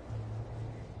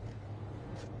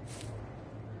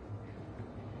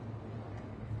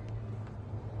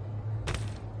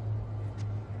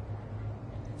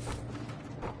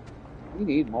 We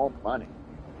need more money.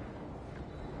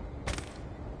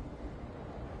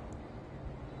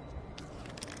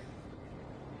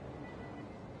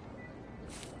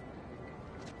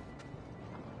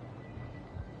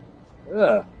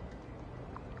 Ugh.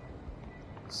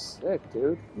 Sick,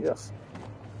 dude. Yes.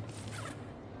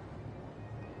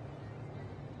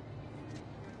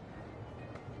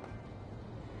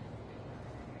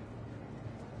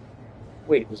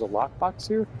 Wait, there's a lockbox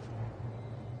here?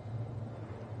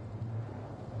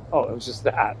 Oh, it was just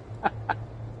that.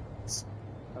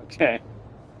 Okay.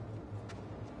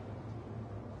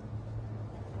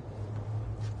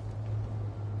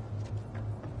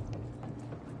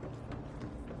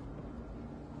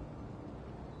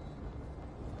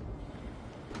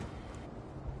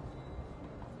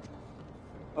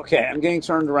 Okay, I'm getting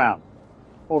turned around.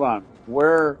 Hold on.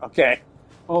 Where? Okay.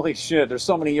 Holy shit, there's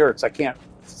so many yurts. I can't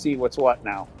see what's what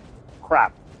now.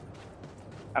 Crap.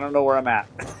 I don't know where I'm at.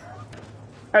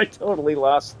 I totally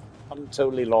lost. I'm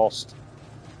totally lost.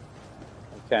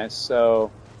 Okay,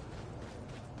 so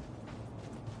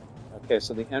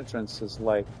the entrance is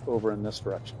like over in this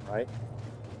direction, right?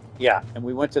 Yeah, and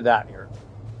we went to that here.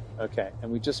 Okay, and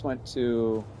we just went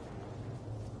to...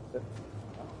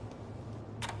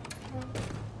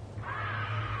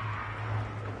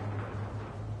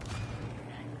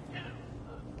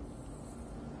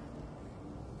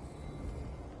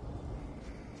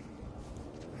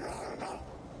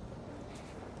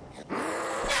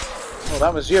 Oh,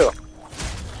 that was you.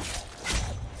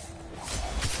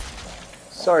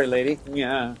 Sorry, lady.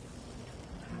 Yeah.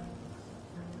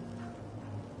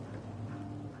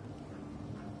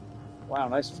 Wow,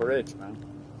 nice fridge, man.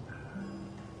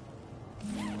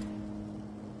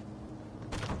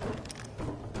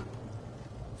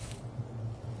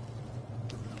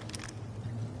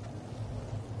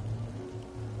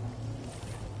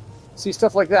 See,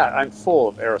 stuff like that. I'm full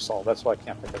of aerosol. That's why I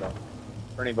can't pick it up.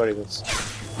 For anybody that's...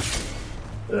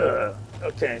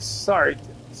 Okay, sorry.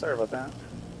 Sorry about that.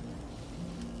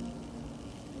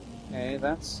 Okay,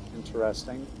 that's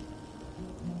interesting.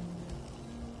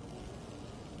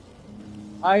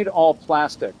 Hide all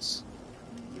plastics.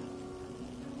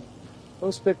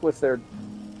 Post pick with their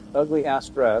ugly ass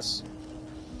dress.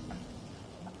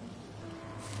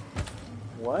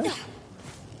 What?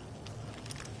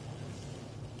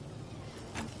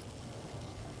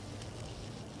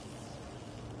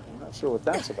 I'm not sure what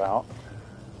that's about.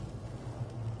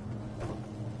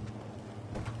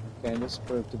 Okay, this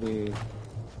proved to be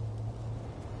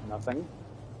nothing.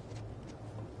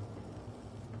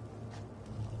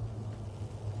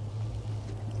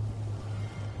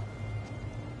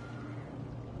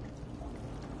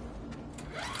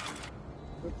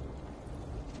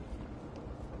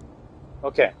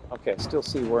 Okay, still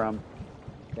see where I'm...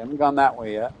 Okay, I haven't gone that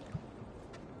way yet.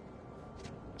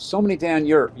 So many damn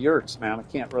yurts, man. I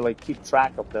can't really keep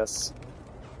track of this.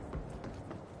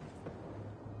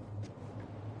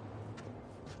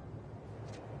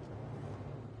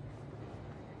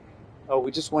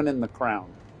 we just went in the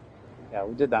crown. Yeah,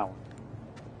 we did that one.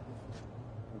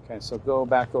 Okay, so go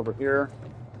back over here.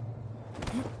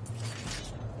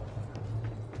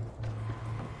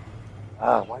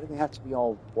 Why do they have to be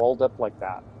all walled up like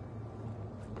that?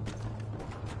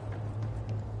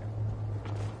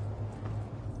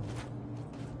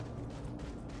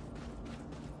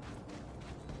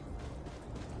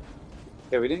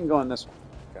 Okay, we didn't go on this one.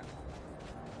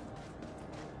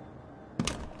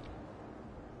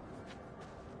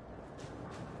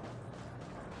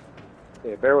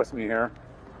 Okay, bear with me here.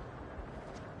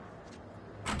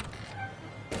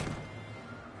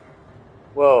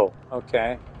 Whoa,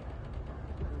 okay.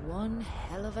 One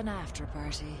hell of an after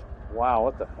party. Wow,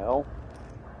 what the hell?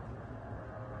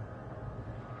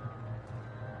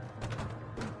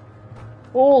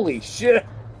 Holy shit!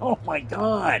 Oh my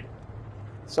god!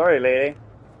 Sorry, lady.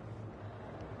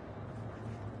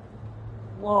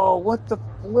 Whoa, what the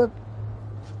flip?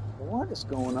 What is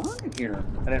going on in here?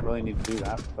 I didn't really need to do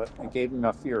that, but it gave me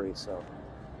enough fury, so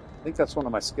I think that's one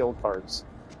of my skill cards.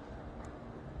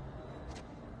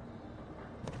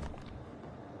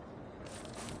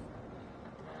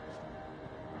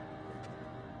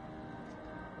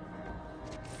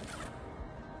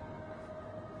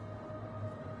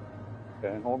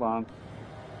 Okay, hold on.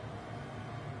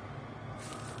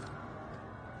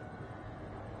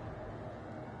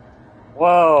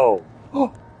 Whoa!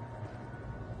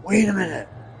 Wait a minute!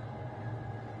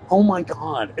 Oh my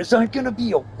god, is that gonna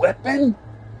be a weapon?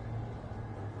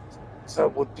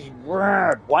 That would be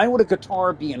rad. Why would a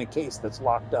guitar be in a case that's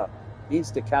locked up? It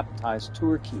needs decapitized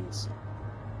tour keys.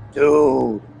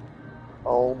 Dude!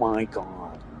 Oh my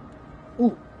god.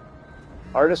 Ooh.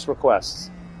 Artist requests.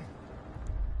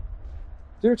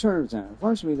 Dear terms,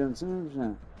 unfortunately, done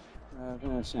 7%.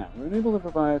 We're unable to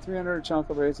provide 300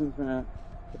 chocolate raisins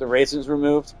with the raisins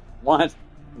removed. What?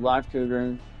 Live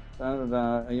cougar.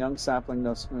 A young sapling.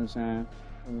 Okay,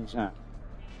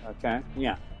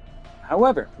 yeah.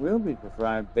 However, we'll be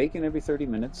provide bacon every 30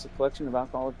 minutes, a collection of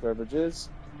alcoholic beverages,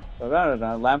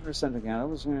 lavender scented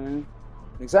candles, an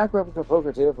exact replica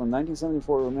poker table from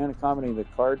 1974 romantic comedy, The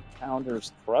Card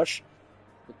Counter's Crush,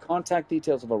 with contact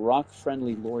details of a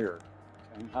rock-friendly lawyer.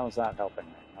 Okay, how is that helping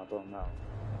me? I don't know.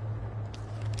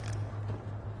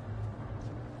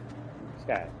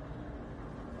 Okay.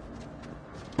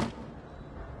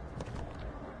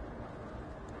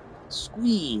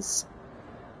 Squeeze.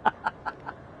 Oh,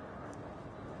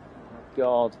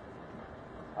 God.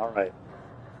 All right.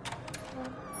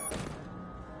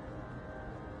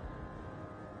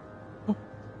 Oh,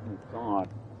 God.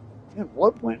 Man,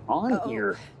 what went on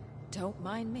here? Don't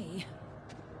mind me.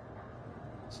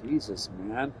 Jesus,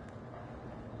 man.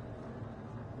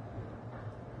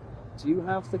 Do you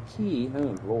have the key?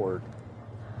 Oh, Lord.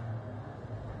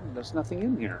 There's nothing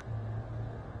in here.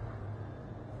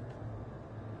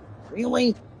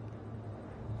 Really?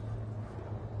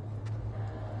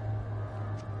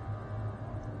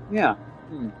 Yeah.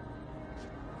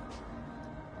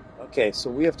 Okay, so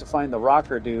we have to find the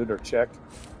rocker dude or chick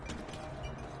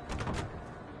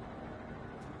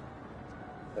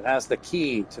that has the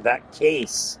key to that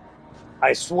case.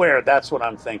 I swear that's what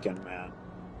I'm thinking, man.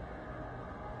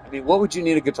 I mean, what would you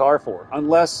need a guitar for?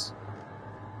 Unless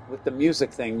with the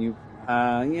music thing, you...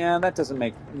 yeah, that doesn't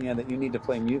make... Yeah, that you need to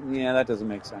play music. Yeah, that doesn't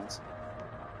make sense.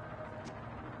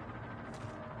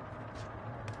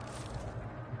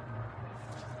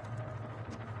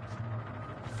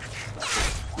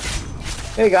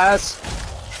 Hey, guys.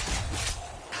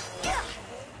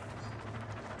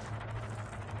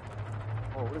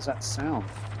 Oh, what is that sound?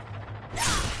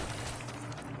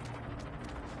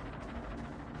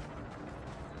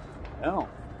 Oh.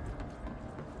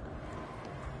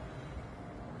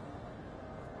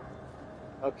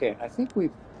 Okay, I think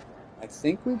we've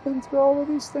been through all of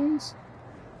these things.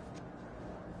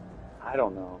 I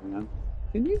don't know, man.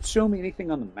 Can you show me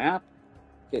anything on the map?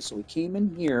 Okay, so we came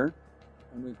in here,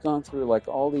 and we've gone through like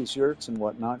all these yurts and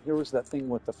whatnot. Here was that thing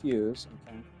with the fuse.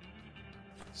 Okay.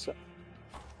 So,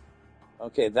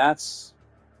 okay, that's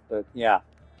the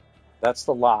that's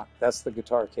the lock. That's the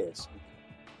guitar case.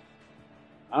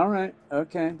 All right.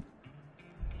 Okay.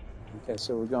 Okay,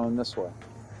 so we're going this way.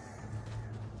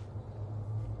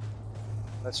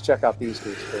 Let's check out these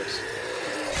dudes first.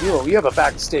 Yo, you have a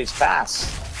backstage pass.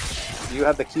 Do you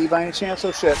have the key by any chance?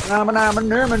 Oh shit.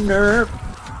 Nerve.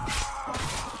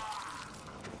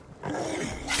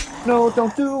 No,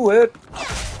 don't do it.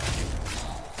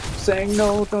 Saying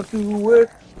no, don't do it.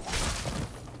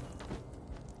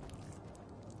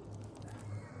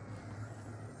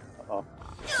 Uh-oh.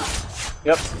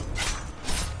 Yep.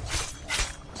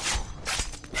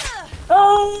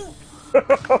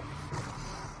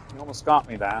 Almost got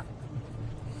me there.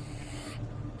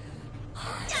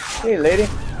 Hey, lady.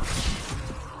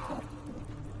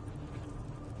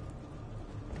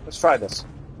 Let's try this.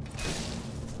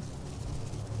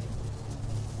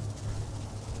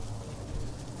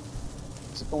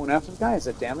 Is it going after the guy? Is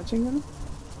it damaging him?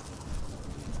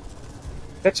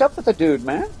 Catch up with the dude,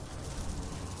 man.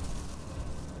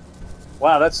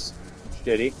 Wow, that's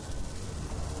shitty.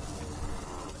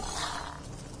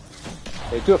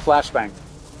 They do a flashbang.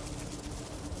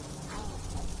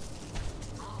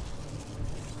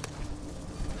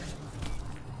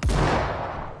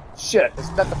 Shit,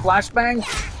 isn't that the flashbang?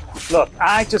 Look,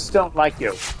 I just don't like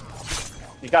you.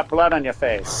 You got blood on your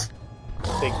face.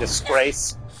 Big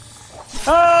disgrace.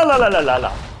 Oh, la la la la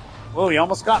la. Oh, you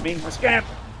almost got me. We're scamp.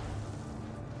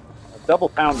 A double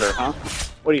pounder, huh?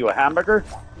 What are you, a hamburger?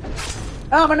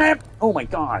 Oh my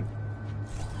god.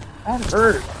 That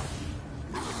hurt.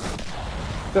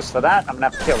 Just for that, I'm gonna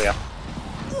have to kill you.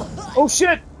 Oh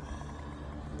shit!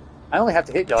 I only have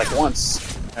to hit you like once.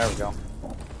 There we go.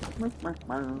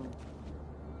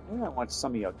 I want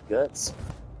some of your guts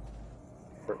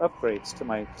for upgrades to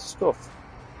my stuff.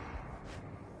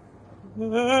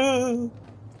 Okay,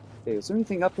 is there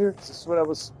anything up here? This is what I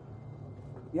was...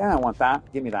 Yeah, I want that.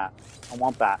 Give me that. I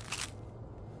want that.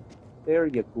 There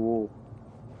you go.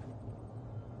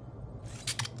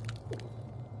 Okay,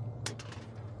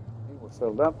 we're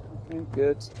filled up. Okay,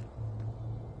 good.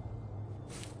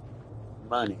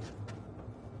 Money.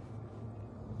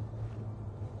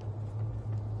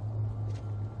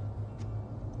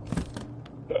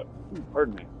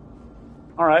 Pardon me.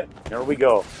 Alright, here we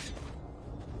go.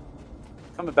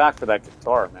 Coming back for that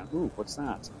guitar, man. Ooh, what's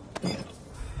that?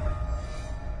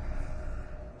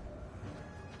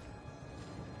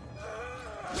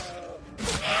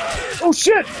 Oh,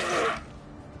 shit!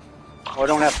 Oh, I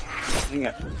don't have... Dang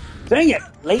it. Dang it!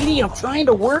 Lady, I'm trying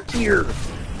to work here!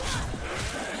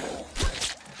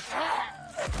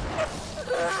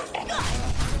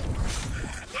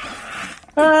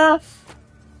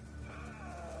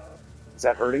 Is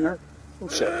that hurting her? Oh,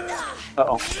 shit.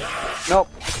 Uh-oh. Nope.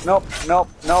 Nope. Nope.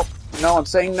 Nope. No, I'm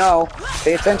saying no.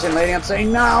 Pay attention, lady. I'm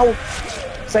saying no.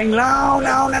 I'm saying no,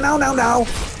 no, no, no, no, no.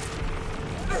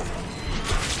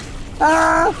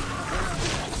 Ah!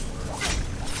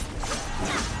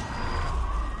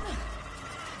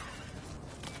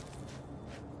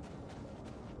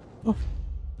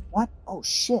 What? Oh,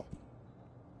 shit.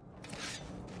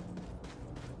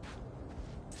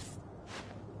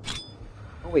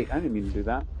 Oh, wait. I didn't mean to do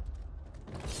that.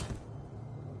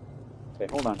 Okay,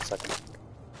 hold on a second.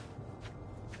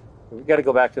 We got to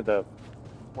go back to the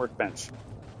workbench.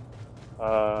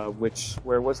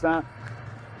 Where was that?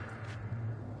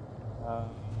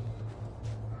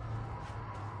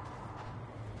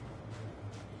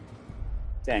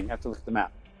 Dang, I have to look at the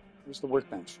map. Where's the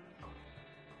workbench?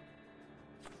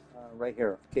 Right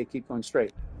here. Okay, keep going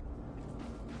straight.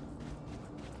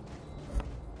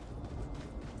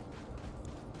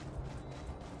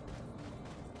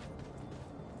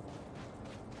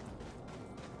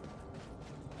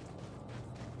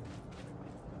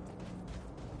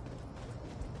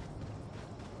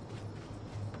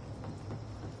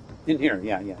 In here,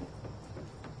 yeah.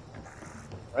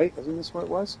 Right? Isn't this where it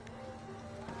was?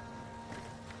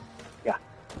 Yeah.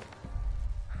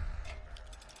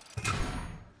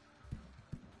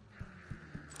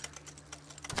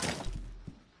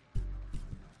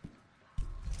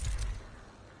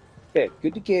 Okay,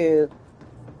 good to go.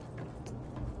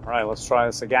 Alright, let's try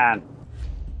this again.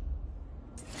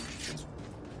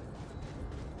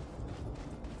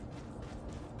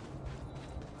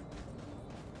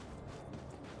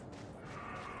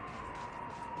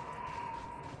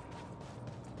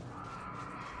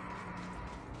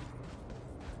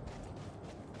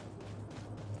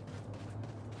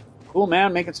 Cool,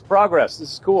 man, making some progress.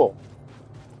 This is cool.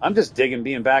 I'm just digging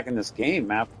being back in this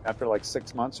game after like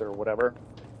 6 months or whatever.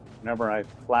 Whenever I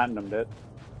platinumed it.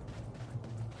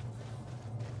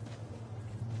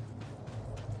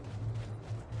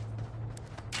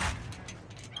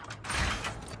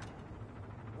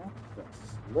 What the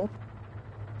flip?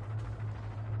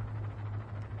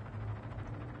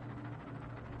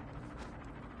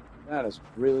 That is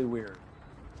really weird.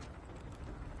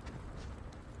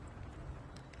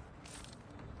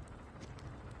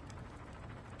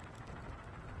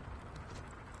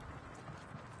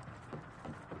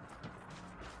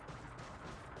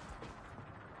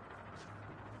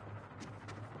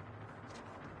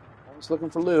 Looking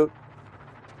for loot.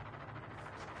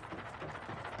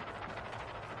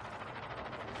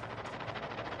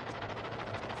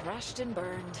 Crashed and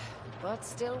burned, but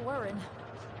still whirring.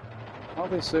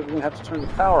 Obviously, we're gonna have to turn the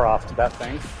power off to that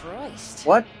thing. Christ.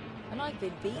 What? And I've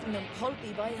been beaten and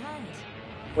pulpy by hand.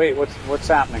 Wait, what's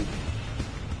happening?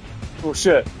 Oh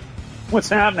shit! What's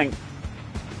happening?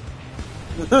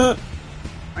 Oh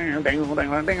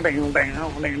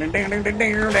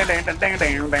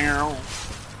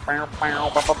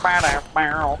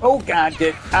god,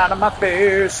 get out of my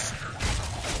face!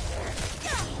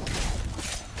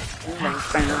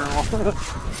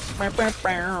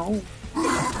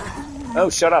 Oh,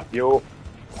 shut up, you.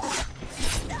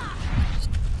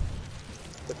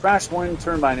 The crashed wind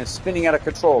turbine is spinning out of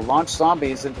control. Launch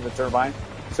zombies into the turbine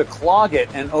to clog it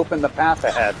and open the path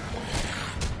ahead.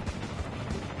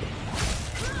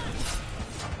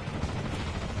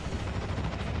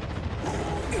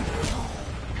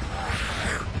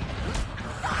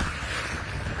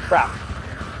 Crap.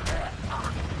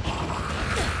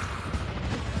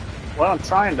 Well, I'm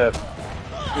trying to.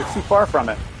 You're too far from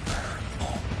it.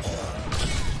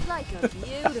 Like a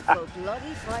beautiful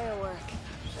bloody firework.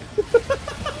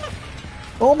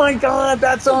 Oh my god,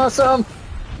 that's awesome!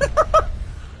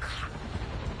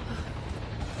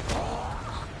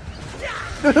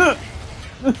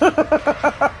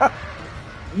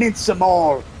 Need some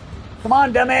more. Come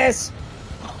on, dumbass!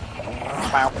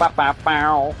 Bow, bow, bow,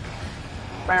 bow.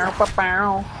 Bow, bow,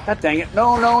 bow. God dang it.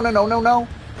 No.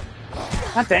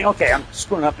 God dang, okay, I'm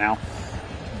screwing up now.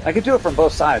 I could do it from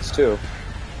both sides, too.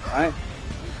 Right?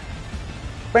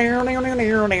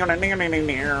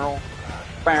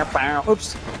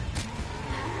 Oops.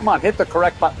 Come on, hit the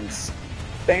correct buttons.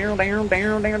 God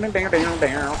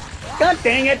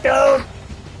dang it, dude!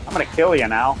 I'm gonna kill you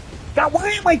now. God, why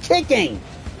am I kicking?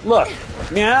 Look,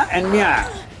 meow and meow.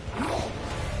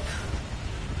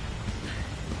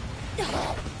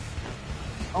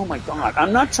 Oh my god,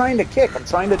 I'm not trying to kick, I'm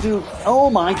trying to do... Oh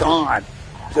my god.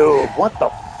 Dude, what the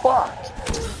fuck?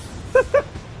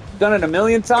 Done it a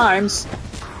million times.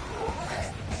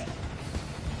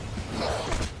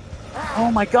 Oh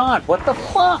my god, what the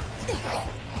fuck?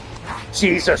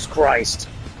 Jesus Christ.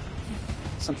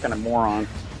 Some kind of moron.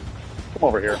 Come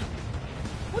over here.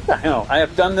 What the hell? I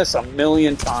have done this a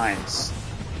million times.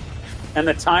 And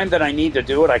the time that I need to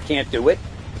do it, I can't do it.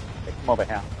 Okay, come over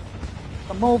here.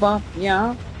 Come over,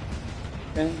 yeah.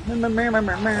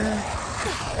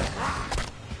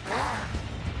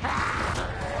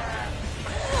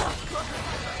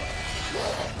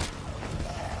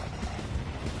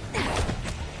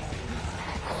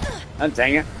 Oh,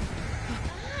 dang it.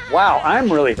 Wow,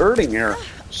 I'm really hurting here.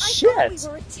 Shit. I thought we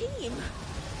were a team.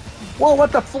 Whoa,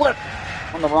 what the flip?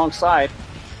 On the wrong side.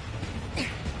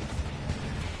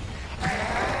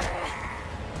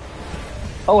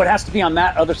 Oh, it has to be on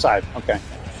that other side. Okay.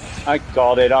 I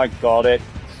got it. Oh,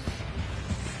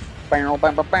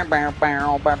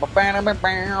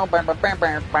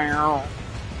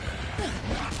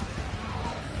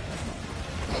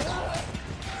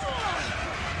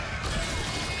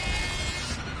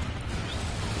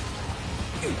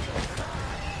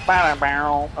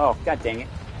 god dang it.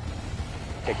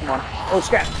 Okay, come on. Oh,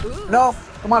 scrap. No,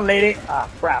 come on, lady. Ah,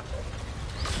 crap.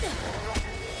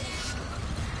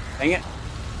 Dang it.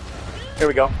 Here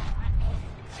we go.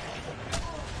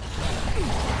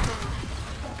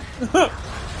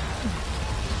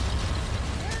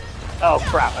 Oh,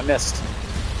 crap, I missed.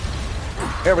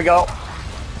 Here we go.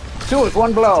 2 with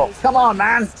 1 blow. Come on,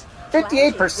 man.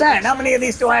 58%. How many of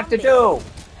these do I have to do?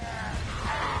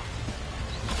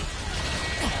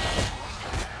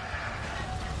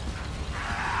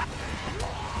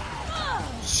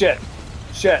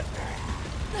 Shit.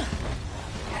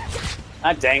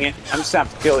 Ah, dang it. I'm just gonna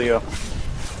have to kill you.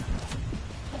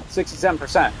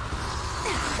 67%.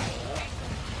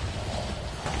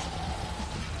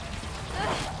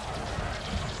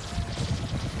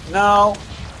 No.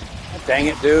 Ah, dang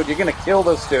it, dude. You're gonna kill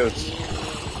those dudes.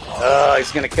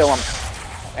 He's gonna kill them.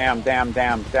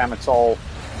 Damn, it's all.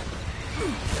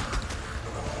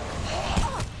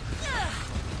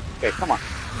 Okay, come on.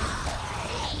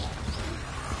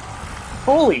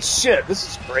 Holy shit, this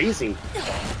is crazy.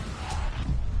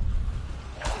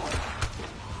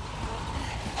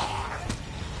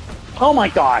 Oh my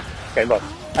god. Okay, look.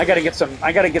 I gotta get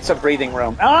some breathing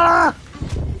room. Ah!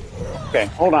 Okay,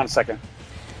 hold on a second.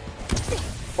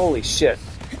 Holy shit.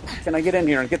 Can I get in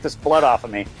here and get this blood off of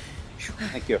me?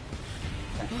 Thank you.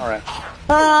 Okay, alright.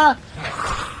 Ah!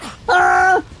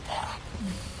 Ah!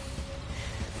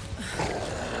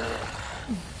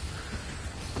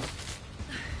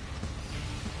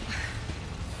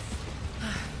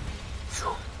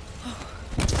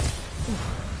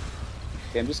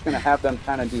 Okay, I'm just going to have them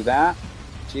kind of do that.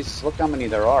 Jesus, look how many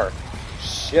there are.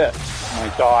 Shit. Oh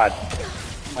my god.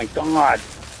 Oh my god.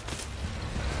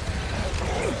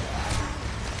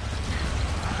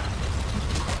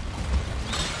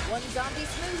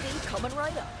 Lady coming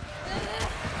right up.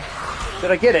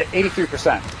 Did I get it?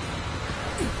 83%.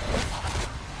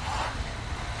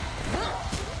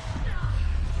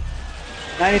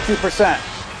 %.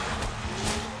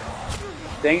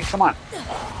 Dang it, come on.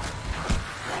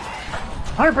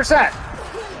 100%!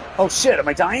 Oh shit, am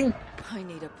I dying? I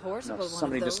need a portable No, one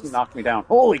somebody of those. just knocked me down.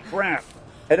 Holy crap!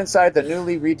 Head inside the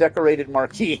newly redecorated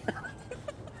marquee.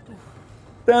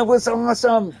 That was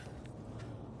awesome!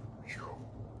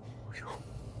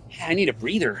 Yeah, I need a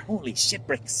breather. Holy shit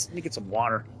bricks. Let me get some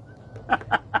water. Oh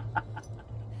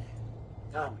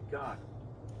my god.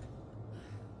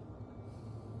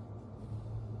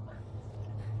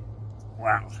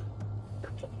 Wow.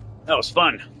 That was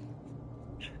fun.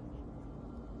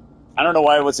 I don't know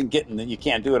why I wasn't getting that you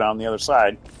can't do it on the other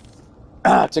side.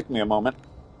 It took me a moment.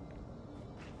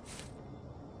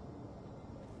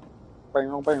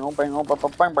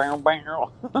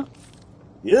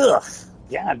 Ugh.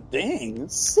 God dang.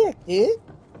 That's sick, dude.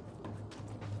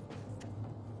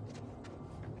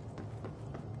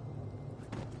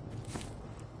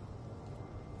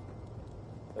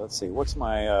 Let's see. What's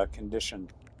my condition?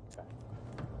 Okay.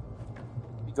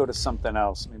 Maybe go to something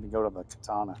else. Maybe go to the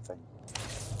katana thing.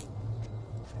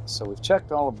 Okay, so we've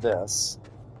checked all of this.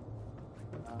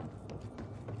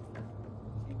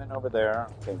 Came in over there.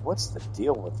 Okay, what's the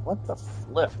deal with what the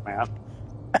flip, man?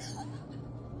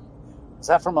 Is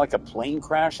that from like a plane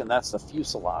crash and that's the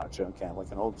fuselage? Okay,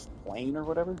 like an old plane or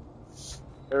whatever?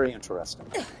 Very interesting.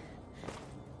 Okay,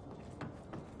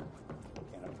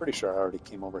 I'm pretty sure I already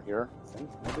came over here, I think,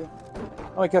 maybe?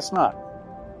 Oh, I guess not.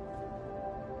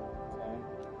 Okay.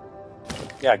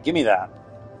 Yeah, give me that.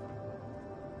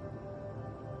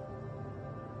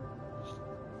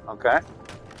 Okay.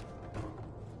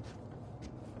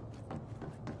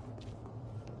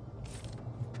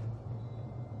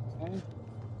 Okay.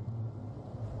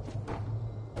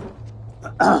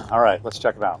 All right, let's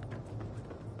check it out.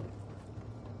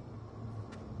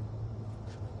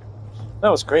 That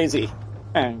was crazy.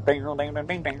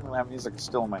 That music is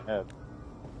still in my head.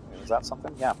 Is that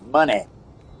something? Yeah, money.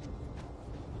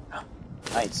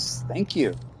 Nice. Thank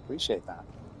you. Appreciate that.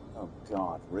 Oh,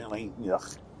 God. Really?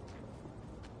 Ugh.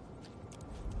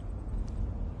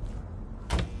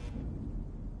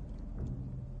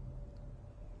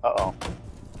 Uh-oh.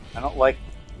 I don't like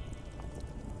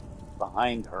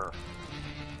behind her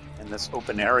in this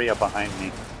open area behind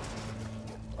me.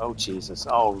 Oh, Jesus.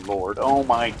 Oh, Lord. Oh,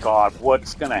 my God. What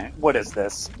is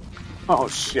this? Oh,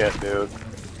 shit, dude.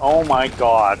 Oh, my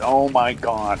God. Oh, my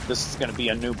God. This is going to be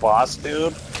a new boss,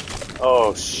 dude.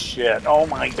 Oh, shit. Oh,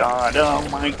 my God. Oh,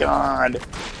 my God.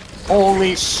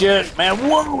 Holy shit, man.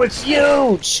 Whoa, it's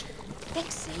huge.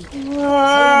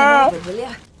 Ah! Over, will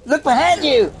ya? Look behind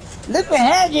you! Look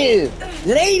behind you!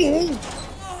 Lady!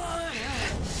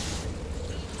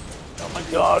 Oh, my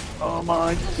God. Oh,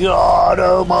 my God.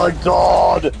 Oh, my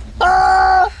God.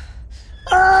 Ah!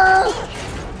 Ah!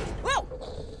 Whoa!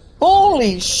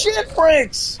 Holy shit,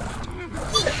 bricks.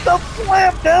 The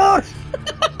flip, dude.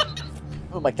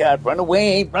 Oh, my God. Run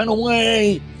away. Run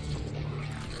away.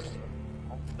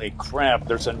 Holy crap.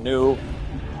 There's a new...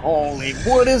 Holy...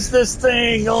 What is this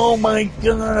thing? Oh, my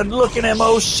God. Look at him.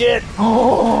 Oh, shit.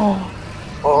 Oh,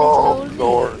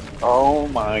 Lord. Oh,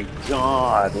 my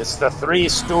God. It's the Three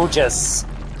Stooges.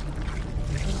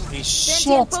 Holy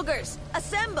Sentient shit. boogers,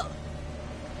 assemble!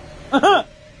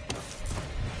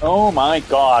 Oh, my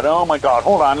God. Oh, my God.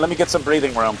 Hold on. Let me get some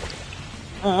breathing room.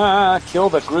 Kill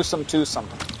the gruesome twosome.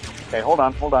 Okay, hold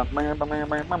on. Hold on. No,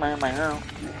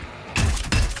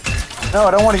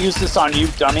 I don't want to use this on you,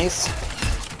 dummies.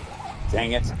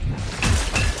 Dang it.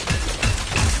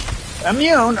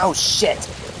 Immune? Oh, shit.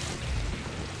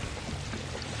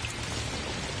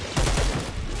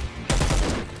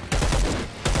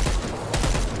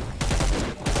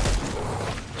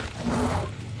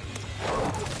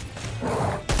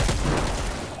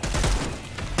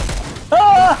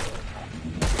 Ah!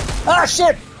 Ah,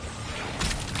 shit!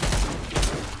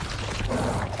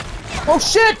 Oh,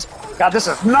 shit! God, this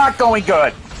is not going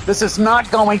good. This is not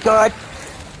going good.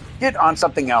 Get on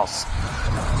something else.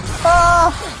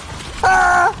 Ah!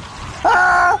 Ah!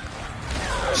 Ah!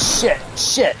 Shit,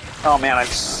 shit. Oh, man,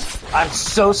 I'm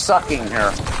so sucking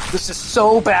here. This is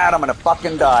so bad, I'm gonna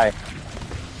fucking die.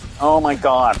 Oh, my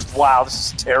God. Wow,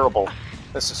 this is terrible.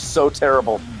 This is so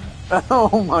terrible.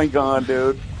 Oh, my God,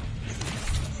 dude.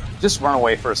 Just run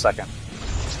away for a second.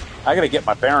 I gotta get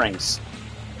my bearings.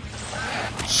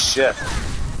 Shit.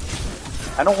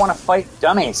 I don't want to fight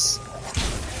dummies.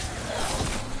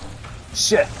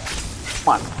 Shit.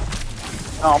 Come on.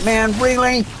 Oh, man,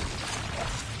 really?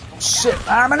 Shit.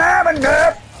 I'm an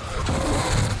Avenger!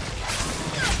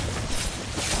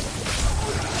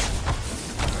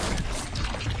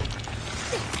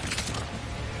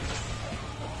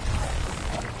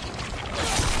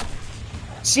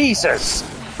 Jesus!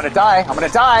 I'm gonna die. I'm gonna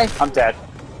die. I'm dead.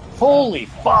 Holy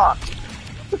fuck!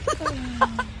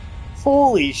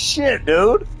 Holy shit,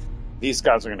 dude! These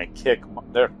guys are gonna kick.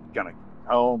 They're gonna.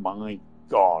 Oh my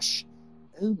gosh!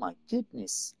 Oh my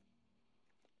goodness!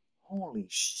 Holy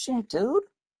shit, dude!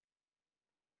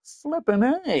 Flippin'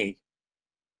 A!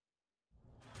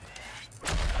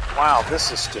 Wow,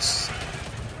 this is just.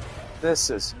 This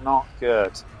is not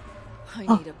good. I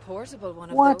need a portable one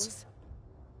of What? those.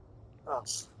 Oh,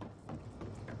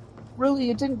 really?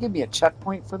 It didn't give me a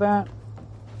checkpoint for that?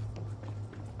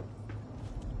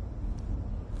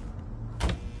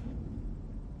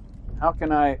 How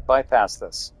can I bypass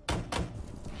this?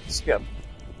 Skip.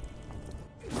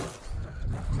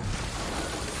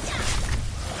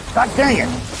 God dang it!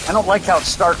 I don't like how it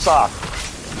starts off.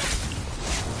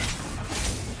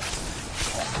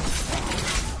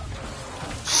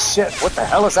 Shit, what the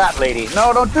hell is that, lady?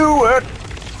 No, don't do it!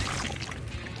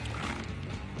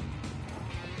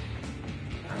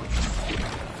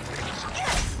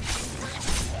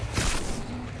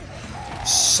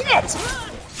 Shit!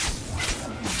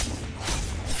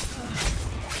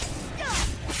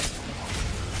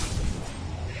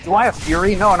 Do I have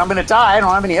fury? No, and I'm gonna die. I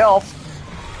don't have any health.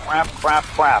 Crap, crap,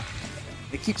 crap.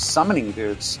 They keep summoning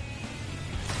dudes.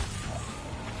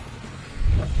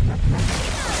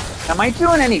 Am I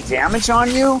doing any damage on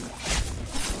you?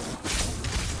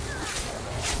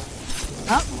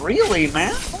 Not really,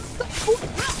 man. What the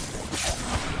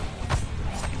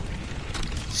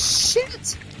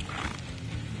shit?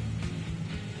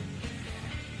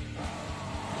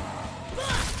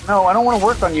 No, I don't want to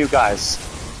work on you guys.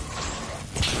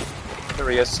 There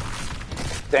he is.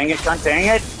 Dang it, cunt, dang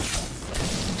it.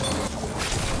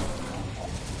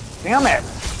 Damn it.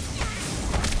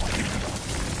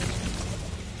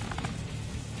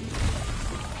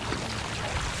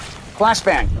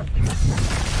 Flashbang.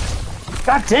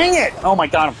 God dang it. Oh my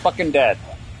god, I'm fucking dead.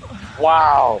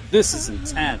 Wow, this is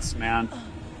intense, man.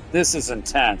 This is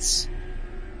intense.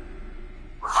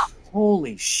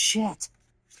 Holy shit.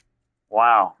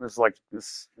 Wow, this is like,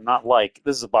 this not like,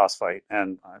 this is a boss fight,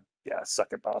 and yeah, I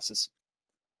suck at bosses.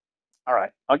 All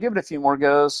right, I'll give it a few more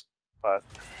goes, but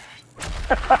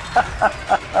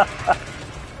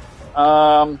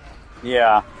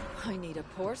yeah. I need a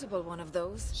portable one of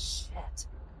those. Shit.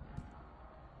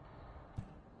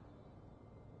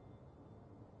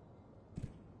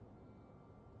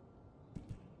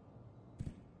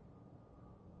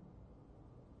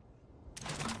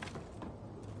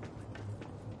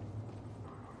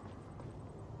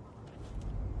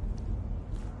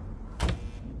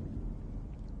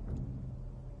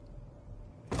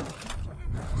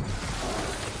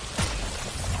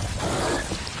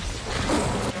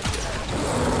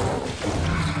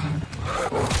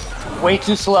 Way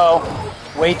too slow.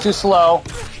 Way too slow.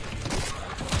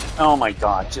 Oh my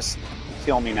god, just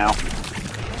kill me now.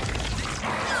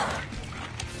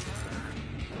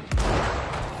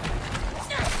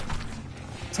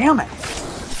 Damn it.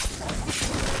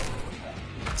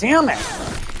 Damn it.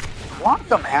 Block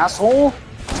them, asshole.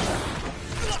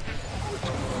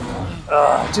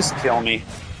 Just kill me.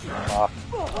 Fuck.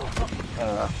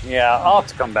 Yeah, I'll have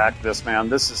to come back to this, man.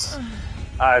 This is...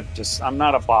 I'm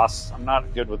not a boss. I'm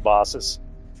not good with bosses.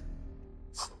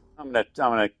 I'm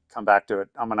gonna come back to it.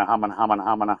 I'm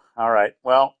gonna. All right.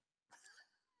 Well,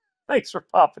 thanks for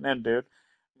popping in, dude.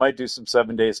 Might do some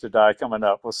 7 Days to Die coming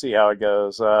up. We'll see how it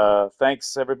goes.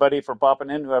 Thanks everybody for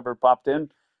popping in. Whoever popped in,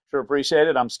 sure appreciate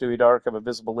it. I'm Stewie Dark of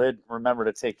Invisible Lid. Remember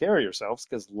to take care of yourselves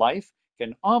because life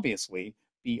can obviously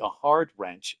be a hard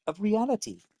wrench of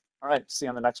reality. All right. See you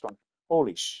on the next one.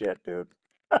 Holy shit, dude.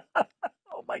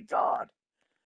 Oh my god.